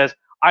Austria? He says,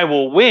 I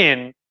will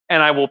win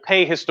and I will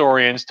pay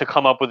historians to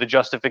come up with a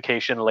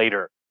justification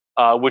later,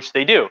 which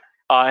they do.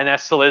 And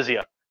that's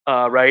Silesia,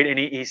 right? And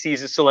he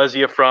seizes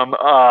Silesia from,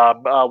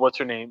 what's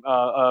her name?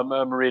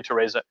 Maria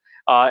Theresa.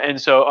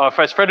 And so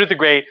Frederick the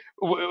Great,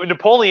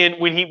 Napoleon,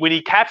 when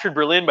he captured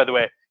Berlin, by the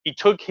way, he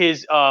took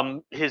his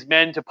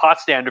men to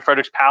Potsdam, to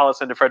Frederick's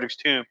palace and to Frederick's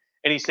tomb,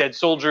 and he said,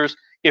 soldiers,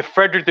 if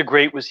Frederick the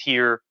Great was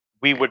here,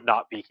 we would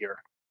not be here.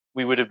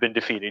 We would have been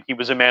defeated. He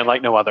was a man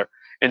like no other.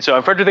 And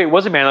so Frederick the Great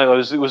was a man like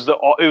those.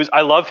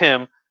 I love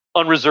him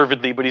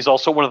unreservedly, but he's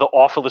also one of the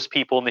awfulest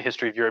people in the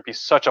history of Europe.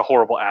 He's such a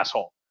horrible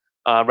asshole.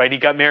 Right? He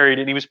got married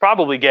and he was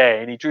probably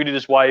gay, and he treated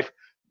his wife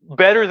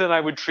better than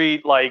I would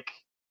treat like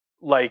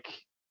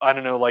I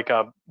don't know, like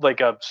a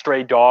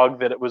stray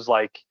dog that it was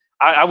like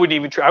I wouldn't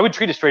even I would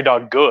treat a stray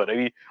dog good. I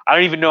mean, I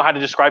don't even know how to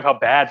describe how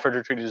bad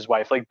Frederick treated his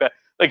wife. Like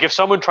if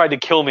someone tried to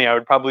kill me, I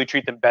would probably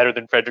treat them better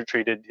than Frederick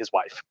treated his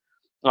wife.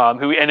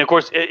 Who, and of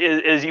course,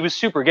 he was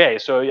super gay.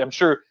 So I'm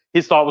sure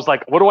his thought was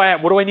like, what do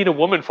I need a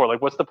woman for?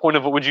 Like, what's the point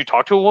of it? Would you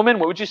talk to a woman?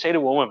 What would you say to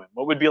a woman?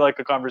 What would be like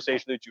a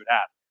conversation that you would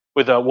have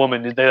with a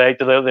woman? Did they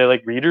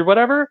like read or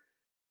whatever?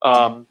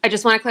 I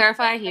just want to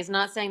clarify, he's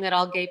not saying that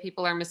all gay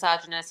people are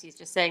misogynists. He's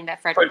just saying that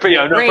Frederick the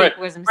yeah, no, Great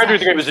was a Frederick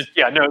the Great was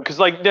misogynist. because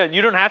like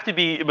you don't have to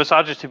be a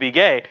misogynist to be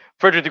gay.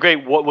 Frederick the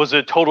Great was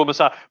a total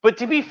misogynist. But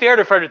to be fair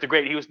to Frederick the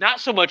Great, he was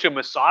not so much a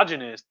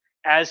misogynist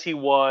as he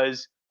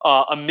was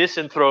a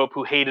misanthrope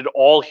who hated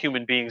all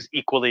human beings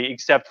equally,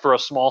 except for a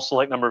small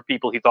select number of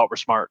people he thought were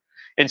smart.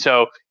 And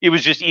so it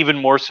was just even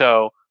more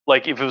so.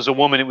 Like if it was a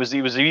woman, it was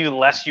even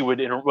less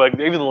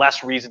even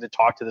less reason to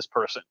talk to this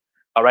person.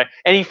 All right.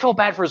 And he felt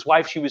bad for his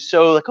wife. She was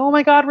so like, oh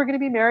my God, we're going to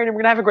be married and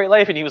we're going to have a great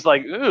life. And he was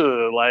like,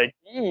 ugh,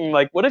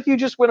 like, what if you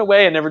just went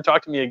away and never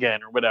talked to me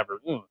again or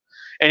whatever?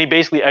 And he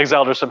basically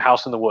exiled her some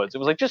house in the woods. It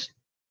was like, just,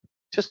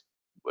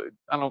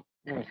 I don't.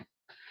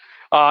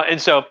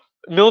 And so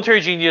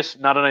military genius,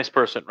 not a nice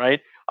person, right?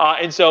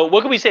 And so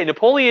what can we say?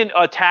 Napoleon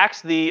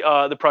attacks the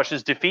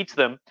Prussians, defeats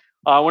them.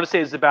 I want to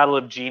say it's the Battle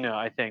of Jena,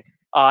 I think.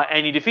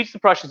 And he defeats the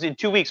Prussians in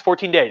 2 weeks,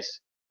 14 days.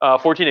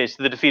 14 days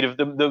to the defeat of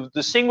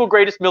the single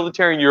greatest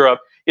military in Europe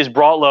is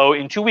brought low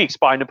in 2 weeks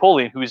by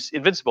Napoleon, who's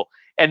invincible.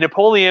 And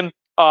Napoleon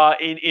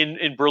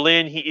in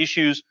Berlin, he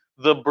issues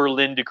the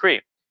Berlin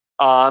Decree.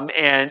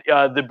 And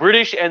the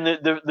British and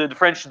the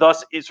French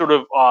thus sort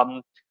of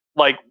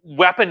like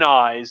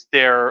weaponize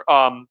their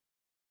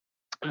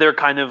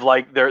kind of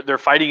like they're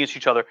fighting against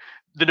each other.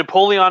 The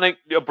Napoleonic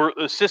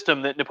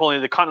system that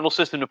Napoleon, the continental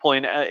system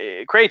Napoleon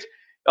creates,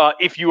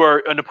 if you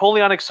are a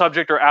Napoleonic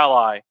subject or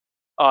ally,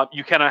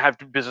 you cannot have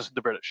business with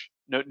the British.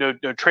 No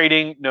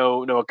trading,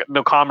 no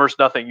commerce,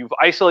 nothing. You've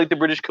isolated the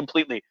British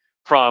completely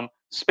from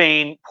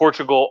Spain,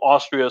 Portugal,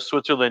 Austria,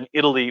 Switzerland,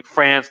 Italy,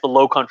 France, the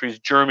Low Countries,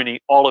 Germany,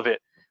 all of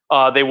it.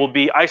 They will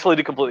be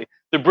isolated completely.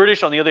 The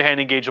British, on the other hand,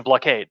 engage a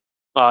blockade.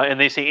 And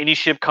they say any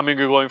ship coming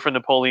or going from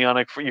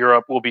Napoleonic for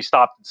Europe will be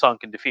stopped and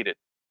sunk and defeated.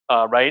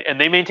 Right? And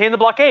they maintain the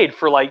blockade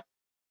for like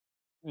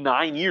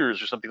 9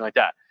 years or something like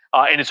that.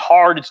 And it's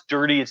hard, it's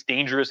dirty, it's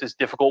dangerous, it's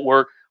difficult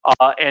work.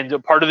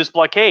 And part of this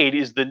blockade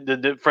is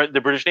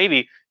the British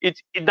Navy.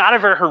 It's not a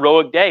very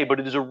heroic day, but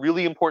it is a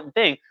really important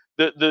thing.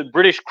 The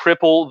British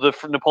cripple the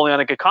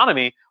Napoleonic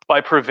economy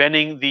by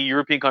preventing the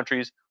European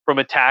countries from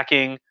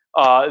attacking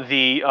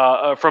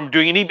from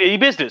doing any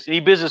business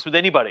with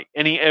anybody.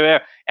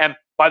 And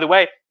by the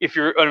way, if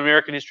you're an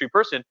American history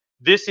person,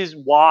 this is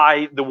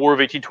why the War of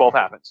 1812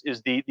 happens,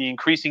 is the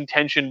increasing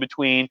tension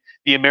between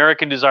the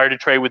American desire to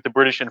trade with the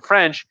British and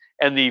French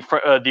and the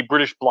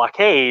British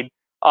blockade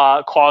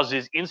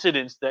causes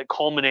incidents that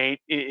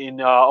culminate in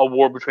a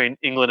war between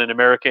England and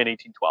America in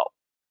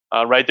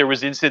 1812. Right, there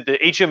was incident. The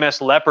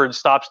HMS Leopard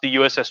stops the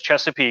USS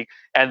Chesapeake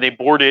and they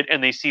board it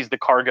and they seize the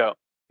cargo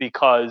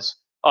because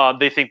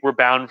they think we're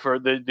bound for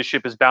the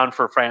ship is bound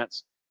for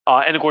France.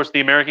 And of course,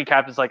 the American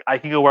captain's like, I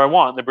can go where I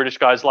want. And the British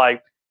guy's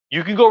like,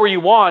 you can go where you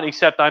want,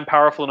 except I'm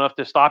powerful enough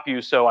to stop you,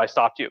 so I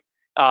stopped you.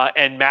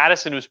 And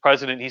Madison was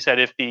president. He said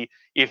if the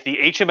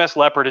HMS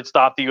Leopard had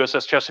stopped the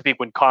USS Chesapeake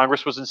when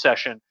Congress was in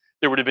session,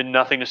 there would have been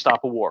nothing to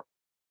stop a war.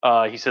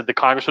 He said the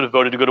Congress would have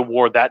voted to go to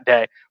war that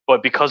day,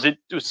 but because it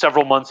was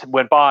several months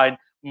went by,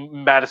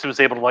 Madison was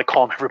able to like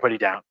calm everybody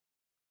down.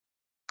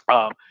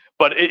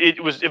 But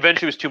it was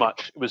eventually was too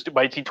much. It was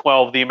by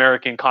 1812, the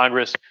American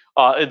Congress,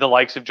 the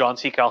likes of John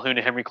C. Calhoun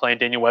and Henry Clay and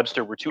Daniel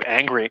Webster were too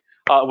angry.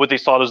 What they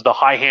saw as the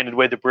high-handed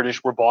way the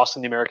British were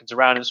bossing the Americans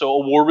around, and so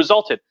a war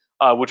resulted,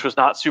 which was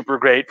not super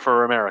great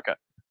for America.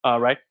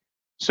 Right.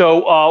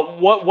 So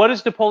what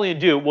does Napoleon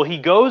do? Well, he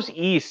goes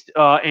east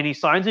and he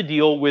signs a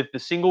deal with the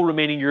single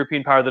remaining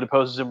European power that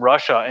opposes him,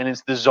 Russia, and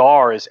it's the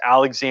Tsar, is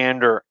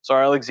Alexander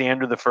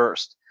the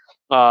First.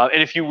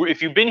 And if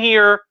you've been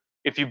here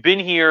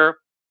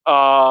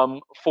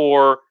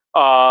for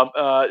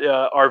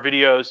our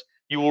videos,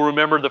 you will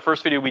remember the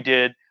first video we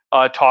did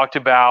talked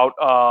about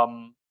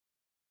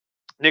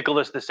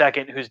Nicholas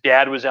II, whose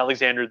dad was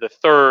Alexander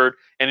III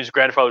and his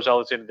grandfather was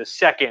Alexander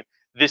II.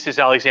 This is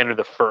Alexander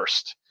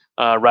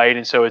I, right?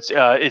 And so it's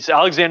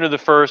Alexander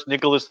I,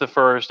 Nicholas I,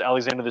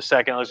 Alexander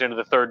II,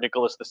 Alexander III,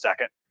 Nicholas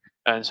II.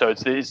 And so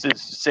it's the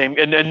same.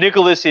 And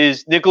Nicholas I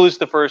is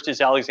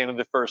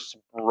Alexander I's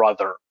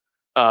brother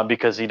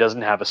because he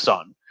doesn't have a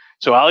son.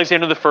 So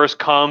Alexander I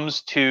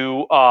comes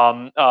to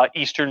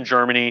eastern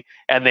Germany,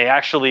 and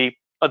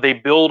they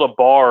build a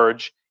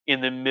barge in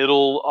the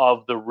middle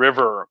of the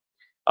river,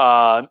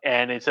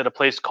 and it's at a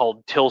place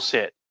called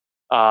Tilsit.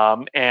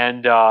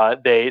 And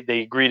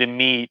they agree to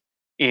meet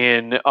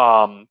in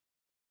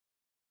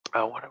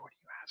what are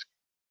you asking?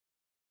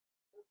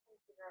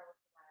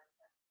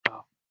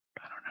 Oh,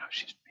 I don't know.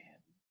 She's being.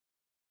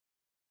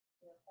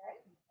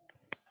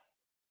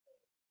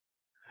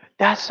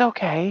 That's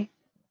okay.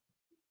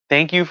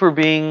 Thank you for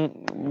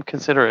being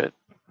considerate.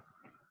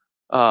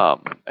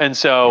 And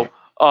so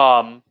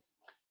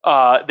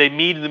they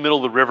meet in the middle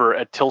of the river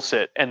at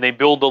Tilsit, and they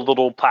build a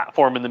little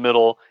platform in the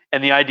middle.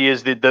 And the idea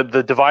is that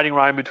the dividing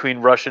line between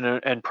Russian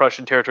and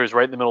Prussian territory is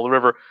right in the middle of the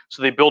river.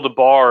 So they build a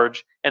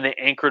barge, and they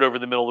anchor it over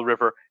the middle of the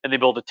river, and they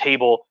build a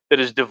table that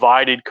is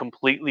divided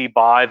completely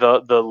by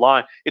the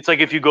line. It's like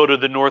if you go to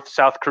the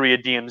South Korea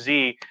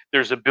DMZ,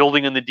 there's a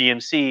building in the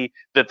DMZ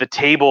that the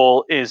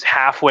table is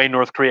halfway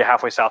North Korea,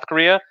 halfway South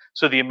Korea.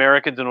 So the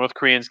Americans and North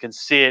Koreans can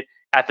sit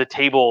at the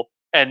table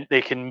and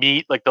they can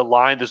meet like the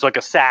line. There's like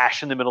a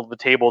sash in the middle of the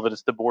table that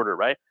is the border,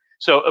 right?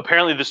 So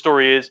apparently the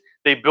story is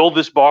they build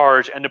this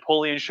barge and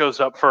Napoleon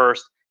shows up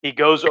first. He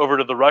goes over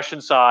to the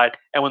Russian side,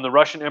 and when the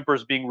Russian emperor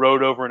is being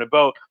rowed over in a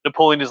boat,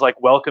 Napoleon is like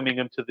welcoming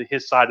him to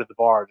his side of the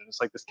barge, and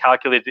it's like this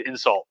calculated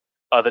insult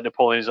that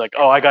Napoleon is like,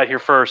 "Oh, I got here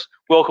first.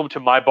 Welcome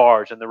to my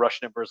barge," and the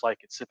Russian emperor is like,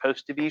 "It's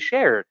supposed to be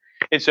shared."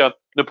 And so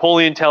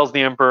Napoleon tells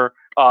the emperor,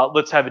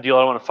 "Let's have a deal. I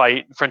don't want to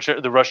fight."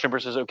 The Russian emperor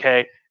says,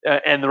 "Okay,"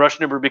 and the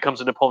Russian emperor becomes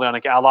a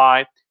Napoleonic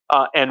ally.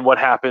 And what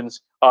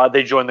happens?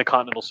 They join the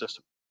continental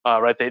system.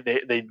 Right?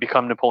 They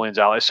become Napoleon's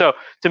allies. So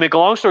to make a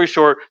long story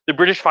short, the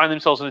British find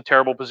themselves in a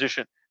terrible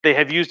position. They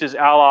have used as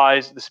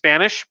allies the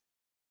Spanish,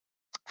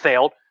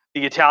 failed.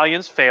 The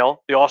Italians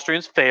fail. The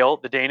Austrians fail.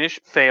 The Danish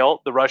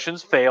fail. The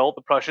Russians fail.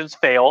 The Prussians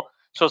fail.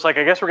 So it's like,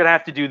 I guess we're going to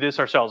have to do this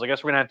ourselves. I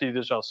guess we're going to have to do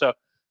this ourselves. So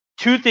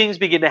two things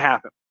begin to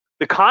happen.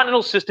 The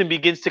continental system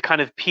begins to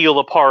kind of peel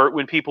apart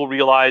when people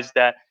realize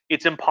that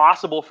it's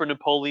impossible for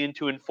Napoleon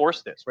to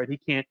enforce this, right?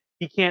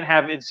 He can't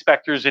have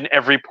inspectors in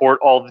every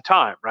port all the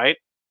time, right?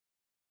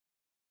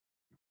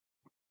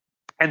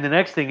 And the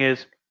next thing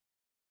is,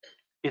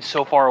 it's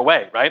so far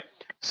away, right?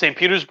 St.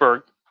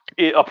 Petersburg,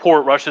 a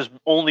port, Russia's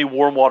only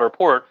warm water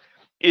port,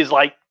 is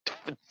like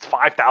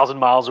 5,000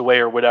 miles away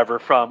or whatever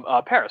from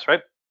Paris,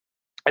 right?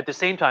 At the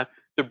same time,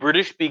 the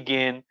British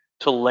begin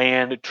to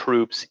land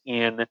troops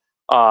in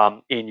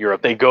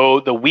Europe. They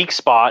go. The weak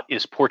spot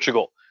is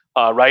Portugal,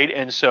 right?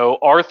 And so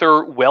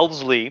Arthur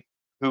Wellesley,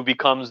 who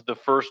becomes the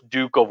first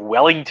Duke of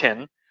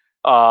Wellington,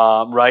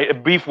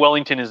 right? Beef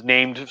Wellington is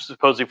named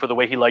supposedly for the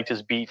way he liked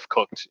his beef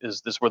cooked.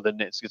 Is this where the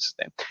it's his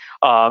name?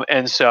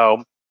 And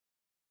so,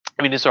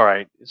 I mean, it's all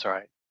right. It's all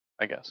right,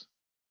 I guess.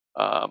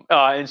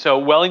 And so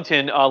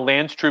Wellington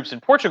lands troops in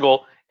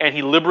Portugal, and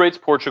he liberates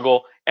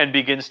Portugal and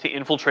begins to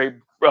infiltrate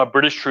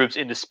British troops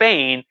into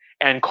Spain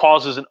and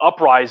causes an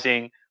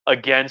uprising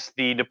against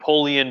the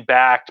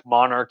Napoleon-backed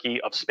monarchy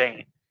of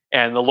Spain.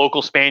 And the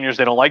local Spaniards,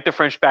 they don't like the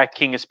French-backed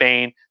king of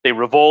Spain. They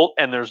revolt,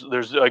 and there's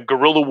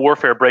guerrilla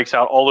warfare breaks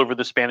out all over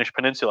the Spanish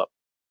peninsula.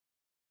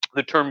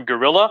 The term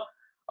guerrilla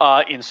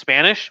in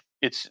Spanish,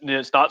 it's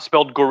not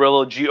spelled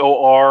gorilla,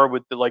 G-O-R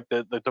with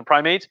the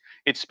primates.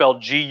 It's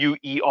spelled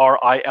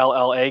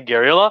G-U-E-R-I-L-L-A,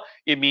 guerrilla.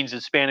 It means in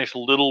Spanish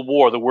little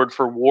war. The word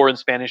for war in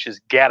Spanish is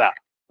guerra.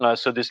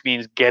 So this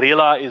means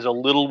guerrilla is a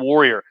little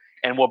warrior.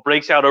 And what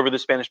breaks out over the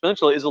Spanish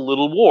peninsula is a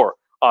little war.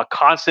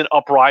 Constant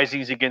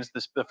uprisings against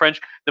the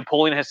French.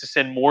 Napoleon has to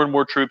send more and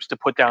more troops to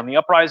put down the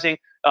uprising,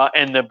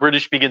 and the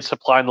British begin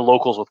supplying the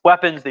locals with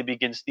weapons. They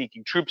begin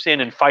sneaking troops in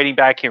and fighting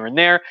back here and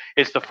there.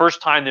 It's the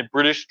first time that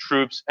British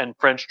troops and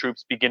French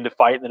troops begin to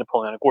fight in the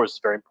Napoleonic Wars. It's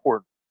very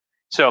important.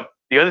 So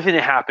the other thing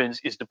that happens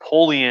is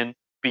Napoleon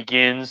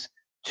begins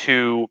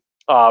to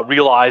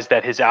realize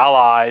that his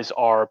allies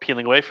are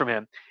peeling away from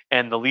him,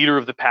 and the leader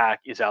of the pack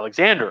is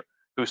Alexander,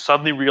 who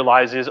suddenly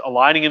realizes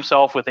aligning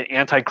himself with an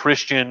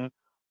anti-Christian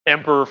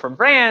emperor from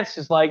France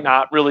is like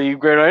not really a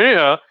great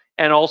idea.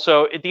 And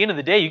also, at the end of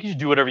the day, you can just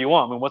do whatever you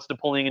want. I mean, what's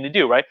Napoleon going to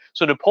do, right?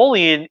 So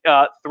Napoleon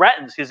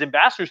threatens, his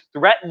ambassadors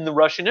threaten the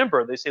Russian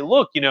emperor. They say,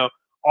 look,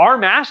 our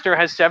master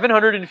has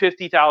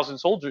 750,000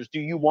 soldiers. Do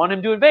you want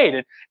him to invade?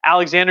 And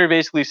Alexander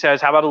basically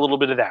says, how about a little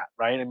bit of that,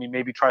 right? I mean,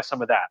 maybe try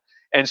some of that.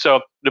 And so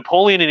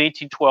Napoleon in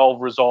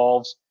 1812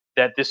 resolves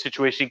that this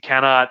situation he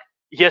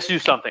has to do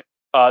something.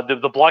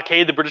 The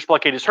blockade, the British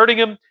blockade is hurting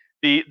him.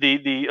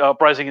 The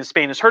uprising in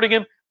Spain is hurting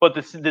him. But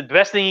the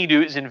best thing he can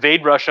do is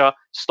invade Russia,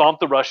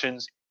 stomp the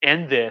Russians,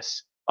 end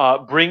this,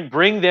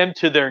 bring them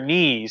to their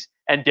knees,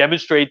 and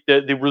demonstrate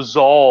the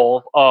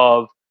resolve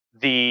of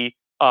the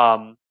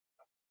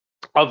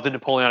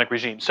Napoleonic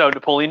regime. So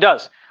Napoleon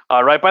does.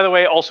 Right. By the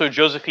way, also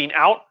Josephine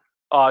out.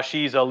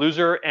 She's a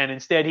loser, and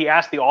instead he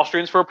asked the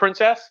Austrians for a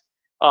princess,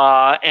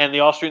 and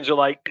the Austrians are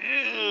like,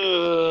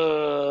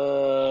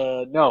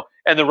 no,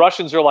 and the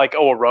Russians are like,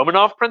 oh, a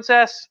Romanov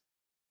princess.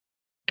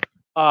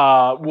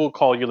 We'll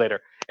call you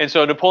later. And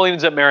so Napoleon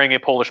ends up marrying a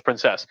Polish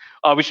princess.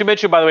 We should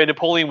mention, by the way,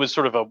 Napoleon was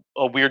sort of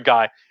a weird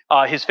guy.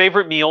 His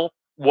favorite meal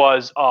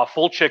was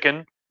full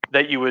chicken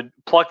that you would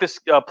pluck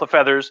the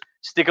feathers,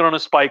 stick it on a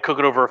spike, cook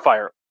it over a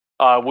fire,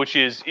 which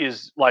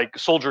is like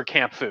soldier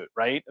camp food,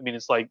 right? I mean,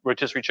 it's like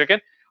rotisserie chicken,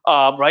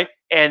 right?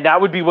 And that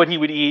would be what he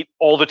would eat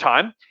all the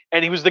time.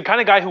 And he was the kind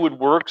of guy who would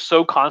work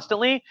so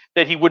constantly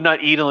that he would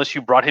not eat unless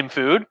you brought him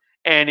food.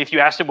 And if you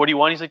asked him, what do you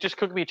want? He's like, just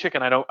cook me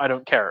chicken. I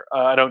don't care.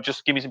 I don't,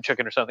 just give me some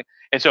chicken or something.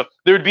 And so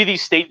there would be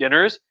these state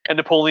dinners, and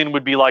Napoleon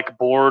would be like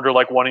bored or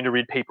like wanting to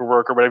read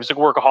paperwork or whatever. He's like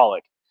a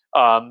workaholic.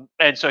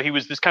 And so he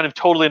was this kind of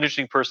totally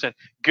interesting person.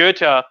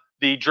 Goethe,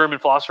 the German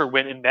philosopher,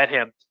 went and met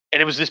him.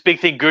 And it was this big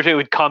thing. Goethe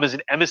would come as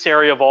an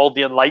emissary of all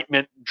the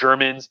Enlightenment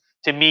Germans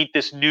to meet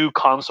this new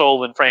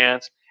consul in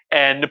France.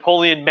 And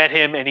Napoleon met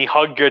him, and he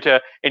hugged Goethe,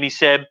 and he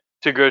said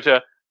to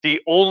Goethe, the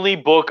only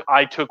book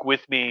I took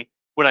with me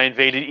when I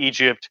invaded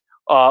Egypt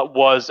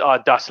was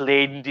Das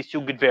Leben des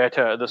jungen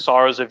Werther, The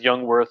Sorrows of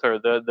Young Werther,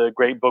 the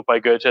great book by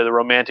Goethe, the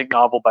romantic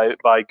novel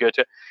by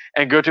Goethe.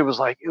 And Goethe was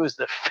like, it was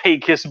the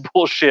fakest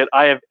bullshit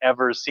I have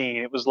ever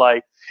seen. It was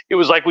like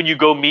when you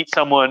go meet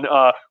someone,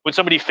 when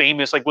somebody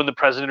famous, like when the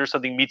president or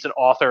something meets an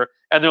author,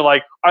 and they're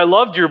like, I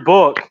loved your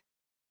book.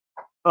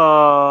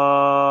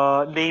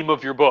 Name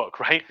of your book,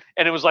 right?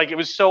 And it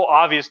was so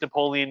obvious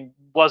Napoleon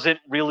wasn't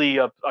really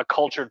a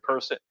cultured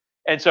person.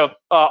 And so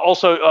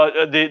also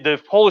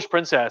the Polish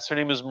princess, her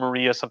name was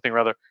Maria something or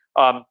other.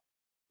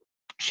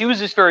 She was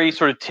this very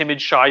sort of timid,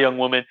 shy young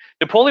woman.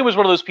 Napoleon was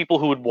one of those people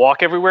who would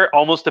walk everywhere,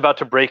 almost about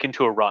to break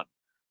into a run.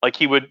 Like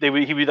he would be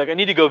like, I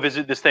need to go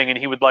visit this thing, and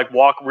he would like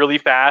walk really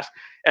fast,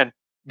 and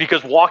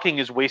because walking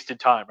is wasted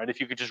time, right? If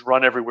you could just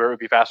run everywhere, it would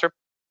be faster.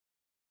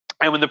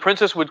 And when the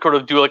princess would sort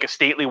of do like a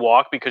stately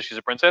walk because she's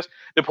a princess,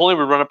 Napoleon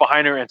would run up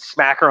behind her and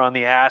smack her on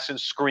the ass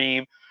and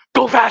scream,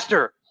 "Go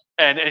faster!"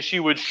 And she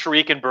would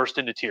shriek and burst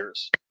into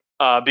tears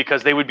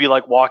because they would be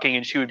like walking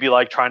and she would be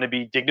like trying to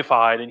be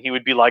dignified and he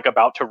would be like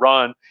about to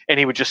run and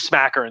he would just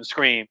smack her and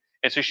scream.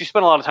 And so she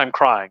spent a lot of time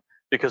crying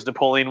because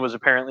Napoleon was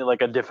apparently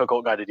like a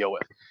difficult guy to deal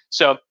with.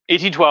 So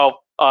 1812,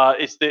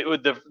 it's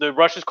the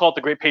Russians call it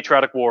the Great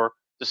Patriotic War,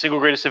 the single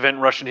greatest event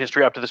in Russian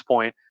history up to this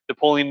point.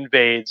 Napoleon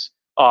invades.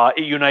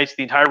 It unites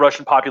the entire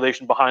Russian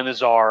population behind the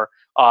Tsar.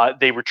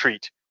 They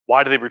retreat.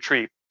 Why do they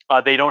retreat?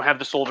 They don't have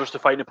the soldiers to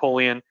fight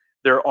Napoleon.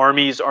 Their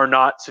armies are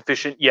not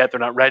sufficient yet. They're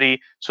not ready.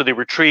 So they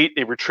retreat,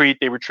 they retreat,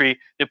 they retreat.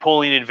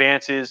 Napoleon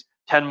advances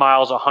 10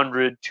 miles,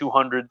 100,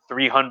 200,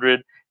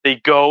 300. They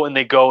go and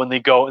they go and they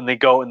go and they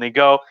go and they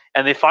go.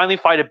 And they finally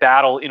fight a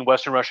battle in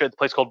Western Russia at a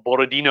place called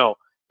Borodino.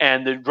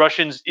 And the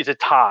Russians, it's a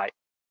tie.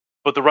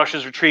 But the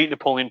Russians retreat,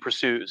 Napoleon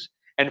pursues.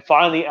 And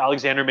finally,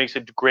 Alexander makes a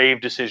grave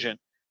decision.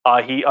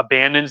 He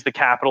abandons the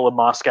capital of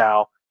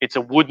Moscow. It's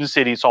a wooden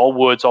city. It's all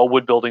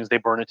wood buildings. They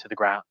burn it to the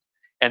ground.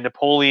 And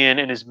Napoleon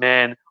and his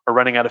men are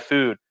running out of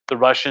food. The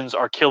Russians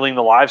are killing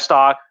the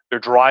livestock. They're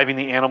driving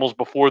the animals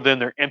before them.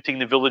 They're emptying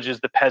the villages.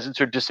 The peasants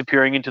are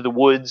disappearing into the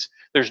woods.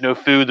 There's no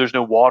food. There's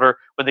no water.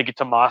 When they get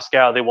to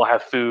Moscow, they will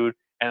have food.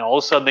 And all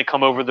of a sudden, they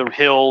come over the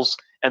hills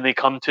and they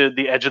come to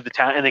the edge of the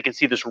town and they can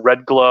see this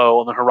red glow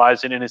on the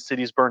horizon and his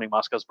city's burning.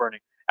 Moscow's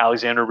burning.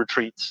 Alexander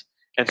retreats.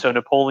 And so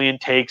Napoleon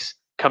takes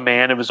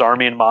command of his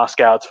army in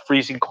Moscow. It's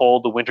freezing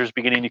cold. The winter's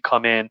beginning to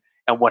come in.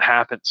 And what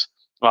happens?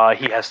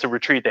 He has to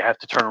retreat. They have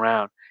to turn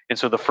around. And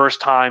so the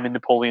first time in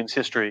Napoleon's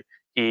history,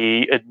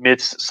 he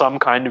admits some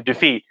kind of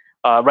defeat.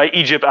 Right?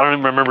 Egypt. I don't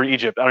even remember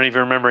Egypt. I don't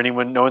even remember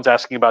anyone. No one's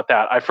asking about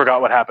that. I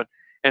forgot what happened.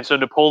 And so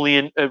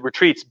Napoleon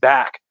retreats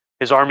back.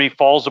 His army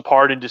falls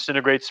apart and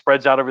disintegrates,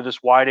 spreads out over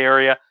this wide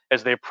area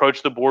as they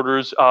approach the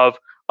borders of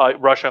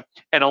Russia.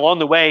 And along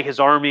the way, his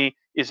army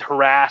is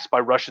harassed by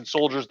Russian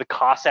soldiers. The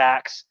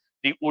Cossacks,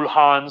 the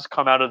Uhlans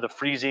come out of the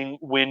freezing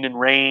wind and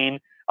rain.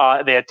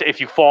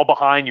 If you fall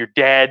behind, you're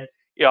dead.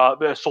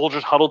 The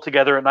soldiers huddle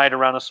together at night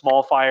around a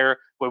small fire.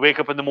 We wake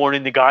up in the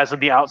morning. The guys on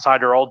the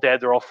outside are all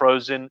dead. They're all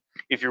frozen.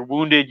 If you're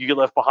wounded, you get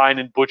left behind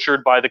and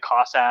butchered by the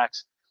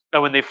Cossacks.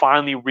 And when they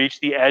finally reach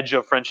the edge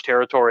of French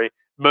territory,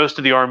 most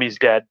of the army's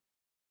dead.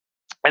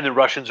 And the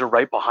Russians are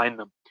right behind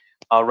them.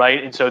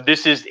 Right, and so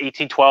this is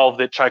 1812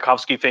 that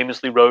Tchaikovsky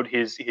famously wrote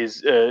his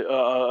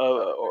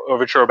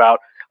overture about.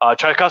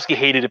 Tchaikovsky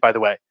hated it, by the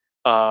way,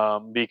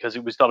 because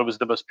thought it was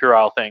the most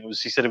puerile thing.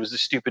 He said it was the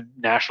stupid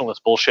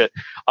nationalist bullshit.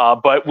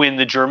 But when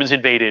the Germans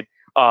invaded,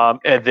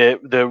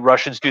 the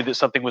Russians knew that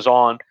something was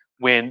on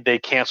when they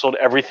canceled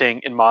everything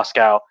in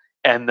Moscow,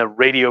 and the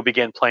radio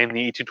began playing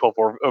the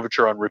 1812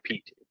 overture on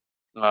repeat,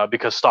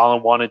 because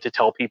Stalin wanted to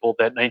tell people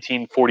that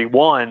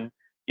 1941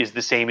 is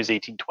the same as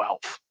 1812.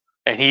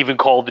 And he even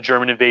called the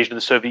German invasion of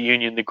the Soviet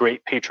Union the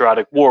Great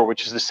Patriotic War,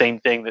 which is the same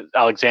thing that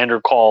Alexander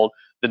called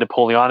the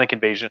Napoleonic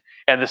invasion.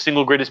 And the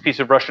single greatest piece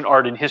of Russian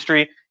art in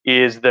history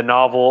is the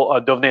novel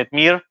Dovnet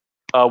Mir,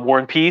 War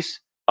and Peace,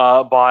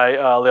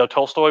 by Leo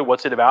Tolstoy.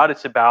 What's it about?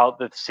 It's about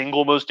the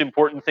single most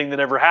important thing that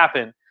ever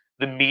happened,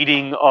 the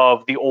meeting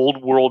of the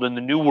old world and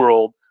the new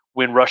world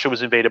when Russia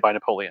was invaded by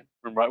Napoleon.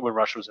 When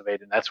Russia was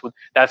invaded, and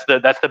that's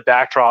the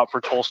backdrop for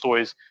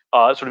Tolstoy's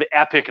sort of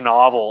epic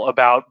novel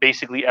about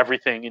basically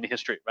everything in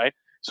history, right?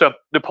 So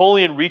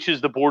Napoleon reaches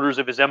the borders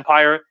of his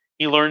empire.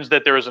 He learns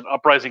that there is an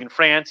uprising in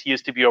France. He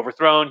is to be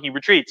overthrown. He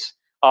retreats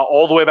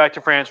all the way back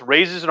to France,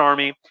 raises an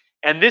army,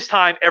 and this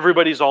time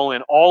everybody's all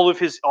in. All of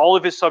his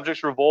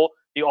subjects revolt.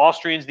 The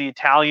Austrians, the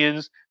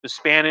Italians, the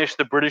Spanish,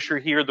 the British are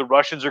here. The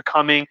Russians are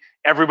coming.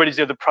 Everybody's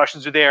there. The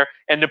Prussians are there,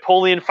 and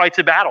Napoleon fights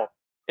a battle.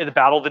 In the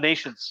Battle of the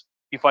Nations,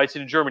 he fights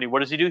it in Germany.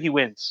 What does he do? He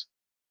wins.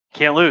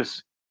 Can't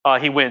lose.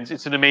 He wins.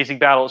 It's an amazing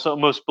battle. It's the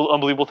most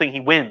unbelievable thing. He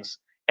wins,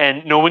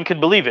 and no one can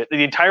believe it.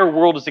 The entire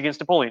world is against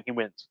Napoleon. He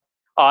wins.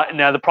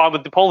 Now the problem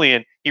with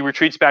Napoleon, he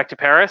retreats back to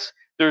Paris.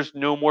 There's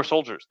no more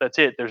soldiers. That's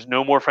it. There's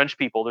no more French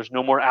people. There's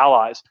no more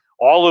allies.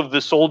 All of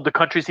the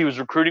countries he was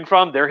recruiting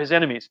from, they're his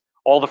enemies.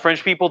 All the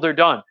French people, they're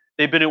done.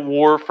 They've been at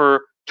war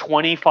for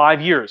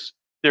 25 years.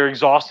 They're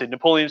exhausted.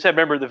 Napoleon said,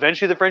 remember,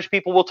 eventually the French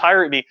people will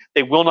tire at me.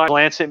 They will not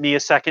glance at me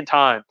a second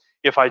time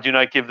if I do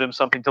not give them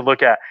something to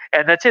look at.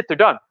 And that's it. They're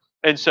done.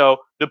 And so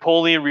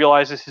Napoleon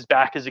realizes his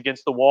back is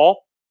against the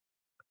wall.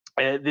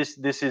 This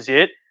is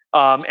it.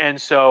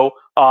 And so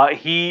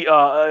he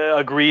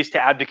agrees to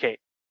abdicate.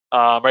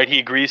 Right, he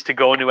agrees to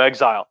go into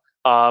exile.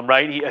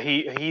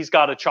 Right, he's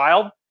got a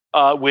child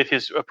with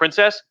his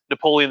princess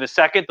Napoleon II,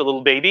 the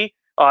little baby.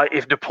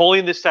 If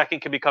Napoleon II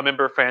can become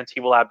emperor of France, he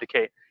will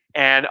abdicate.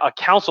 And a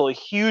council, a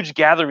huge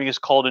gathering, is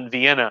called in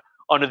Vienna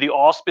under the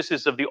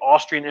auspices of the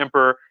Austrian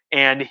emperor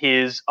and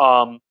his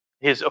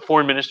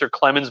foreign minister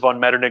Clemens von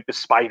Metternich, the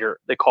Spider.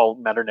 They call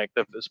Metternich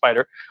the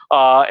Spider.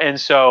 And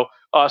so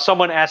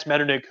someone asked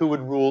Metternich who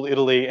would rule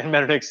Italy, and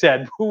Metternich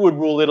said, "Who would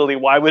rule Italy?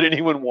 Why would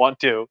anyone want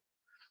to?"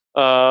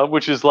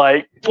 Which is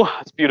like,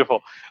 it's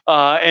beautiful.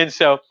 And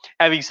so,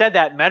 having said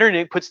that,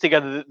 Metternich puts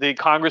together the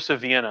Congress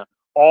of Vienna.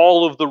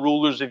 All of the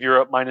rulers of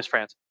Europe, minus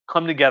France,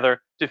 come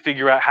together to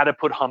figure out how to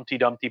put Humpty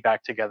Dumpty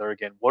back together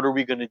again. What are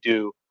we going to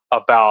do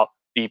about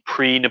the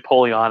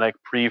pre-Napoleonic,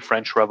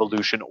 pre-French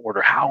Revolution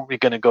order? How are we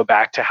going to go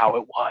back to how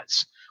it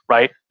was?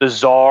 Right? The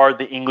Tsar,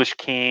 the English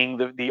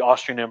king, the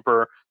Austrian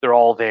emperor, they're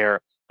all there.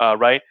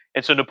 Right?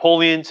 And so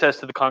Napoleon says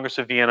to the Congress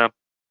of Vienna,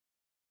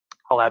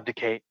 "I'll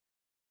abdicate.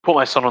 Put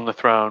my son on the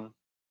throne.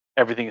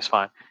 Everything is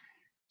fine."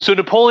 So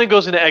Napoleon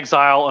goes into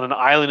exile on an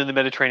island in the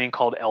Mediterranean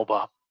called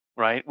Elba.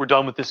 Right? We're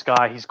done with this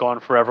guy. He's gone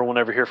forever. We'll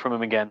never hear from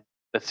him again.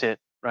 That's it.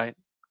 Right?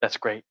 That's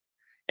great.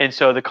 And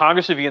so the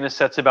Congress of Vienna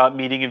sets about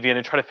meeting in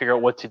Vienna, try to figure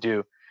out what to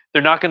do.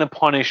 They're not going to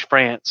punish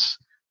France.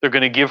 They're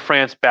going to give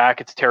France back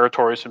its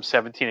territories from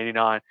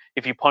 1789.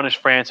 If you punish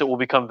France, it will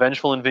become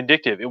vengeful and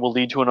vindictive. It will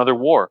lead to another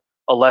war.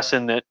 A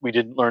lesson that we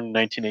didn't learn in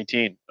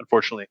 1918,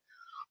 unfortunately.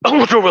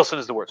 Woodrow Wilson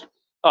is the worst.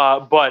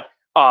 But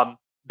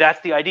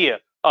that's the idea.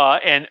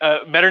 And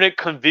Metternich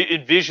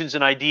envisions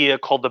an idea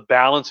called the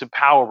balance of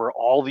power, where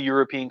all the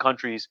European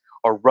countries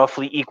are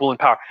roughly equal in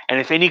power. And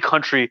if any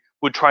country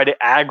would try to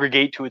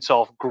aggregate to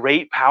itself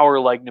great power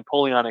like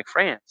Napoleonic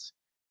France,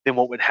 then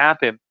what would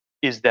happen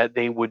is that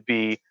they would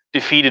be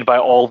defeated by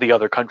all the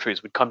other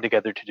countries, would come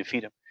together to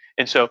defeat him.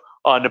 And so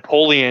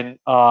Napoleon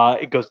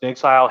goes to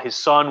exile. His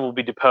son will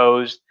be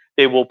deposed.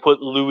 They will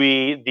put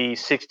Louis the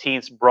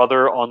 16th's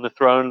brother on the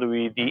throne,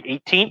 Louis the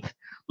 18th.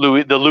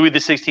 Louis the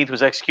 16th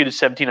was executed in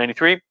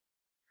 1793.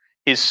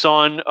 His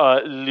son,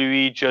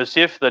 Louis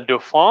Joseph the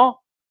Dauphin,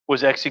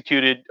 was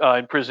executed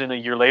in prison a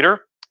year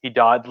later. He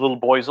died. The little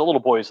boy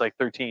is like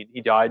 13.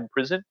 He died in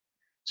prison.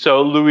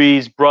 So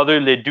Louis's brother,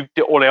 Le Duc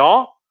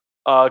d'Orléans,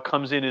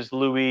 comes in as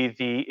Louis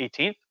the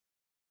 18th.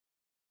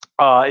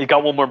 He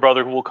got one more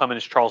brother who will come in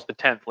as Charles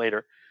X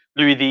later.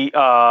 Louis the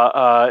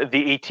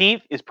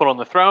 18th is put on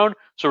the throne,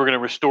 so we're going to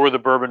restore the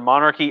Bourbon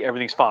monarchy.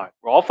 Everything's fine.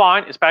 We're all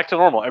fine. It's back to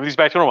normal. Everything's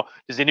back to normal.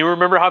 Does anyone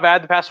remember how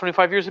bad the past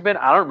 25 years have been?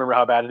 I don't remember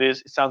how bad it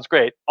is. It sounds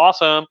great.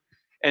 Awesome.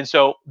 And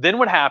so then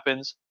what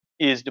happens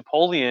is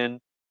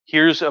Napoleon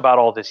hears about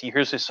all this. He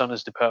hears his son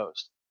is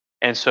deposed.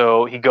 And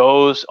so he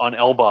goes on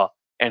Elba,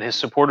 and his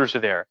supporters are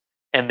there,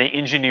 and they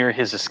engineer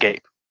his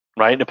escape.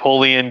 Right?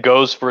 Napoleon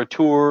goes for a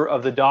tour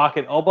of the dock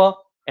at Elba,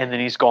 and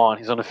then he's gone.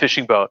 He's on a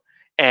fishing boat.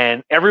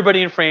 And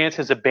everybody in France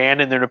has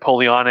abandoned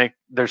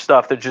their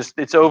stuff. They're just,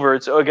 it's over.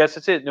 I guess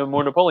it's it. No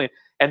more Napoleon.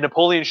 And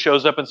Napoleon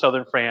shows up in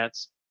southern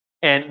France,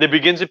 and there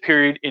begins a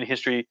period in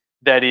history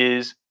that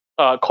is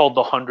called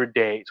the 100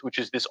 Days, which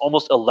is this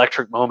almost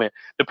electric moment.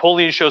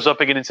 Napoleon shows up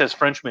again and says,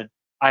 "Frenchmen,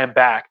 I am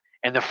back."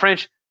 And the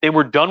French, they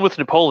were done with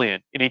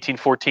Napoleon in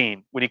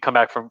 1814 when he come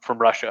back from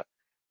Russia.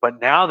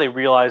 But now they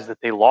realize that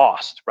they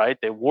lost, right?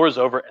 The war's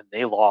over and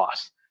they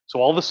lost.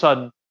 So all of a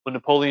sudden, when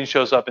Napoleon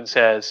shows up and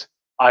says,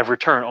 "I've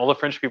returned," all the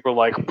French people are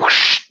like,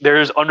 whoosh,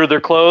 there's under their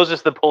clothes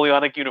is the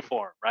Napoleonic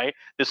uniform, right?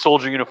 The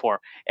soldier uniform.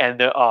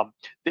 And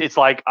it's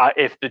like,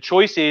 if the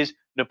choice is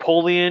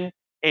Napoleon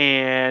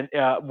and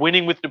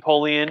winning with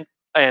Napoleon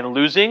and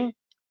losing,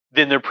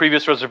 then their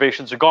previous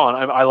reservations are gone.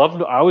 I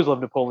always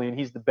love Napoleon.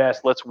 He's the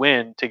best. Let's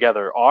win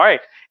together. All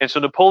right. And so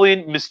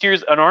Napoleon,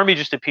 an army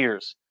just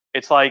appears.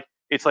 It's like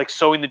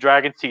sewing the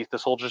dragon's teeth. The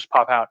soldiers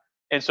pop out.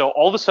 And so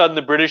all of a sudden,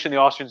 the British and the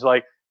Austrians are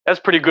like, "That's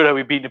pretty good how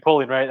we beat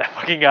Napoleon, right? That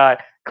fucking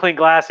guy, clink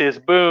glasses,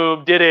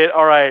 boom, did it.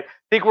 All right,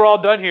 think we're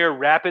all done here.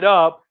 Wrap it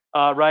up,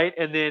 right?"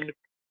 And then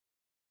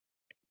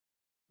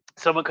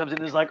someone comes in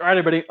and is like, "All right,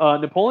 everybody,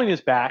 Napoleon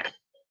is back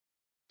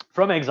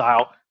from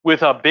exile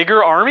with a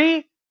bigger army."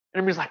 And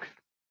everybody's like,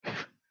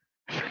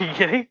 "Are you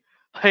kidding?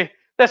 Like,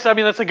 that's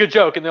a good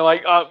joke." And they're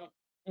like,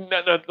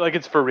 no, like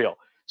it's for real."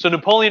 So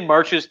Napoleon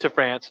marches to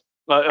France,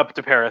 up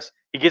to Paris.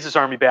 He gets his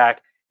army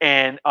back.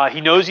 And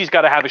he knows he's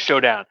got to have a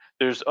showdown.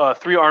 There's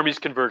three armies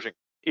converging.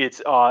 It's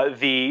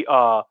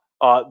the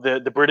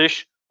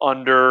British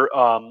under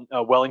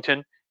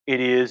Wellington. It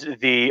is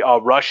the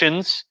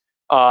Russians,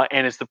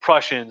 and it's the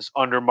Prussians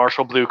under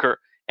Marshal Blucher.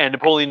 And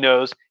Napoleon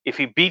knows if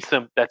he beats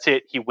them, that's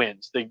it. He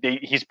wins.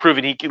 He's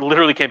proven he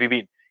literally can't be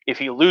beaten. If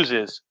he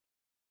loses,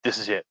 this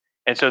is it.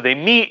 And so they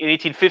meet in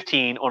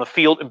 1815 on a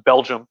field in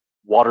Belgium,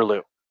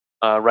 Waterloo,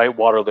 right?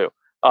 Waterloo.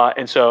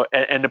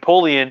 And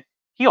Napoleon,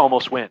 he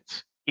almost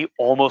wins. He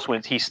almost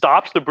wins. He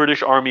stops the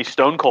British army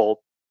stone cold,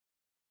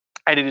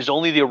 and it is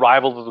only the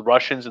arrival of the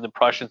Russians and the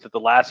Prussians at the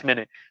last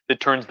minute that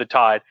turns the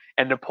tide.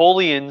 And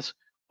Napoleon's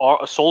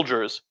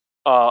soldiers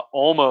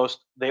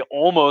they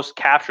almost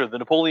capture the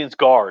Napoleon's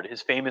guard,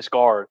 his famous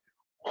guard,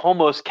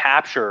 almost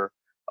capture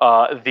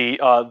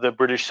the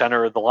British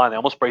center of the line. They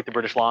almost break the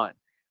British line,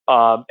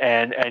 but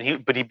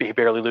he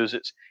barely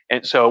loses.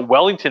 And so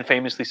Wellington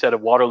famously said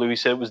of Waterloo, he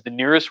said it was the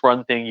nearest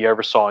run thing you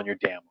ever saw in your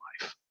damn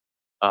life.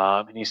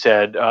 And he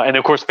said, and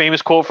of course,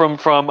 famous quote from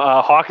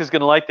Hawke is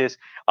going to like this.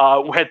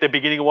 At the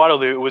beginning of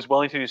Waterloo, it was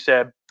Wellington who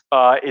said,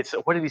 "It's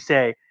what did he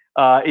say?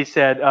 He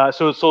said,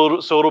 so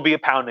it'll be a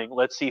pounding.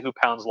 Let's see who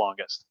pounds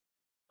longest."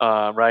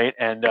 Right,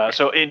 and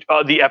so in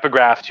the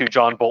epigraph to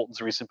John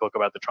Bolton's recent book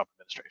about the Trump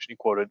administration, he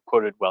quoted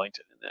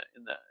Wellington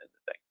in the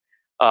thing,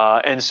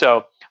 and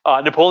so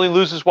Napoleon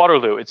loses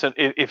Waterloo.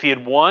 If he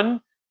had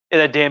won in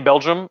that day in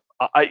Belgium,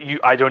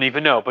 I don't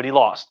even know, but he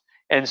lost,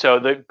 and so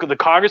the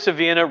Congress of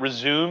Vienna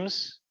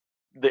resumes.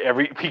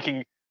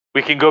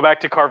 We can go back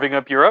to carving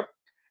up Europe.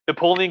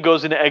 Napoleon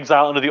goes into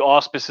exile under the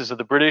auspices of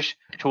the British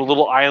to a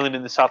little island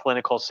in the South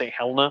Atlantic called St.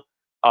 Helena.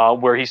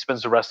 Where he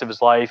spends the rest of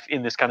his life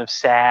in this kind of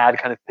sad,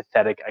 kind of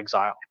pathetic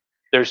exile.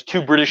 There's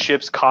 2 British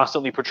ships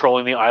constantly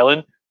patrolling the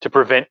island to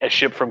prevent a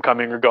ship from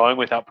coming or going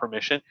without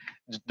permission.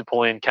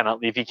 Napoleon cannot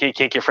leave. He can't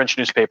get French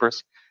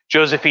newspapers.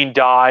 Josephine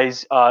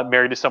dies,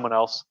 married to someone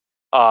else.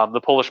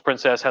 The Polish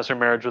princess has her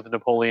marriage with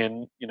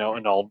Napoleon,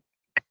 annulled.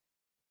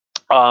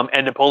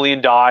 And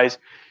Napoleon dies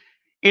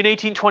in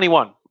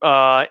 1821,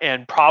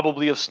 and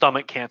probably of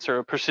stomach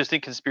cancer.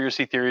 Persistent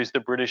conspiracy theories: the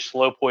British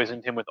slow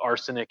poisoned him with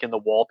arsenic in the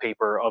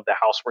wallpaper of the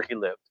house where he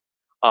lived,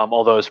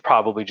 although it's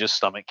probably just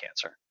stomach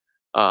cancer.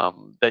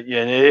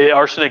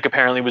 Arsenic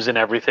apparently was in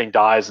everything,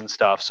 dyes and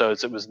stuff, so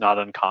it was not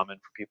uncommon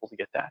for people to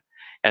get that.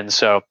 And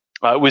so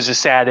it was a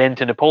sad end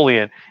to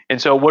Napoleon.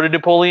 And so what did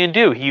Napoleon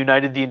do? He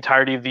united the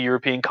entirety of the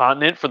European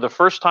continent for the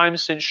first time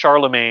since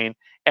Charlemagne,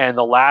 and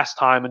the last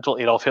time until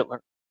Adolf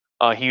Hitler.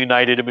 He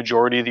united a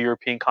majority of the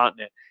European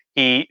continent.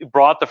 He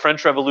brought the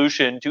French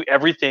Revolution to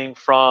everything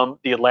from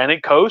the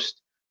Atlantic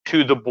coast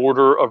to the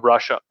border of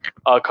Russia.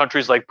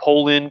 Countries like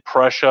Poland,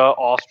 Prussia,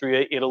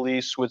 Austria,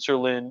 Italy,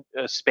 Switzerland,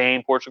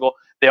 Spain, Portugal,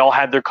 they all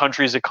had their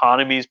countries'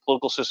 economies,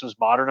 political systems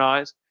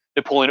modernized.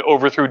 Napoleon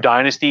overthrew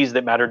dynasties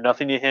that mattered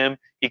nothing to him.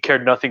 He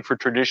cared nothing for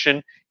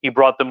tradition. He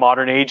brought the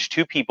modern age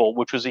to people,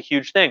 which was a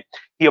huge thing.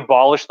 He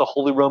abolished the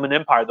Holy Roman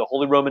Empire. The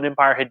Holy Roman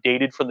Empire had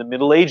dated from the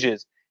Middle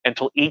Ages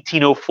until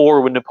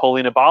 1804 when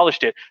Napoleon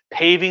abolished it,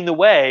 paving the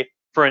way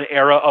for an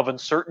era of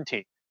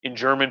uncertainty in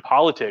German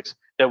politics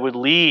that would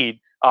lead,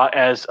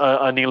 as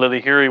Anila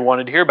Lahiri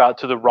wanted to hear about,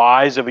 to the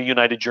rise of a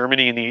united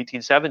Germany in the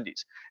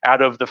 1870s.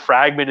 Out of the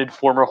fragmented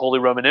former Holy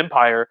Roman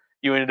Empire,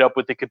 you ended up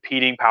with the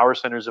competing power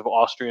centers of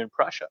Austria and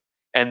Prussia.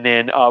 And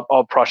then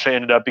Prussia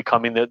ended up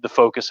becoming the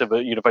focus of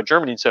a unified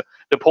Germany. So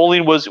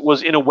Napoleon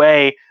was in a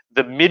way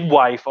the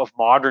midwife of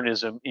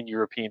modernism in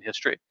European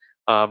history.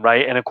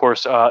 Right, and of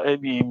course,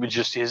 he was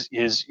just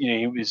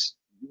he was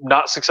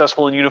not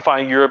successful in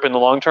unifying Europe in the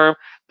long term.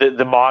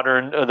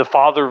 The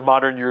father of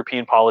modern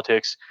European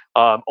politics,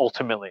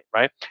 ultimately,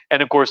 right?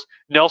 And of course,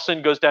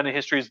 Nelson goes down in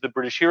history as the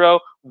British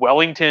hero.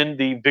 Wellington,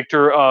 the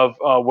victor of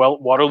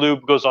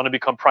Waterloo, goes on to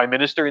become prime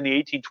minister in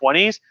the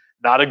 1820s.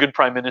 Not a good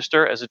prime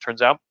minister, as it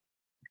turns out.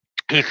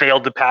 He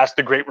failed to pass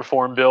the Great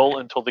Reform Bill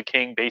until the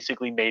king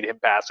basically made him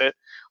pass it.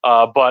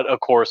 But of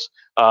course,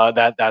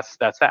 that's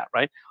that,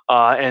 right?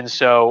 And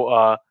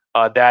so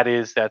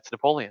that's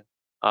Napoleon,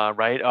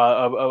 right?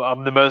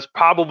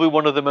 Probably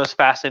one of the most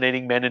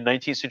fascinating men in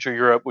 19th century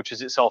Europe, which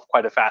is itself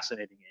quite a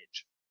fascinating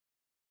age.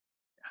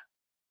 Yeah.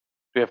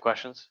 Do we have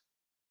questions?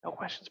 No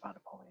questions about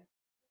Napoleon.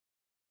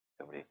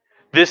 Nobody.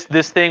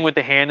 This thing with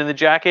the hand in the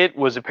jacket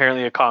was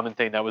apparently a common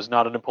thing. That was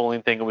not a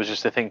Napoleon thing. It was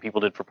just a thing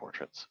people did for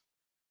portraits.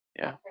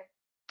 Yeah.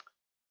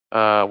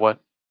 What?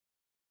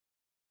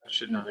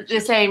 The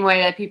same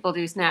way that people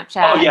do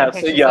Snapchat. Oh, yeah,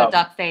 pictures so, of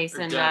duck face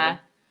and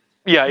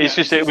yeah,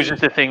 it was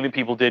just a thing that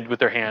people did with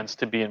their hands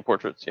to be in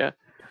portraits. Yeah.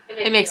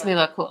 it makes me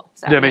look cool.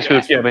 So. Yeah, it makes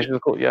me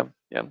look cool. Yeah.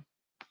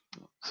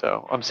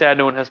 So I'm sad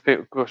no one has a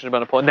question about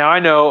Napoleon. Now I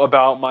know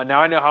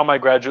how my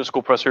graduate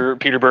school professor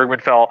Peter Bergman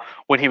felt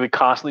when he would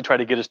constantly try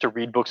to get us to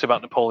read books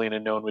about Napoleon,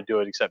 and no one would do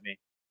it except me.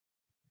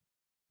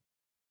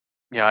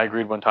 Yeah, I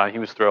agreed one time. He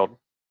was thrilled.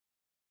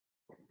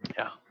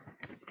 Yeah.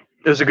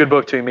 It was a good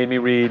book too. He made me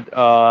read.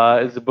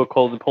 It's a book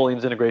called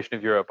Napoleon's Integration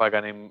of Europe by a guy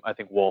named, I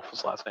think, Wolfe,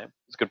 his last name.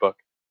 It's a good book.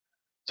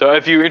 So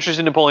if you're interested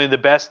in Napoleon, the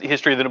best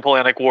history of the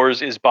Napoleonic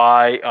Wars is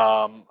by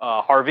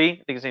Harvey.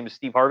 I think his name is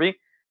Steve Harvey.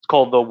 It's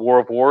called The War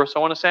of Wars, I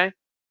want to say.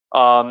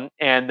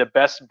 And the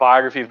best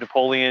biography of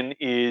Napoleon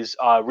is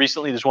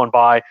recently there's one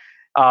by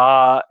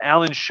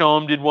Alan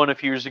Shom did one a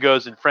few years ago.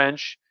 It's in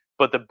French,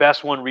 but the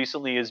best one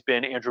recently has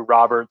been Andrew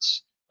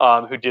Roberts,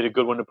 who did a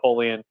good one,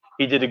 Napoleon.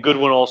 He did a good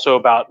one also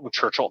about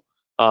Churchill.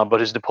 But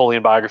his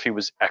Napoleon biography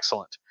was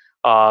excellent.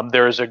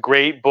 There is a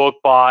great book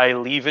by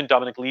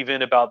Dominic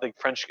Levin, about the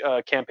French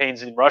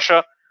campaigns in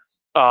Russia.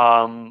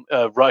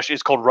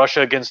 It's called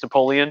Russia Against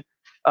Napoleon.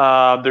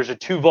 There's a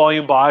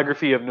 2-volume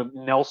biography of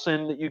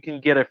Nelson that you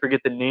can get. I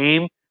forget the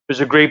name.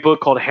 There's a great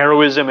book called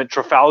Heroism at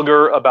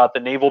Trafalgar about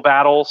the naval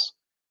battles.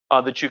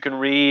 that you can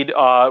read.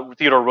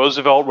 Theodore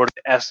Roosevelt wrote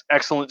an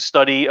excellent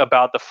study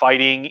about the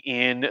fighting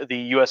in the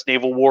U.S.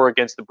 Naval War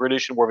against the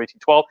British in War of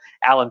 1812.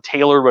 Alan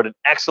Taylor wrote an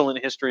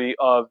excellent history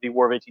of the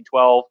War of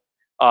 1812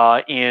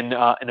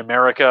 in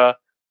America.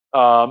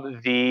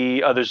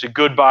 There's a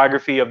good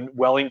biography of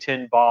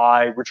Wellington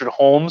by Richard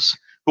Holmes,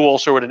 who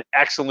also wrote an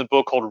excellent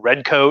book called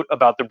Redcoat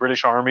about the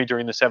British Army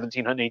during the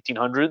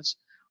 1800s,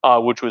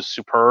 which was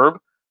superb.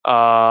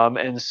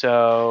 And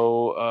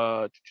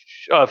so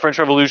French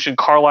Revolution,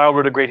 Carlyle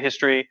wrote a great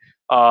history.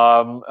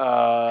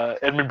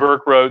 Edmund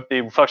Burke wrote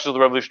The Reflections of the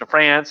Revolution of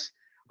France.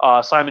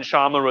 Simon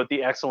Schama wrote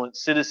the excellent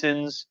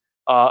Citizens.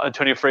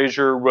 Antonio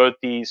Fraser wrote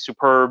the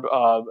superb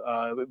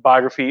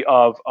biography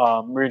of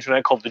Marie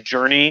Antoinette called The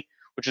Journey,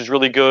 which is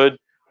really good.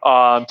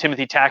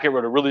 Timothy Tackett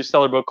wrote a really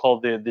stellar book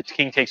called The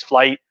King Takes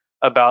Flight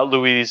about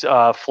Louis's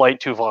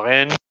flight to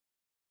Varennes.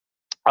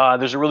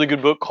 There's a really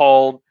good book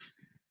called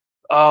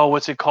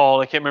what's it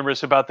called? I can't remember.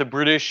 It's about the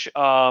British.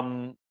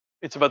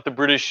 It's about the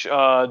British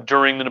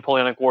during the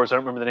Napoleonic Wars. I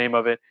don't remember the name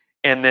of it.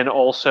 And then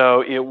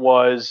also it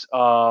was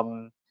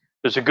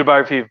there's a good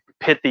biography of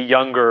Pitt the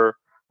Younger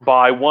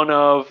by one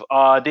of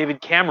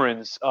David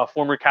Cameron's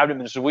former cabinet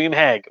ministers, William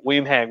Hague.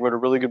 William Hague wrote a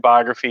really good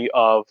biography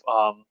of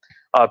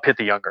Pitt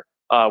the Younger,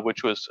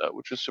 which was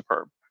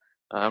superb.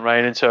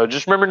 Right, and so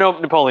just remember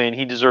Napoleon.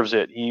 He deserves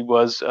it. He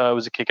was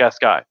a kick-ass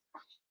guy.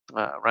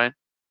 Right.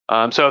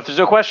 So if there's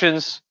no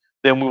questions,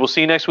 then we will see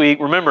you next week.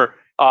 Remember,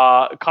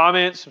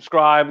 comment,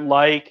 subscribe,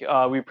 like.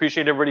 We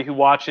appreciate everybody who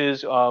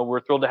watches.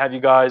 We're thrilled to have you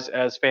guys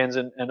as fans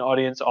and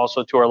audience.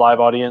 Also to our live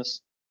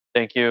audience,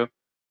 thank you.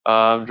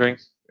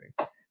 Drinks.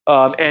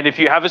 And if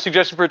you have a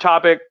suggestion for a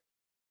topic,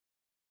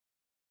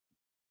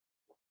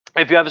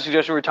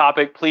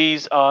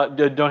 please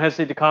don't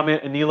hesitate to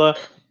comment. Anila,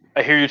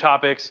 I hear your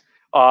topics.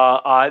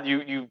 The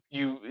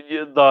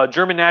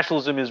German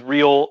nationalism is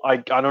real. I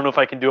don't know if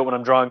I can do it when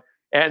I'm drunk.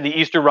 And the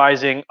Easter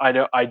Rising, I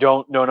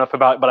don't know enough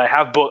about, but I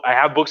have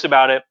books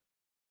about it.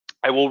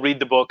 I will read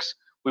the books.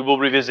 We will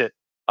revisit.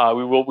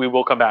 We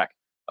will come back.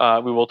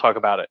 We will talk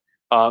about it.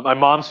 My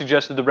mom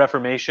suggested the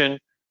Reformation.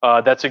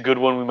 That's a good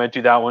one. We might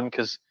do that one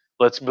because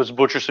let's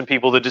butcher some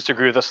people that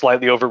disagree with us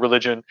slightly over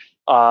religion.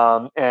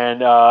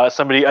 And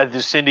somebody,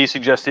 Cindy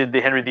suggested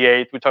the Henry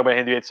VIII. We talk about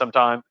Henry VIII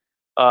sometime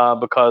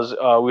because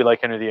we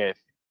like Henry VIII.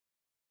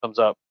 Thumbs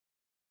up.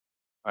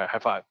 All right, high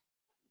five.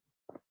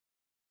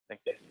 Thank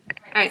you.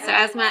 All right, so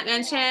as Matt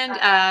mentioned,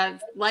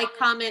 like,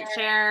 comment,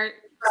 share,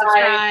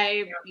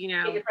 subscribe,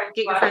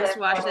 get your friends to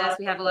watch this.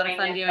 We have a lot of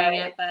fun doing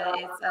it, but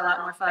it's a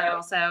lot more fun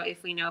also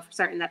if we know for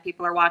certain that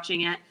people are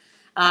watching it.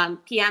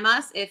 PM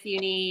us if you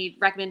need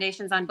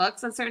recommendations on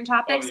books on certain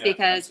topics,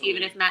 because absolutely.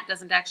 Even if Matt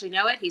doesn't actually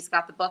know it, he's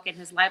got the book in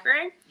his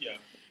library. Yeah.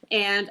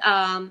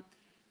 And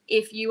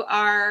if you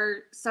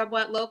are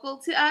somewhat local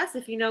to us,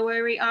 if you know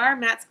where we are,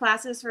 Matt's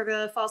classes for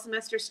the fall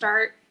semester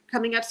start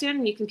coming up soon,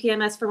 and you can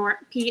PM us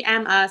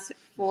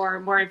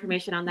for more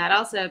information on that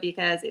also,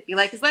 because if you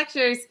like his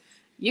lectures,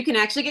 you can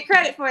actually get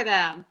credit for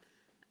them.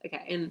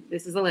 Okay, and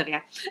this is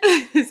Olivia. So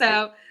and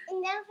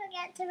don't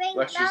forget to ring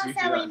the bell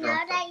so we know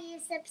that you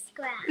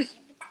subscribe.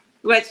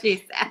 What she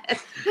said.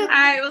 All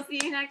right, we'll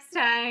see you next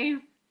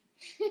time.